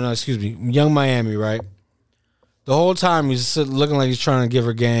Young Miami, right? The whole time he's looking like he's trying to give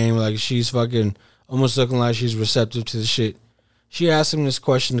her game, like she's fucking almost looking like she's receptive to the shit. She asked him this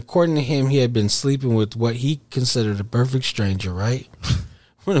question. According to him, he had been sleeping with what he considered a perfect stranger, right?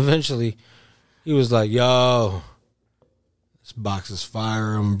 When eventually he was like, yo, this box is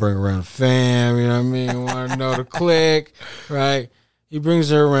fire. I'm going to bring around the fam. You know what I mean? Want to know the click, right? He brings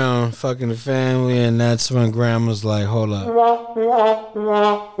her around fucking the family, and that's when Grandma's like, hold up.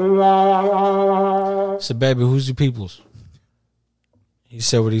 I said, baby, who's your peoples? He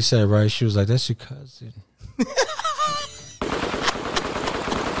said what he said, right? She was like, that's your cousin.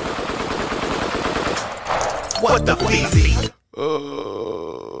 What the feezy? You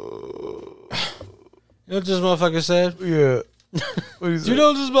know what this motherfucker said? Yeah. What did he say? You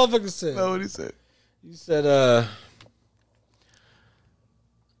know what this motherfucker said? No, what did he say? He said,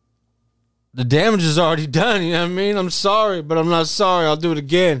 the damage is already done, you know what I mean? I'm sorry, but I'm not sorry. I'll do it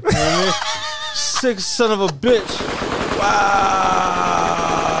again. You know what I mean? Sick son of a bitch. Wow.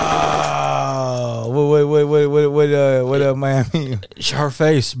 What Miami? Her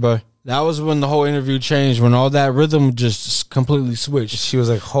face, bro. That was when the whole interview changed, when all that rhythm just completely switched. She was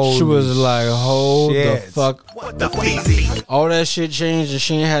like, hold the fuck. What the feezy? All that shit changed and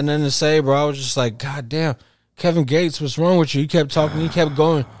she ain't had nothing to say, bro. I was just like, God damn. Kevin Gates, what's wrong with you? He kept talking, he kept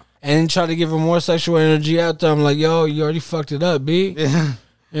going. And then tried to give her more sexual energy out there. I'm like, yo, you already fucked it up, B. Yeah.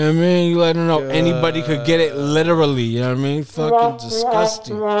 You know what I mean? You let her know anybody could get it literally. You know what I mean? Fucking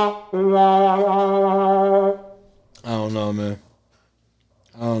disgusting. I don't know, man.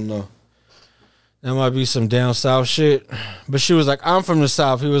 I don't know. That might be some down south shit. But she was like, I'm from the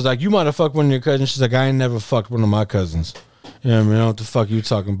south. He was like, you might have fucked one of your cousins. She's like, I ain't never fucked one of my cousins. You know what I mean? I don't know what the fuck you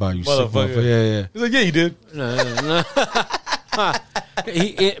talking about, you sick motherfucker. Yeah. He's like, yeah, you did. No.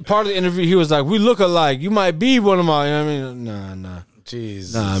 Part of the interview, he was like, we look alike. You might be one of my, you know what I mean? Nah.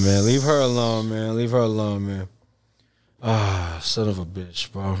 Jesus. Nah, man. Leave her alone, man. Leave her alone, man. Ah, son of a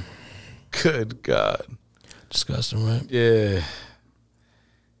bitch, bro. Good God. Disgusting, right? Yeah.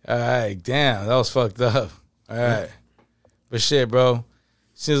 All right. Damn, that was fucked up. All right. But shit, bro.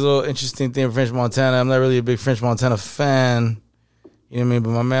 Seems a little interesting thing in French Montana. I'm not really a big French Montana fan. You know what I mean? But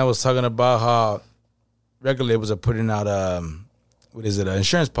my man was talking about how record labels are putting out,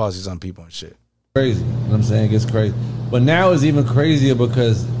 insurance policies on people and shit. crazy. You know what I'm saying? It gets crazy. But now it's even crazier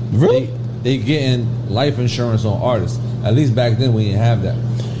because they getting life insurance on artists. At least back then we didn't have that.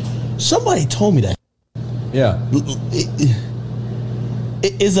 Somebody told me that. Yeah.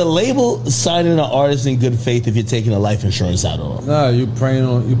 Is a label signing an artist in good faith if you're taking a life insurance out on him? No, you praying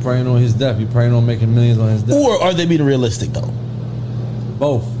on his death. You praying on making millions on his death. Or are they being realistic though?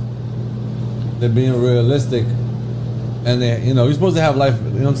 Both. They're being realistic, and you're supposed to have life. You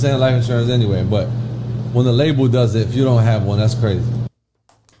know what I'm saying? Life insurance anyway. But when the label does it, if you don't have one, that's crazy.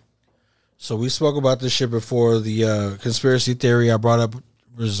 So we spoke about this shit before. The conspiracy theory I brought up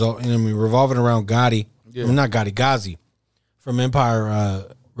revolving around Gotti. Yeah. Not Gotti, Ghazi from Empire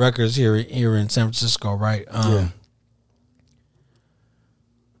Records here in San Francisco, right?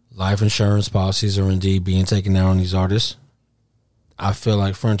 Life insurance policies are indeed being taken out on these artists. I feel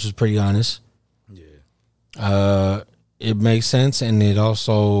like French was pretty honest. Yeah. It makes sense, and it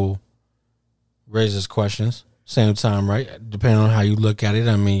also raises questions. Same time, right? Depending on how you look at it.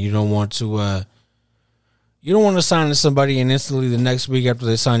 I mean, you don't want to sign to somebody and instantly the next week after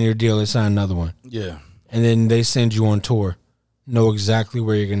they sign your deal, they sign another one. Yeah. And then they send you on tour. Know exactly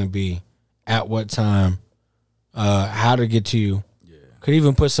where you're going to be, at what time, how to get to you. Yeah. Could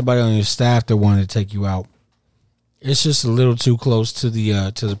even put somebody on your staff that wanted to take you out. It's just a little too close to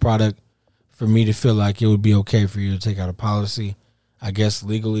the product for me to feel like it would be okay for you to take out a policy. I guess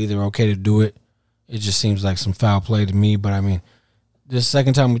legally they're okay to do it. It just seems like some foul play to me. But I mean, the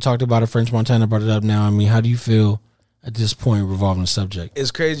second time we talked about it, French Montana brought it up now. I mean, how do you feel at this point revolving the subject? It's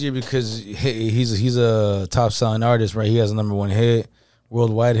crazy because he's a top selling artist, right? He has a #1 hit,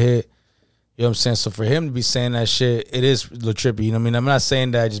 worldwide hit. You know what I'm saying? So for him to be saying that shit, it is a little trippy. You know what I mean? I'm not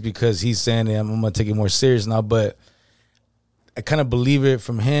saying that just because he's saying it. I'm going to take it more serious now, but I kind of believe it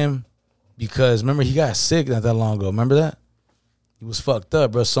from him because remember he got sick not that long ago. Remember that? He was fucked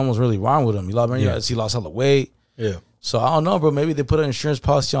up, bro. Something was really wrong with him. He lost all the weight. Yeah. So I don't know, bro. Maybe they put an insurance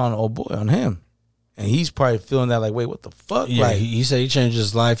policy on him. And he's probably feeling that like, wait, what the fuck? Yeah, like, he said he changed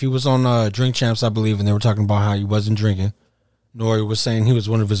his life. He was on Drink Champs, I believe, and they were talking about how he wasn't drinking. Nori was saying he was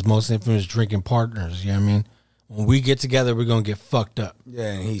one of his most infamous drinking partners. You know what I mean? When we get together, we're going to get fucked up.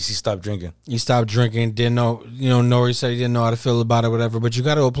 Yeah, and he stopped drinking. He stopped drinking, didn't know, Nori said he didn't know how to feel about it, whatever. But you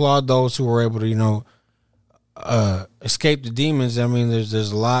got to applaud those who were able to, escape the demons. I mean,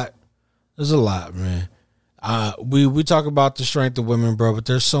 there's a lot, man. We talk about the strength of women, bro, but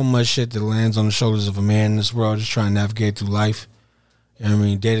there's so much shit that lands on the shoulders of a man in this world just trying to navigate through life. You know what I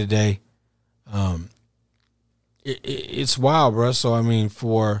mean? Day to day. It's wild, bro. So, I mean,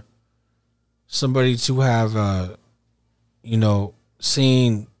 for somebody to have,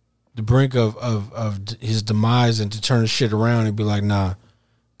 seen the brink of his demise and to turn the shit around and be like, nah,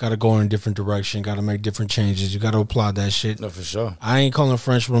 got to go in a different direction, got to make different changes. You got to applaud that shit. No, for sure. I ain't calling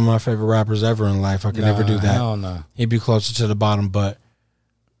French one of my favorite rappers ever in life. I could never do that. Hell no. He'd be closer to the bottom, but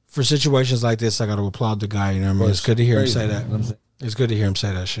for situations like this, I got to applaud the guy. You know what I mean? It's good to hear him say that. It's good to hear him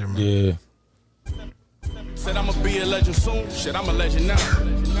say that shit, man. Yeah. Said I'm gonna be a legend soon. Shit, I'm a legend now.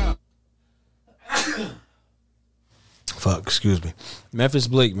 Fuck, excuse me. Memphis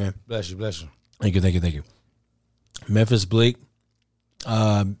Bleak, man. Bless you. Thank you. Memphis Bleak,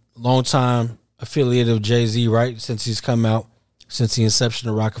 long time affiliate of Jay-Z, right? Since he's come out, since the inception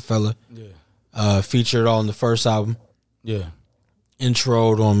of Rockefeller. Yeah. Featured on the first album. Yeah.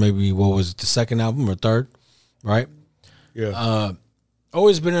 Introed on maybe, what was it, the second album or third, right? Yeah.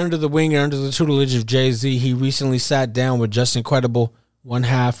 Always been under the wing and under the tutelage of Jay-Z. He recently sat down with Just Incredible, one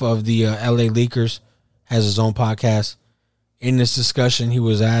half of the LA Leakers, has his own podcast. In this discussion, he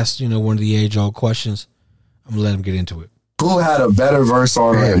was asked, one of the age-old questions. I'm going to let him get into it. Who had a better verse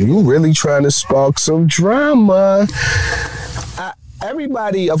on him? You really trying to spark some drama.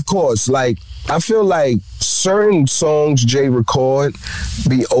 Everybody, of course, I feel like certain songs Jay record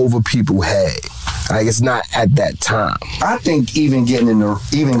be over people's head. It's not at that time. I think even getting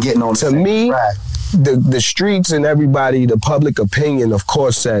on to me, track. The streets and everybody, the public opinion, of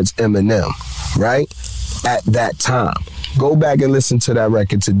course, says Eminem, right? At that time. Go back and listen to that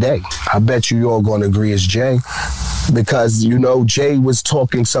record today. I bet you all going to agree it's Jay. Because, Jay was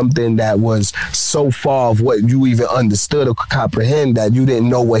talking something that was so far of what you even understood or could comprehend that you didn't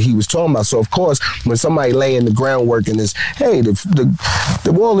know what he was talking about. So, of course, when somebody laying the groundwork and is, hey,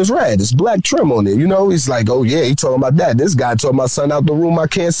 the wall is red, it's black trim on it, he's like, oh, yeah, he talking about that. This guy talking about something out the room I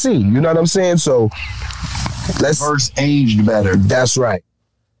can't see. You know what I'm saying? So, verse aged better. That's right.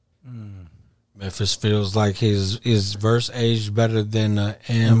 Memphis feels like his verse aged better than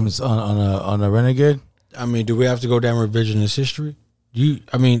M's on a Renegade. I mean, do we have to go down revisionist history?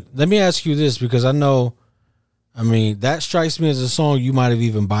 Let me ask you this because I know, that strikes me as a song you might have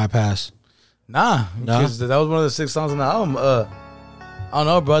even bypassed. Nah, because that was one of the 6 songs on the album. I don't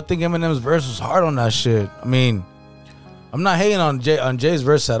know, bro. I think Eminem's verse was hard on that shit. I mean, I'm not hating on Jay's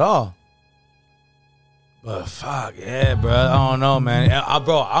verse at all. But fuck, yeah, bro. I don't know, man.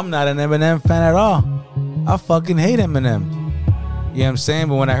 Bro, I'm not an Eminem fan at all. I fucking hate Eminem. You know what I'm saying?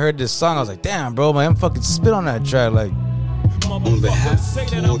 But when I heard this song, I was like, damn, bro, man, I'm fucking spit on that track. Like, motherfuckers say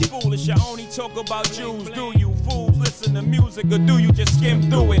that I'm foolish. I only talk about Jews. Do you fools listen to music or do you just skim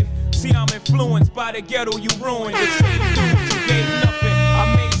through it? See, I'm influenced by the ghetto you ruined. The same dudes you gave nothing.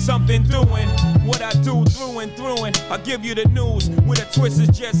 I made something doing what I do through and through. And I give you the news with a twist is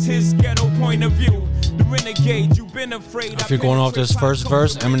just his ghetto point of view. The renegade, you've been afraid. If you're going off this first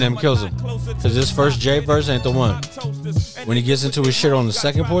verse, Eminem kills him. Because this first J verse ain't the one. When he gets into his shit on the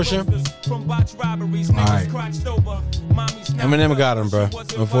second portion, alright. Eminem got him, bro.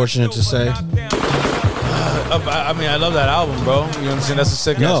 Unfortunate to say. I mean, I love that album, bro. You know what I'm saying? That's a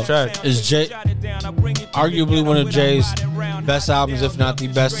sick ass track. It's Jay, arguably one of Jay's best albums, if not the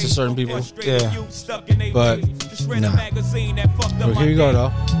best to certain people. Yeah. But, nah. But here you go,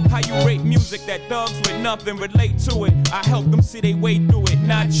 though. How you rate music that thugs with nothing relate to it? I help them see they way through it,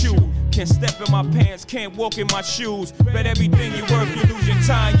 not you. Can't step in my pants, can't walk in my shoes. Bet everything you worth, you lose your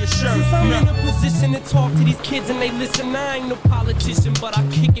tie, your shirt. Since I'm in a position to talk to these kids and they listen, I ain't no politician, but I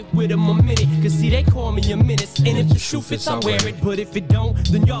kick it with them a minute. Cause see, they call me a menace. And if the shoe fits, I wear it. But if it don't,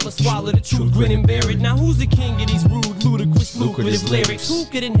 then y'all will swallow the truth, grin and bear it. Now who's the king of these rude, ludicrous, lucrative lyrics? Who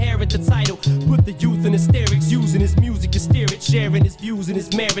could inherit the title? Put the youth in hysterics, using his music to steer it, sharing his views and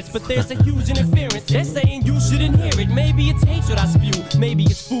his merits. But there's a huge interference. They're saying you shouldn't hear it. Maybe it's hatred I spew. Maybe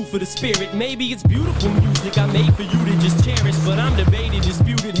it's food for the spirit. Maybe it's beautiful music I made for you to just cherish. But I'm debated,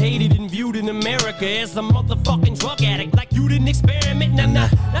 disputed, hated, and viewed in America as a motherfucking drug addict. Like you didn't experiment. Nah.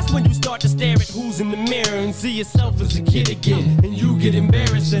 That's when you start to stare at who's in the mirror and see yourself as a kid again. And you get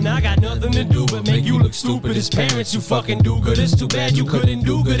embarrassed. And I got nothing to do but make you look stupid as parents. You fucking do good. It's too bad you couldn't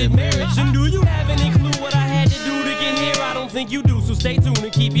do good at marriage. And do you have any clue what I had to do to get here? I don't think you do. So stay tuned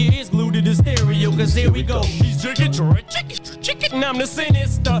and keep your ears glued to the stereo. Cause here we go. He's chicken, and I'm the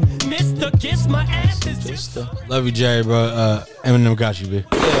sinister. Mr. Kiss my ass is just Love you, Jay, bro. Eminem got you, B.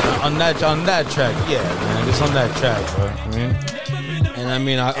 Yeah, on that track. Yeah, man. It's on that track, bro. I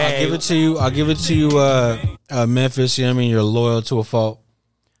mean, I'll give it to you. I'll give it to you, Memphis. You know what I mean? You're loyal to a fault.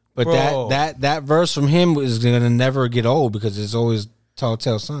 But Bro. that verse from him is gonna never get old because it's always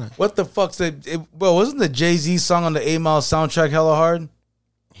telltale sign. What the fuck's that? Well, wasn't the Jay-Z song on the 8 Mile soundtrack hella hard?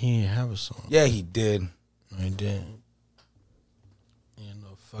 He didn't have a song. Yeah, he did. No, he didn't. He had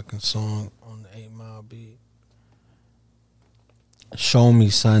no fucking song on the 8 Mile beat. Show me,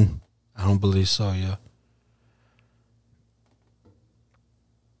 son. I don't believe so, yeah.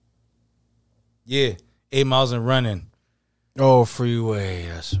 Yeah, 8 Miles and Running. Oh, Freeway.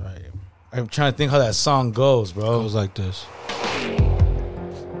 That's right. I'm trying to think how that song goes, bro. It goes like this.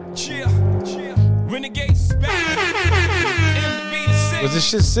 Renegades back. Was this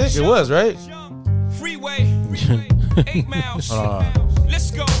shit sick? It was, right? Freeway. 8 miles.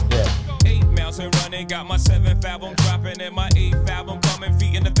 Let's go. Yeah. 8 miles and running. Got my 7th album dropping and my 8th album coming.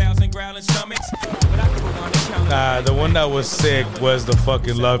 Feet in 1,000 growling stomachs. Nah, the one that was sick was the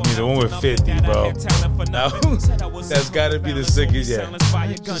fucking Love Me. The one with 50, bro. That's gotta be the sickest, yeah.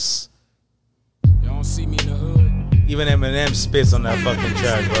 Just, you don't see me in the hood. Even Eminem spits on that fucking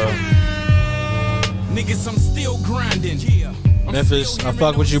track, bro. Niggas, I'm still grinding. Yeah. Memphis, I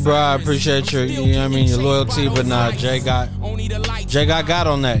fuck with you, bro. I appreciate your, you know what I mean, your loyalty, but nah, Jay got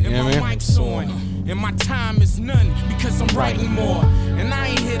on that, you know what I mean? And my time is none because I'm writing more. And I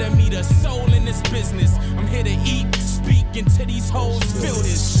ain't here to meet a soul in this business. I'm here to eat, speak, until these hoes feel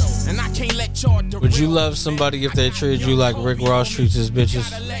this show. And I can't let y'all. Would you love somebody if they treated you like Rick Ross treats his bitches?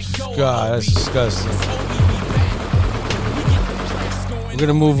 God, that's disgusting. We're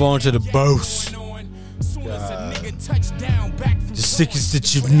gonna move on to the boss. The sickest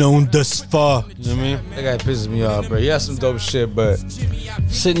that you've known thus far. You know what I mean? That guy pisses me off, bro. He has some dope shit, but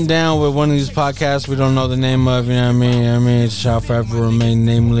sitting down with one of these podcasts we don't know the name of, you know what I mean? Shall forever remain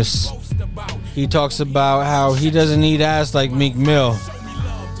nameless. He talks about how he doesn't eat ass like Meek Mill,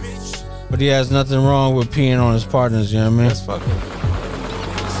 but he has nothing wrong with peeing on his partners, you know what I mean? That's fucking.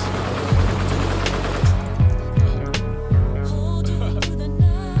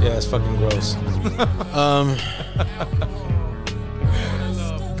 Yeah, it's fucking gross.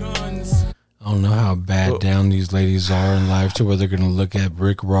 I don't know how bad down these ladies are in life to where they're gonna look at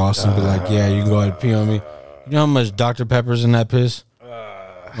Rick Ross and be like, yeah, you can go ahead and pee on me. You know how much Dr. Pepper's in that piss?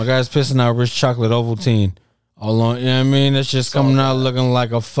 My guy's pissing out rich chocolate Ovaltine all on, you know what I mean? It's just coming out looking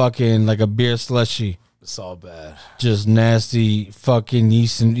like a fucking, like a beer slushy. It's all bad. Just nasty fucking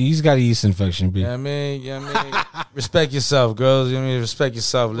yeast. He's got a yeast infection, B. Yeah, I mean, respect yourself, girls. You know what I mean? Respect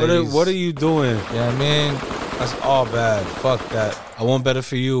yourself, ladies. What are you doing? Yeah, I mean, that's all bad. Fuck that. I want better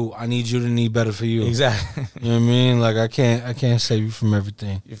for you. I need you to need better for you. Exactly. You know what I mean? Like I can't save you from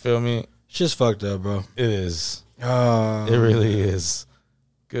everything. You feel me? It's just fucked up, bro. It is. It really is.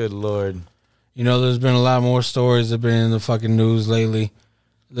 Good Lord. You know, there's been a lot more stories that have been in the fucking news lately.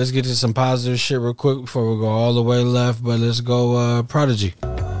 Let's get to some positive shit real quick before we go all the way left, but let's go Prodigy.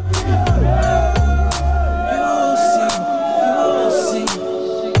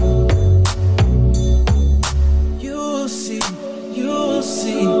 You'll see.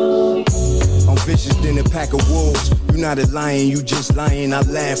 I'm vicious than a pack of wolves. You're not a lion, you just lying. I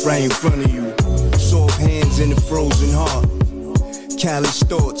laugh right in front of you. Soft hands in the frozen heart. Callous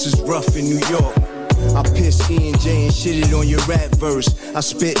thoughts is rough in New York. I pissed E&J and shitted on your rap verse. I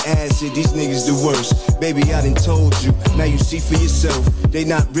spit acid, these niggas the worst. Baby, I done told you, now you see for yourself. They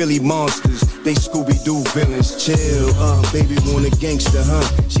not really monsters, they Scooby-Doo villains. Chill, baby want a gangster, huh?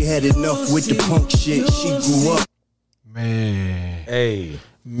 She had enough with the punk shit, she grew up. Man. Hey.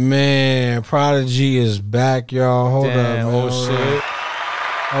 Man, Prodigy is back, y'all. Hold up, man. Oh, shit.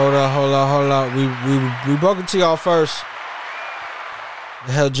 Hold up. We broke it to y'all first.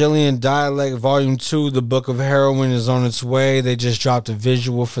 The Helgelian Dialect Volume 2, The Book of Heroin, is on its way. They just dropped a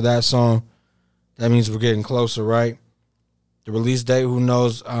visual for that song. That means we're getting closer, right? The release date, who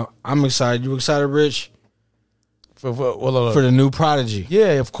knows? I'm excited. You excited, Rich? For the new Prodigy.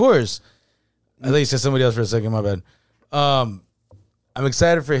 Yeah, of course. I think you said somebody else for a second. My bad. I'm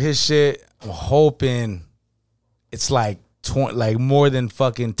excited for his shit. I'm hoping it's like more than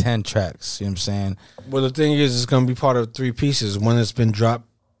fucking 10 tracks. You know what I'm saying? Well, the thing is, it's going to be part of 3 pieces. One that's been dropped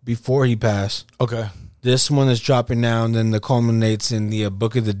before he passed. Okay. This one is dropping now, and then the culminates in the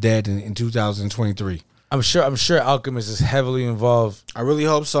Book of the Dead in 2023. I'm sure Alchemist is heavily involved. I really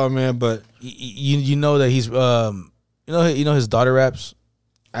hope so, man. But you know that he's you know his daughter raps.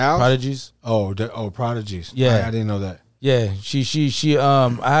 Al? Prodigies. Prodigies. Yeah, I didn't know that. Yeah, she I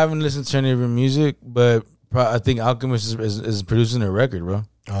haven't listened to any of her music, but I think Alchemist is producing her record, bro.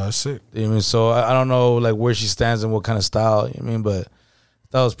 Oh, that's sick. You know what I mean? So I don't know like where she stands and what kind of style. You know what I mean? But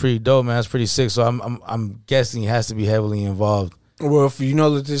that was pretty dope, man. That's pretty sick. So I'm guessing he has to be heavily involved. Well, if you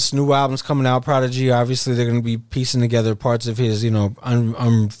know that this new album's coming out, Prodigy, obviously they're going to be piecing together parts of his,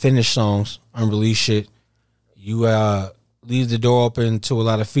 unfinished songs, unreleased shit. You leave the door open to a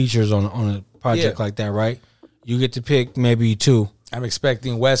lot of features on a project like that, right? You get to pick maybe 2. I'm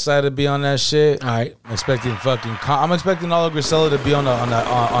expecting Westside to be on that shit. All right. I'm expecting I'm expecting all of Griselda to be on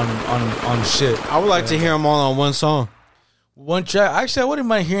shit. I would like to hear them all on one song. One track. Actually, I wouldn't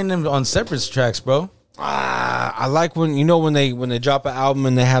mind hearing them on separate tracks, bro. I like when they drop an album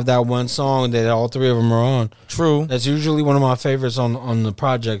and they have that one song that all 3 of them are on. True. That's usually one of my favorites on the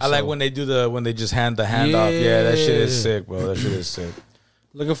project. I like when they just hand the hand off. Yeah, that shit is sick, bro. That shit is sick.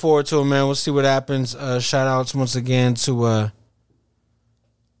 Looking forward to it, man. We'll see what happens. Shout outs once again to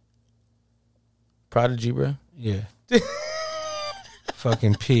Prodigy, bro. Yeah.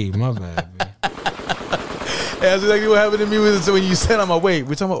 Fucking P. My bad, man. Hey, that's exactly what happened to me when you said, "I'm wait."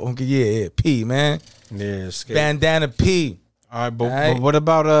 We're talking about okay, P, man. Yeah, Bandana P. All right, but what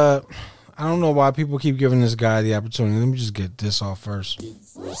about I don't know why people keep giving this guy the opportunity. Let me just get this off first.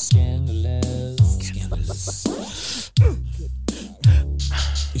 Scandalous.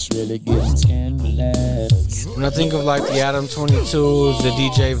 It's really getting scandalous. When I think of like the Adam 22s, the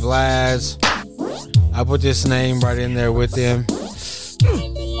DJ Vlads, I put this name right in there with them.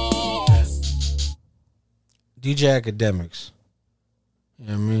 DJ Academics. You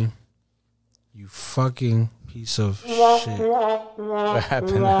know what I mean? You fucking piece of shit. What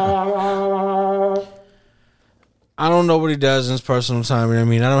happened now? I don't know what he does in his personal time. You know what I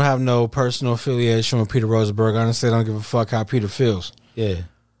mean? I don't have no personal affiliation with Peter Rosenberg. Honestly, I don't give a fuck how Peter feels. Yeah.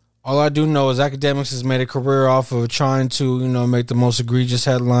 All I do know is Academics has made a career off of trying to, make the most egregious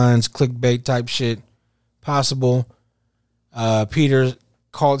headlines, clickbait type shit possible. Peter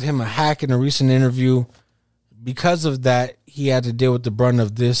called him a hack in a recent interview. Because of that, he had to deal with the brunt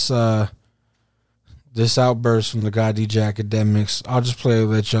of this outburst from the guy DJ Academics. I'll just play it,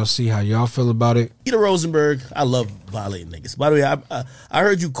 let y'all see how y'all feel about it. Peter Rosenberg, I love violating niggas. By the way, I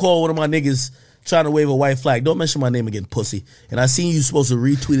heard you call one of my niggas trying to wave a white flag. Don't mention my name again, pussy. And I seen you supposed to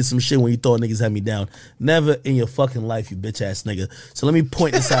retweet some shit when you thought niggas had me down. Never in your fucking life, you bitch ass nigga. So let me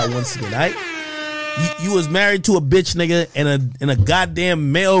point this out once again, all right? You was married to a bitch nigga and a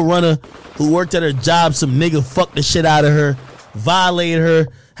goddamn mail runner who worked at her job. Some nigga fucked the shit out of her, violated her,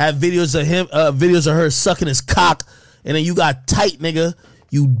 had videos of her sucking his cock, and then you got tight nigga.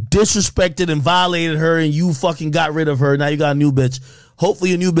 You disrespected and violated her, and you fucking got rid of her. Now you got a new bitch.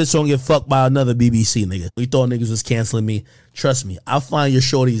 Hopefully your new bitch don't get fucked by another BBC nigga. You thought niggas was canceling me. Trust me, I'll find your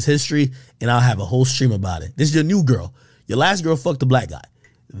shorty's history, and I'll have a whole stream about it. This is your new girl. Your last girl fucked the black guy.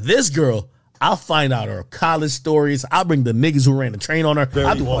 This girl, I'll find out her college stories. I'll bring the niggas who ran the train on her.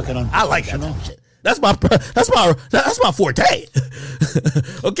 I'll do all that. I like that type of shit. That's my forte.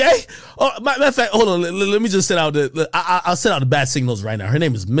 Okay. Oh, matter of fact, hold on. Let me just send out I'll send out the bad signals right now. Her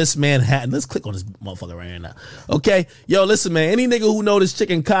name is Miss Manhattan. Let's click on this motherfucker right now. Okay. Yo, listen, man. Any nigga who know this chick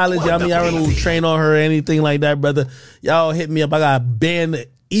in college, I mean, I run a little train on her or anything like that, brother. Y'all hit me up. I got a band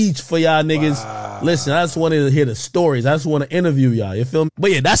each for y'all niggas. Wow. Listen, I just wanted to hear the stories. I just want to interview y'all. You feel me?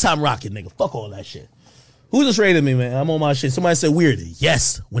 But yeah, that's how I'm rocking, nigga. Fuck all that shit. Who just rated me, man? I'm on my shit. Somebody said weird.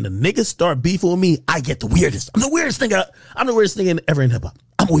 Yes. When the niggas start beefing with me, I get the weirdest. I'm the weirdest nigga. I'm the weirdest nigga ever in hip hop.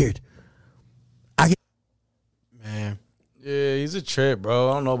 I'm weird. Man. Yeah, he's a trip,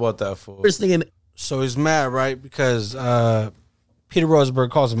 bro. I don't know about that fool. So he's mad, right? Because Peter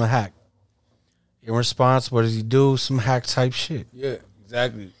Rosenberg calls him a hack. In response, what does he do? Some hack type shit. Yeah,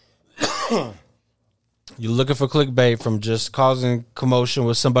 exactly. You're looking for clickbait from just causing commotion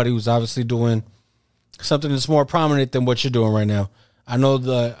with somebody who's obviously doing something that's more prominent than what you're doing right now. I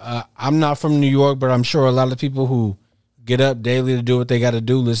know I'm not from New York, but I'm sure a lot of people who get up daily to do what they got to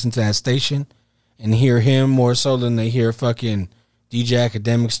do listen to that station and hear him more so than they hear fucking DJ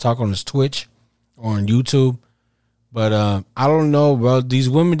Academics talk on his Twitch or on YouTube. But I don't know, bro. These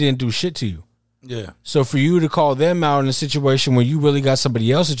women didn't do shit to you. Yeah. So for you to call them out in a situation where you really got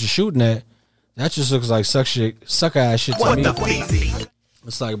somebody else that you're shooting at, that just looks like sucker ass shit to me.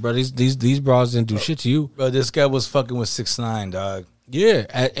 It's like, bro, these bras didn't do shit to you. Bro, this guy was fucking with 6ix9ine, dog. Yeah,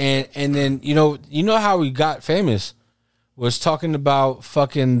 and then you know how he got famous was talking about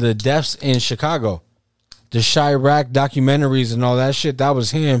fucking the deaths in Chicago, the Chirac documentaries and all that shit. That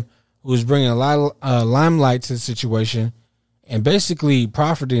was him who was bringing a lot of limelight to the situation and basically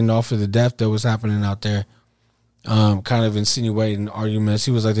profiting off of the death that was happening out there. Kind of insinuating arguments.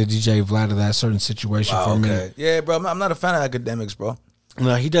 He was like the DJ Vlad of that certain situation for a minute. Yeah, bro, I'm not a fan of Academics, bro.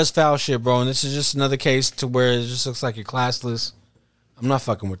 No, he does foul shit, bro, and this is just another case to where it just looks like you're classless. I'm not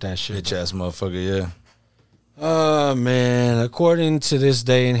fucking with that shit. Bitch ass motherfucker, yeah. Oh, man. According to this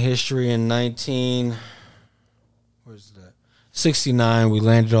day in history in 69, we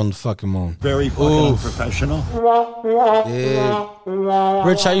landed on the fucking moon. Very fucking unprofessional. Yeah.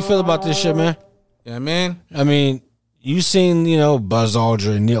 Rich, how you feel about this shit, man? Yeah, man. I mean, you seen, Buzz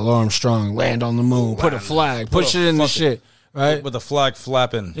Aldrin, Neil Armstrong land on the moon, put a flag, push it in the shit. Right, with the flag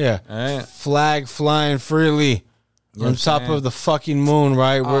flapping, yeah, right? Flag flying freely on top of the fucking moon,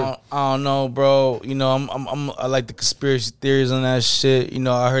 right? I don't know, bro. I like the conspiracy theories on that shit.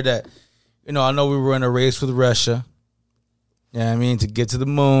 I heard that. I know we were in a race with Russia. Yeah, I mean, to get to the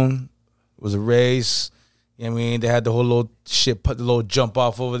moon, it was a race. I mean, they had the whole little shit, put the little jump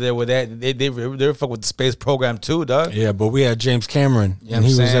off over there with that. They were fucking with the space program too, dog. Yeah, but we had James Cameron, and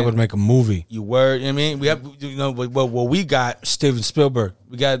he was able to make a movie. You were, I mean, we have, what we got. Steven Spielberg.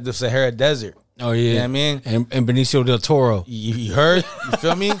 We got the Sahara Desert. Oh, yeah. You know what I mean? And Benicio del Toro. You heard? You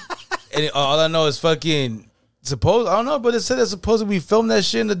feel me? And all I know is fucking, I don't know, but it said that supposedly we filmed that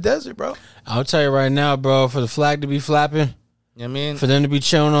shit in the desert, bro. I'll tell you right now, bro, for the flag to be flapping. You know what I mean? For them to be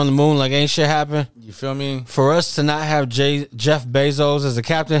chilling on the moon like ain't shit happen. You feel me? For us to not have Jeff Bezos as a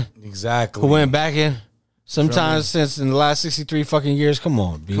captain. Exactly. Who went back in. Sometimes since in the last 63 fucking years. Come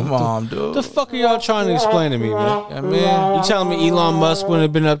on, B. Come on, dude. What the fuck are y'all trying to explain to me, man? Yeah, man. You telling me Elon Musk wouldn't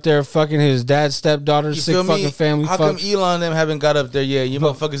have been up there fucking his dad's stepdaughter, sick fucking family? How come Elon and them haven't got up there yet? You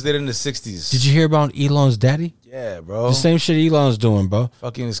motherfuckers did it in the 60s. Did you hear about Elon's daddy? Yeah, bro. The same shit Elon's doing, bro.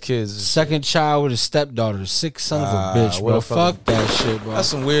 Fucking his kids. Second child with his stepdaughter. Sick son of a bitch, bro. Fuck that shit, bro. That's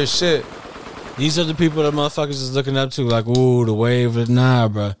some weird shit. These are the people that motherfuckers is looking up to, like, ooh, the wave of nah,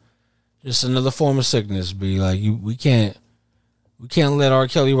 bro. Just another form of sickness, be like we can't let R.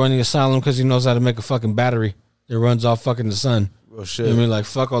 Kelly run the asylum because he knows how to make a fucking battery that runs off fucking the sun. Real shit. You know what I mean? Like,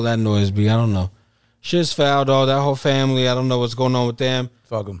 fuck all that noise, B. I don't know. Shit's foul, dog. That whole family, I don't know what's going on with them.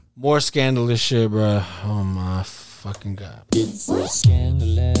 Fuck them. More scandalous shit, bro. Oh my fucking God. It's so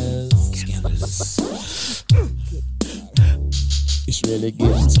scandalous. Scandalous. It's really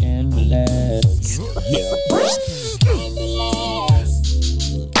getting scandalous. Yeah.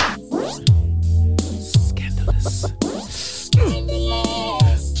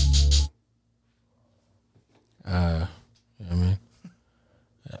 You know what I mean?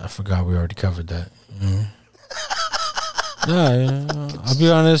 I forgot we already covered that. You know what I mean? Yeah, I'll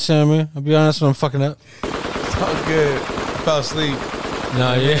be honest, you know what I mean? I'll be honest when I'm fucking up. It's all good. I fell asleep.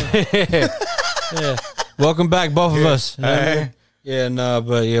 No, yeah. Yeah. Welcome back, both of us. You know what I mean? Yeah, no,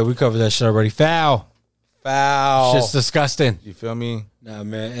 but yeah, we covered that shit already. Foul. Shit's disgusting. You feel me? Nah,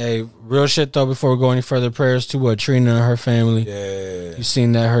 man. Hey, real shit though. Before we go any further, prayers to Trina and her family. Yeah. You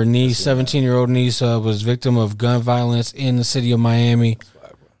seen that her niece, 17-year-old niece, was victim of gun violence in the city of Miami,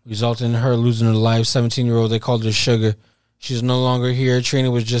 resulting in her losing her life. 17-year-old, they called her Sugar. She's no longer here. Trina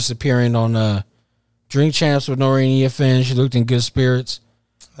was just appearing on Drink Champs with Noreen EFN. She looked in good spirits.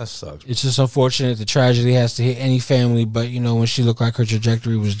 That sucks. It's just unfortunate the tragedy has to hit any family, but you know, when she looked like her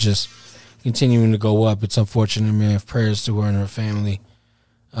trajectory was just continuing to go up, it's unfortunate, man. Prayers to her and her family,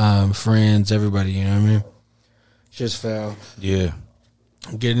 friends, everybody, you know what I mean? Just foul. Yeah.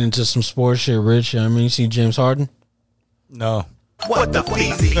 Getting into some sports shit, Rich. I mean, you see James Harden? No. What the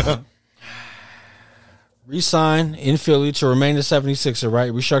feezy? Resign in Philly to remain a 76er,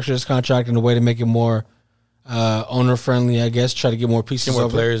 right? Restructure his contract in a way to make it more owner friendly, I guess. Try to get more pieces, Get more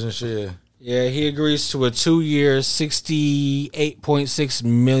over. players and shit. Yeah, he agrees to a 2-year, $68.6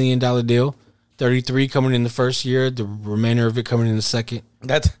 million deal. 33 coming in the first year, the remainder of it coming in the second.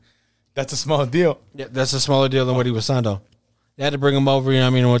 That's a small deal. Yeah, that's a smaller deal than what he was signed on. They had to bring him over, you know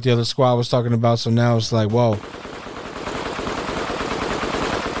what I mean, and what the other squad was talking about. So now it's like, whoa.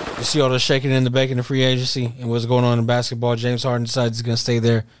 You see all the shaking and the baking in free agency and what's going on in basketball. James Harden decides he's going to stay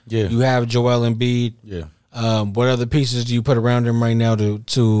there. Yeah. You have Joel Embiid. Yeah. What other pieces do you put around him right now to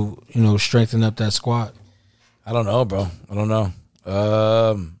you know, strengthen up that squad? I don't know, bro. I don't know.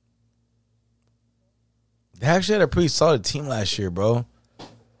 They actually had a pretty solid team last year, bro.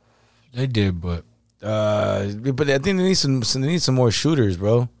 They did, but I think they need some more shooters,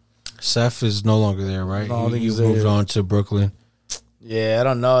 bro. Seth is no longer there, right? No, I think he he's moved there. on to Brooklyn. Yeah, I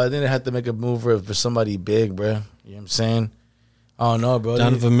don't know. I think they had to make a move for somebody big, bro. You know what I'm saying? I don't know, bro.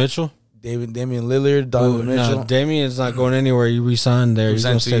 Donovan Mitchell? Damian Lillard, Donovan Mitchell. No, Damian's not going anywhere. He re-signed there. He's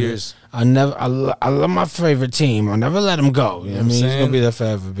Re-signed gonna 2 stay there. years. I love my favorite team. I'll never let him go. You know what I mean? He's saying? gonna be there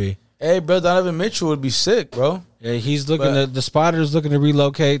forever, B. Hey, bro, Donovan Mitchell would be sick, bro. Yeah, he's looking to the Spotters looking to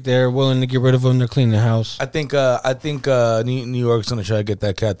relocate. They're willing to get rid of him. They're cleaning the house. I think New York's gonna try to get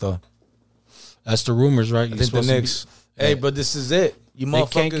that cat though. That's the rumors, right? I think the Knicks. Hey, but this is it. You They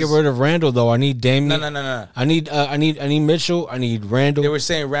motherfuckers can't get rid of Randall though. I need Damian. No. I need Mitchell. I need Randall. They were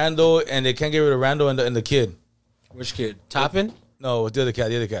saying Randall, and they can't get rid of Randall and the kid. Which kid? Toppin? No, the other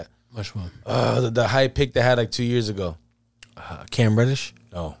cat. Which one? The high pick they had like 2 years ago. Cam Reddish?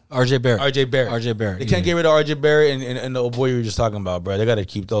 No. RJ Barrett. RJ Barrett. They can't get rid of RJ Barrett and the old boy you were just talking about, bro. They got to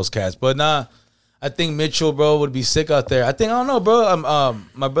keep those cats. But nah, I think Mitchell, bro, would be sick out there. I don't know, bro.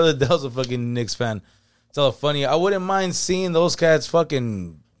 My brother Dell's a fucking Knicks fan. It's all funny. I wouldn't mind seeing those cats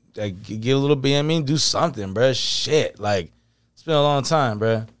fucking like get a little bit. I mean, do something, bro. Shit, like it's been a long time,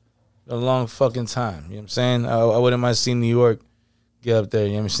 bro. A long fucking time. You know what I'm saying? I wouldn't mind seeing New York get up there.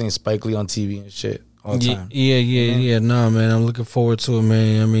 You know what I'm saying? Spike Lee on TV and shit all the time. Yeah. Nah, man. I'm looking forward to it,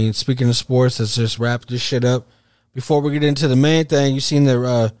 man. I mean, speaking of sports, let's just wrap this shit up. Before we get into the main thing, you seen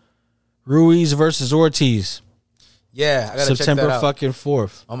the Ruiz versus Ortiz. Yeah, I gotta September check that out. fucking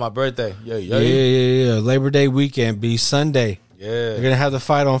 4th. On my birthday. Yeah. Yeah. Labor Day weekend be Sunday. Yeah. They're gonna have the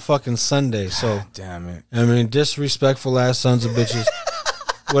fight on fucking Sunday. So damn it. I mean, disrespectful ass sons of bitches.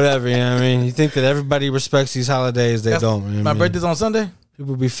 Whatever, you know what I mean? You think that everybody respects these holidays, they don't. You know My what I mean? birthday's on Sunday?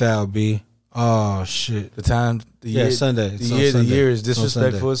 People be foul, B. Oh shit. The time, Sunday. The It's on year, Sunday. the year is It's on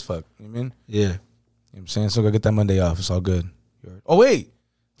disrespectful Sunday. as fuck. You know what I mean? Yeah. You know what I'm saying? So I gotta get that Monday off. It's all good. Oh wait.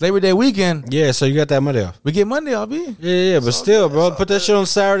 Labor Day weekend. Yeah, so you got that Monday off. We get Monday off, B. Yeah, but still, bro, put that shit on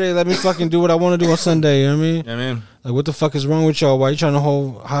Saturday. Let me fucking do what I want to do on Sunday. You know what I mean? Yeah, man. Like, what the fuck is wrong with y'all? Why you trying to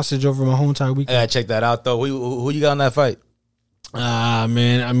hold hostage over my whole entire I weekend? gotta check that out though. Who you got on that fight?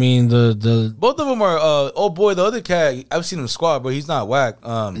 Man, I mean the Both of them are. Oh boy, the other cat. I've seen him squat, but he's not whack.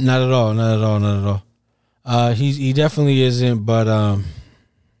 not at all. He definitely isn't. But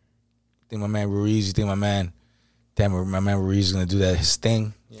think my man Ruiz. You think my man Ruiz is gonna do that his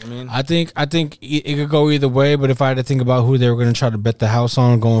thing? You know what I mean? I think it could go either way. But if I had to think about who they were going to try to bet the house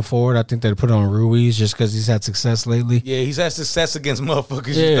on going forward, I think they'd put on Ruiz just because he's had success lately. Yeah, he's had success against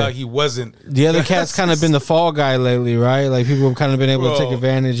motherfuckers Yeah. you thought he wasn't. The other cat's kind of been the fall guy lately, right? Like people have kind of been able to Bro. take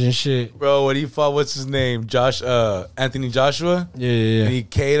advantage and shit. Bro, when he fought, what's his name? Anthony Joshua? Yeah. And he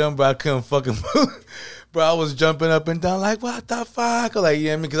K'd him, bro. I couldn't fucking move. Bro, I was jumping up and down like, what the fuck? Like, you know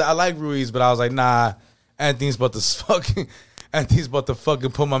what I mean? Because I like Ruiz, but I was like, nah, Anthony's about to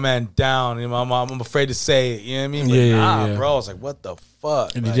fucking put my man down. You know, I'm afraid to say it. You know what I mean? But Yeah. bro. I was like, what the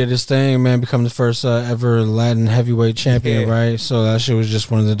fuck? And Like, he did his thing, man. Become the first ever Latin heavyweight champion, Yeah. right? So that shit was just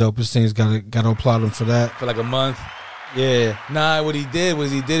one of the dopest things. Got to applaud him for that. for like a month. Yeah. Nah, what he did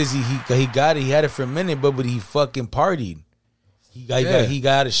is he got it. He had it for a minute, but he fucking partied. He got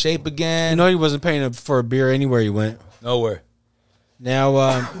out of shape again. You know he wasn't paying for a beer anywhere he went. Nowhere.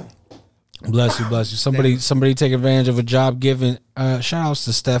 Now, bless you. Somebody take advantage of a job given. Shout outs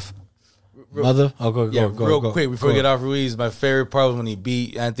to Steph. Mother. Oh, go. Real quick before we get off Ruiz, my favorite part was when he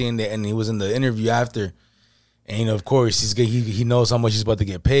beat Anthony and he was in the interview after. And, you know, of course, he knows how much he's about to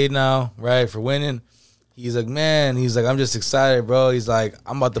get paid now, right, for winning. He's like, man, I'm just excited, bro. He's like,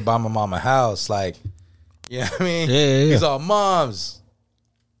 I'm about to buy my mom a house. Like, you know what I mean? Yeah. He's all, moms,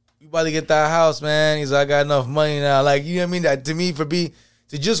 you about to get that house, man. He's like, I got enough money now. Like, you know what I mean? That, to me,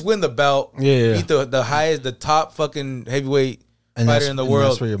 to just win the belt, beat the highest, the top fucking heavyweight fighter in the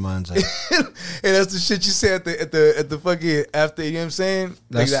world. That's where your mind's at. And that's the shit you say at the fucking after, you know what I'm saying?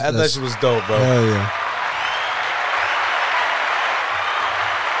 Like, that shit was dope, bro. Hell yeah.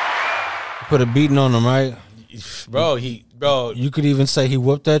 Put a beating on him, right? Bro, you could even say he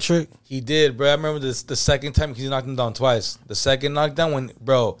whooped that trick. He did, bro. I remember the second time because he knocked him down twice. The second knockdown when,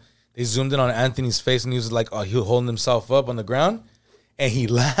 bro, they zoomed in on Anthony's face and he was like, oh, he was holding himself up on the ground. And he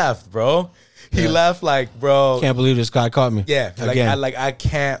laughed, bro. He laughed like, bro. Can't believe this guy caught me. Yeah. I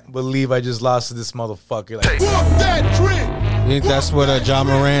can't believe I just lost to this motherfucker. Like, whoop that trick. You think that's what John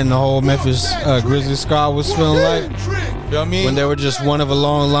Moran and the whole Memphis Grizzlies squad was feeling like? Feel me? When they were just one of a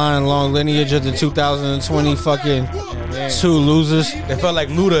long lineage of the 2020 fucking two losers. They felt like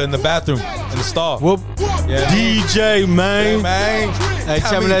Luda in the bathroom, in the stall. Whoop. Yeah. DJ, man. Yeah, man. Hey,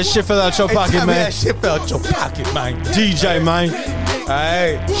 tell me that shit fell out your pocket, tell man. me that shit fell out your pocket, man. DJ, man. All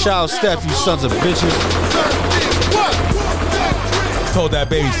right. Shout out Steph, you sons of bitches. Told that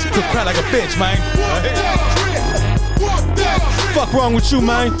baby, cry like a bitch, man. Fuck wrong with you,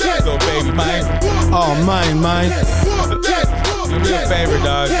 man? Go, baby, man. Oh, man. Do me a favor,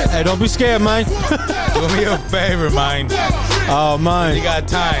 dog. Hey, don't be scared, man. Do me a favor, man. Oh, man. You got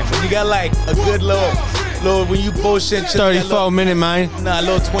time. When you got like a good little when you bullshit. 34 minute, man. Nah, a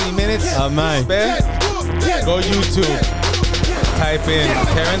little 20 minutes. Oh, man. Go YouTube. Type in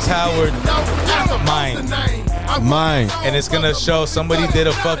Terrence Howard Mine. And it's going to show somebody did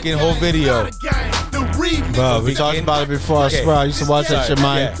a fucking whole video. Bro, we talked about it before. I swear, I used to watch that shit,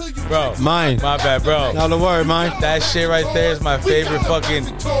 mine. Yeah. Bro. Mine. My bad, bro. No, don't worry, mine. That shit right there is my favorite fucking...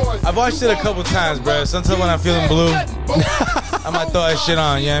 I've watched it a couple times, bro. Sometimes when I'm feeling blue, I might throw that shit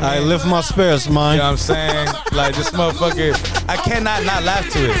on, you know what I mean? I lift my spirits, mine. You know what I'm saying? Like, this motherfucker... I cannot not laugh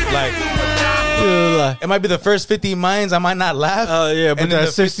to it. Like... It might be the first 50 mines, I might not laugh. Oh, yeah, but that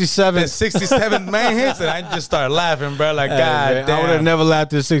 67. 67 main hits, and I just start laughing, bro. Like, God damn. I would have never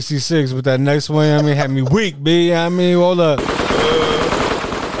laughed at 66, but that next one, had me weak, B. Hold up.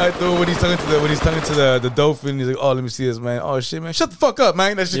 I thought when he's talking to the dolphin, he's like, oh, let me see this, man. Oh, shit, man. Shut the fuck up,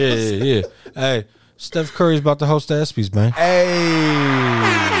 man. That shit. Yeah. Hey, Steph Curry's about to host the ESPYs, man. Hey.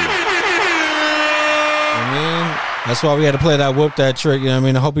 That's why we had to play that whoop that trick. You know what I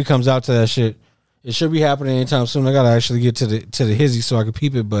mean? I hope he comes out to that shit. It should be happening anytime soon. I gotta actually get to the hizzy so I can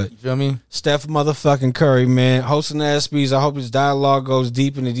peep it. But you feel me? Steph motherfucking Curry, man, hosting the ESPYs. I hope his dialogue goes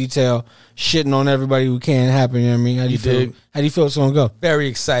deep into detail, shitting on everybody who can't happen. You know what I mean? How do you feel? How do you feel it's gonna go? Very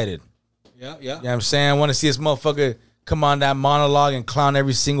excited. Yeah. You know what I'm saying? I want to see this motherfucker come on that monologue and clown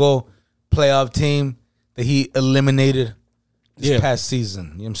every single playoff team that he eliminated this past season. You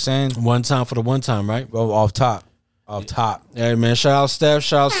know what I'm saying? One time for the one time, right? Well, off top. Hey, man, shout out Steph.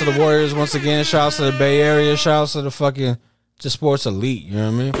 Shout out to the Warriors once again. Shout out to the Bay Area. Shout out to the fucking just sports elite. You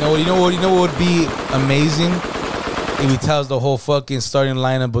know what I mean? You know what would be amazing? If he tells the whole fucking starting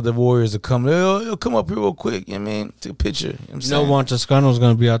lineup of the Warriors to come. He'll come up here real quick. You know what I mean? Take a picture. You know what I'm saying? No one Toscano's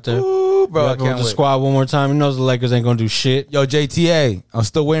going to be out there. Ooh, bro, I can't wait. The wait. squad one more time. He knows the Lakers ain't going to do shit. Yo, JTA, I'm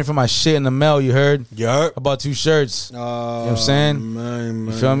still waiting for my shit in the mail, you heard? Yeah. I bought 2 shirts. You know what I'm saying? Man.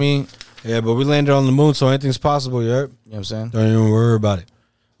 You feel me? Yeah, but we landed on the moon, so anything's possible, you heard? You know what I'm saying? Don't even worry about it.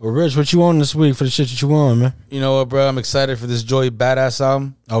 Well, Rich, what you on this week for the shit that you on, man? You know what, bro? I'm excited for this Joey Badass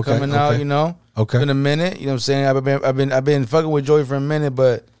album coming out, you know? Okay. It's been a minute, you know what I'm saying? I've been fucking with Joey for a minute,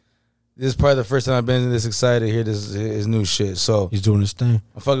 but this is probably the first time I've been this excited to hear his new shit. So he's doing his thing.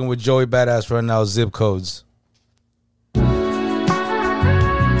 I'm fucking with Joey Badass right now, Zip Codes. Very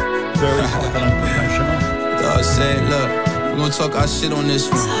unprofessional. God said, look, we're gonna talk our shit on this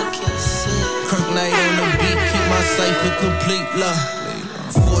one. Kirk Knight on the beat, keep my cipher complete, look.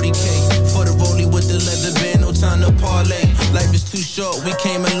 40K for the rollie with the leather band, no time to parlay. Life is too short, we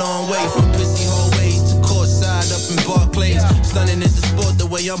came a long way. From pissy hallways to courtside up in Barclays. Stunning is the sport, the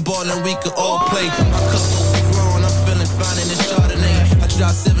way I'm ballin', we could all play. My cup overgrown, I'm feeling fine in the Chardonnay. I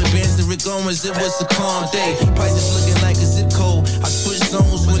dropped 7 bands to Rick Owens, it was a calm day. Prices looking like a zip code. I switch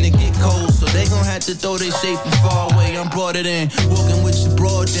zones when it get cold, so they gon' have to throw their shape from far away. I'm brought it in, walking with your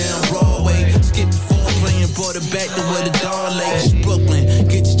broad down Broadway. Skip foreplay and brought it back to where the dawn lay. Brooklyn,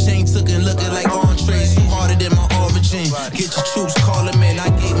 get your chain took and looking like entrees. You harder than my origin. Get your troops caught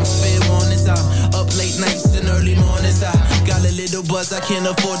buzz, I can't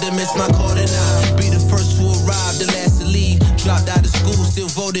afford to miss my call, and I be the first to arrive, the last to leave. Dropped out of school, still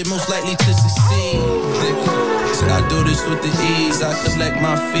voted most likely to succeed. Said I do this with the ease. I collect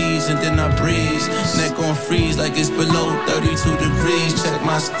my fees and then I breeze. Neck on freeze like it's below 32 degrees. Check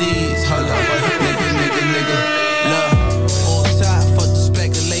my steeds. Hold up, nigga. Look, all tied, fuck the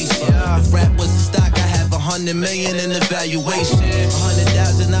speculation. If rap was a stock, I have 100 million in the valuation.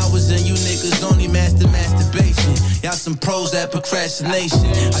 100,000 hours and you niggas only master masturbation. Y'all some pros at procrastination.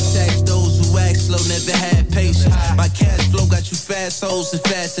 I tax those who act slow, never had patience. My cash flow got you fast hoes and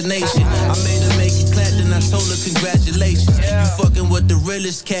fascination. I made her make it clap, then I told her congratulations. You fucking with the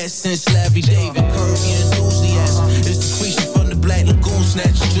realest cat since Larry David. Curvy enthusiasm. It's the creature from the Black Lagoon,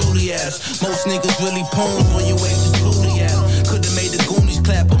 snatch Julius. Most niggas really poems when you wait to truly out. Could've made the Goonies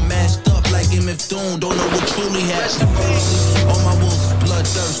clap or mashed up like MF Doom. Don't know what truly happened. All my wolves is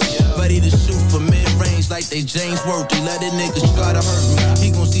bloodthirsty. Ready to shoot for mid-range like they James Worthy. Let a niggas try to hurt me.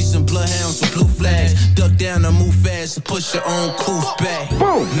 He gon' see some bloodhounds with blue flags. Duck down or move fast and push your own coof back.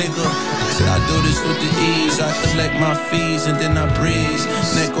 Boom. Nigga, said I do this with the ease. I collect my fees and then I breeze.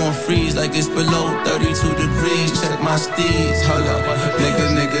 Neck on freeze like it's below 32 degrees. Check my steeds. Hold up, nigga.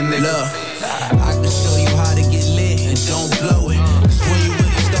 Look, I can show you how to get lit and don't blow it. Cause when you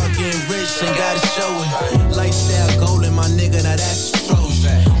really start getting rich, ain't gotta show it. Lifestyle golden, my nigga, now that's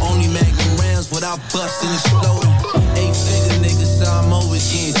atrocious. Only magnum rounds without busting and exploding. 8-figure niggas, so I'm always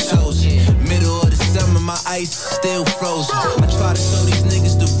getting chosen. Middle of the summer, my ice is still frozen. I try to show these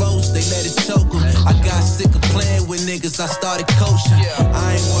niggas the roast, they let it choke them. I got sick of playing with niggas, I started coaching.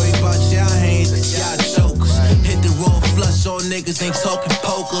 I ain't worried about y'all hands, cause y'all jokers. Hit the raw flush on niggas, ain't talking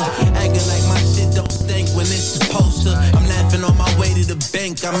poker. Acting like my shit don't stink when it's supposed to. I'm laughing on my way to the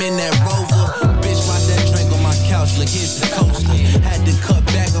bank, I'm in that Rover. Bitch, watch that drink on my couch, look, here's the coaster. Had to cut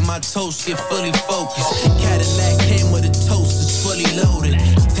back on my toast, get fully focused. Cadillac came with a toast, it's fully loaded.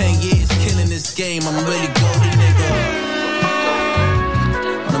 10 years killing this game, I'm really golden, nigga.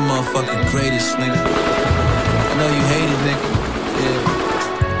 I'm the motherfucking greatest, nigga. I know you hate it, nigga.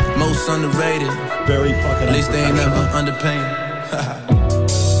 Yeah. Most underrated. Very fucking at least they ain't never underpaid.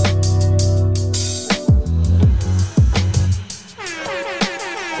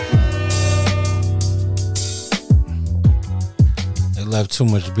 Left too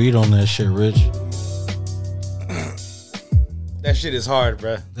much beat on that shit, Rich. That shit is hard,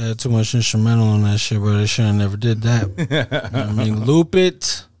 bro. They had too much instrumental on that shit, bro. They should've never did that. You know what I mean, loop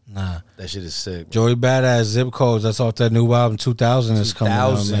it. Nah, that shit is sick. Bro. Joey Badass Zip Codes. That's off that new album 2000 is coming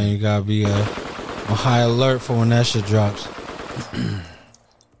out, man. You gotta be on high alert for when that shit drops.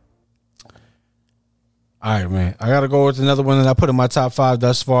 All right, man. I gotta go with another one that I put in my top 5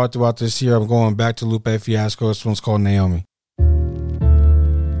 thus far throughout this year. I'm going back to Lupe Fiasco. This one's called Naomi.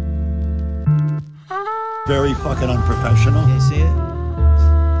 Very fucking unprofessional. You see it?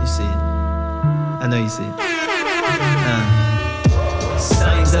 You see it? I know you see it.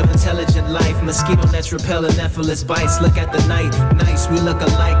 Signs of intelligent life, mosquito nets repelling Nephilis bites. Look at the night, nice, we look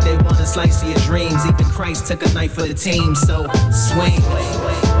alike. They want a slice of your dreams. Even Christ took a knife for the team, so swing,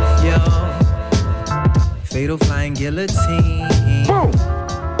 yo. Fatal flying guillotine.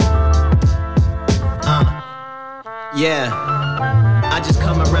 Yeah, I just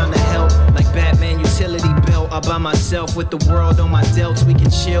come around to help like Batman utility belt. All by myself with the world on my delts. We can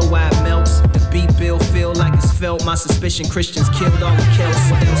chill while it melts. The beat bill feel like it's felt. My suspicion Christians killed all the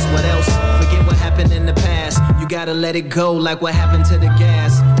Celts. What else? Forget what happened in the past. You gotta let it go like what happened to the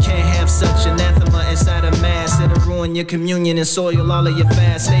gas. Can't have such anathema inside a mass. It'll ruin your communion and soil all of your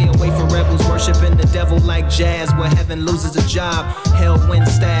fast. Stay away from rebels worshiping the devil like jazz. Where heaven loses a job, hell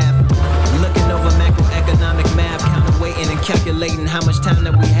wins staff. Looking over macroeconomic math, counterweighting and calculating how much time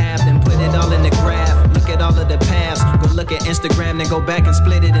that we have, then put it all in the graph. Look at all of the paths. Go look at Instagram, then go back and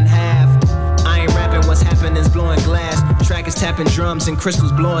split it in half. I ain't rapping, what's happening is blowing glass. Track is tapping drums and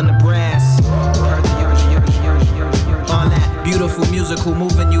crystals blowing the brass. All that beautiful musical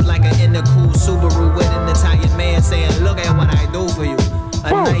moving you like an intercool Subaru with an Italian man saying, look at what I do for you.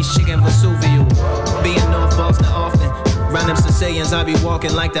 A nice chicken Vesuvio. Being North Boston often. Round them Sicilians, I be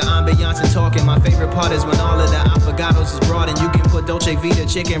walking like the ambiance and talking. My favorite part is when all of the affogatos is brought in. You can put Dolce Vita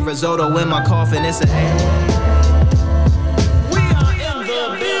chicken risotto in my coffin. It's a we are in the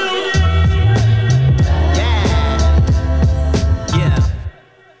building. Yeah.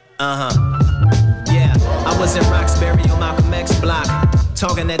 Yeah, I was in Roxbury on Malcolm X block.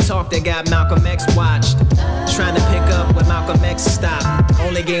 Talking that talk that got Malcolm X watched. Trying to pick up where Malcolm X stopped.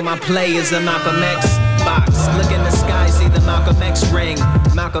 Only game I play is a Malcolm X box. Look in the sky, see the Malcolm X ring.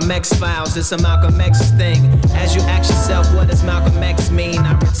 Malcolm X files, it's a Malcolm X thing. As you ask yourself, what does Malcolm X mean?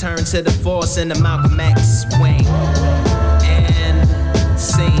 I return to the force in the Malcolm X swing. And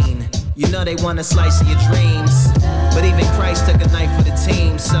scene. You know they want a slice of your dreams, but even Christ took a knife for the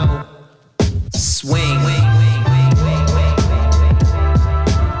team, so swing.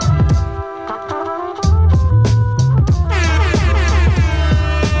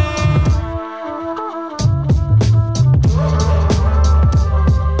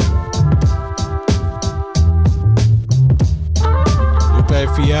 Lupe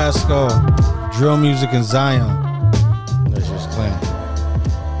Fiasco, drill music in Zion. That's just playing.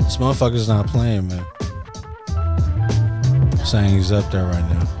 This motherfucker's not playing, man. Saying he's up there right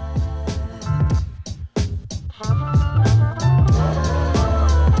now.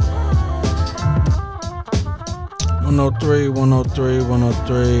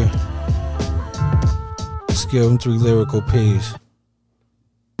 $103. Let's give him 3 lyrical P's.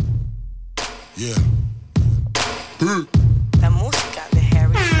 Yeah. La música de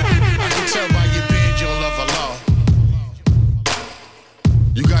Harry. I can tell by your beard you don't love Allah.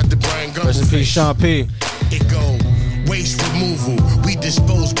 You got the Brian Gumble. Rest in peace, Sean P. It go waste removal. We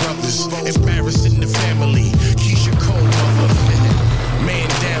dispose brothers, embarrassing the family. Keisha Cole mother. Man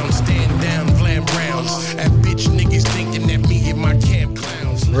down, stand down, glam browns. At bitch niggas thinking that me and my camp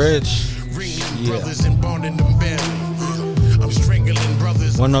clowns. Rich. Yeah. Brothers and Barnum and Bailey. I'm strangling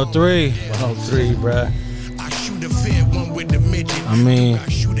brothers. 103. 103, bruh. I shoot a fair one with the midget. I mean, I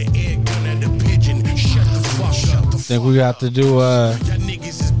shoot an air gun at a pigeon. Shut the fuck up. I think we got to do Y'all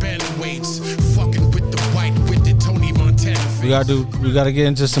niggas is bantamweights. Fucking with the white with the Tony Montana face. we gotta get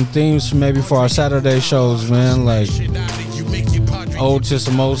into some themes for maybe for our Saturday shows, man. Like old to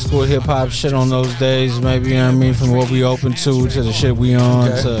some old school hip hop shit on those days, maybe, you know what I mean, from what we open to the shit we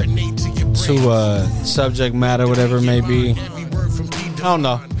on, to subject matter, whatever it may be. I don't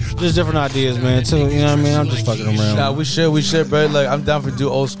know. Just different ideas, man. Too, you know what I mean? I'm just fucking around. Nah, we should, bro. Like, I'm down for do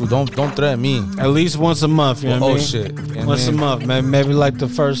old school. Don't threaten me. At least once a month, you know what I mean? Shit. Once a month, maybe like the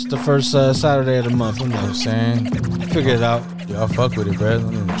first Saturday of the month. You know what I'm saying? Figure it out. Y'all fuck with it, bro.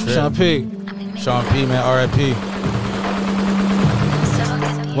 Sean P. Sean P, man. R.I.P.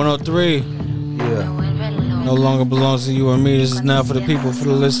 103. Yeah. No longer belongs to you or me. This is now for the people, for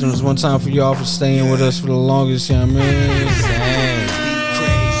the listeners. One time for y'all for staying with us for the longest, you know what I mean? Dang.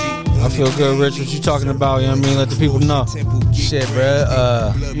 I feel good, Rich. What you talking about, you know what I mean? Let the people know. Shit,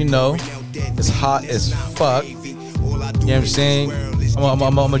 bro. You know, it's hot as fuck. You know what I'm saying? I'm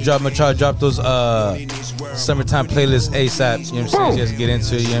gonna try to drop those summertime playlists ASAP. You know what I'm saying? Just get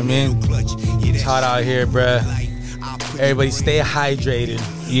into it, you know what I mean? It's hot out here, bruh. Everybody stay hydrated.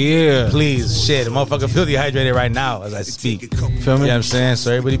 Yeah. Please, shit. The motherfucker feel dehydrated right now as I speak. Feel me? You know what I'm saying?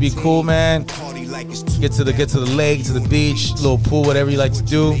 So everybody be cool, man. Get to the lake, to the beach, little pool, whatever you like to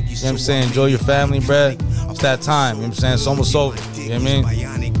do. You know what I'm saying? Enjoy your family, bruh. It's that time. You know what I'm saying? It's almost over. You know what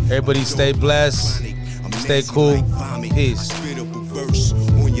I mean? Everybody stay blessed. Stay cool. Peace.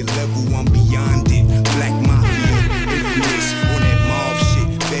 On your level, I'm beyond it. Black Mafia, infamous on that mob shit.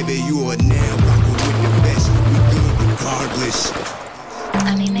 Baby, you are now rocking with the best. We good regardless.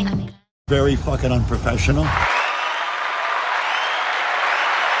 Very fucking unprofessional.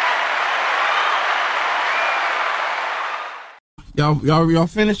 Y'all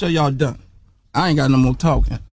finished or y'all done? I ain't got no more talking.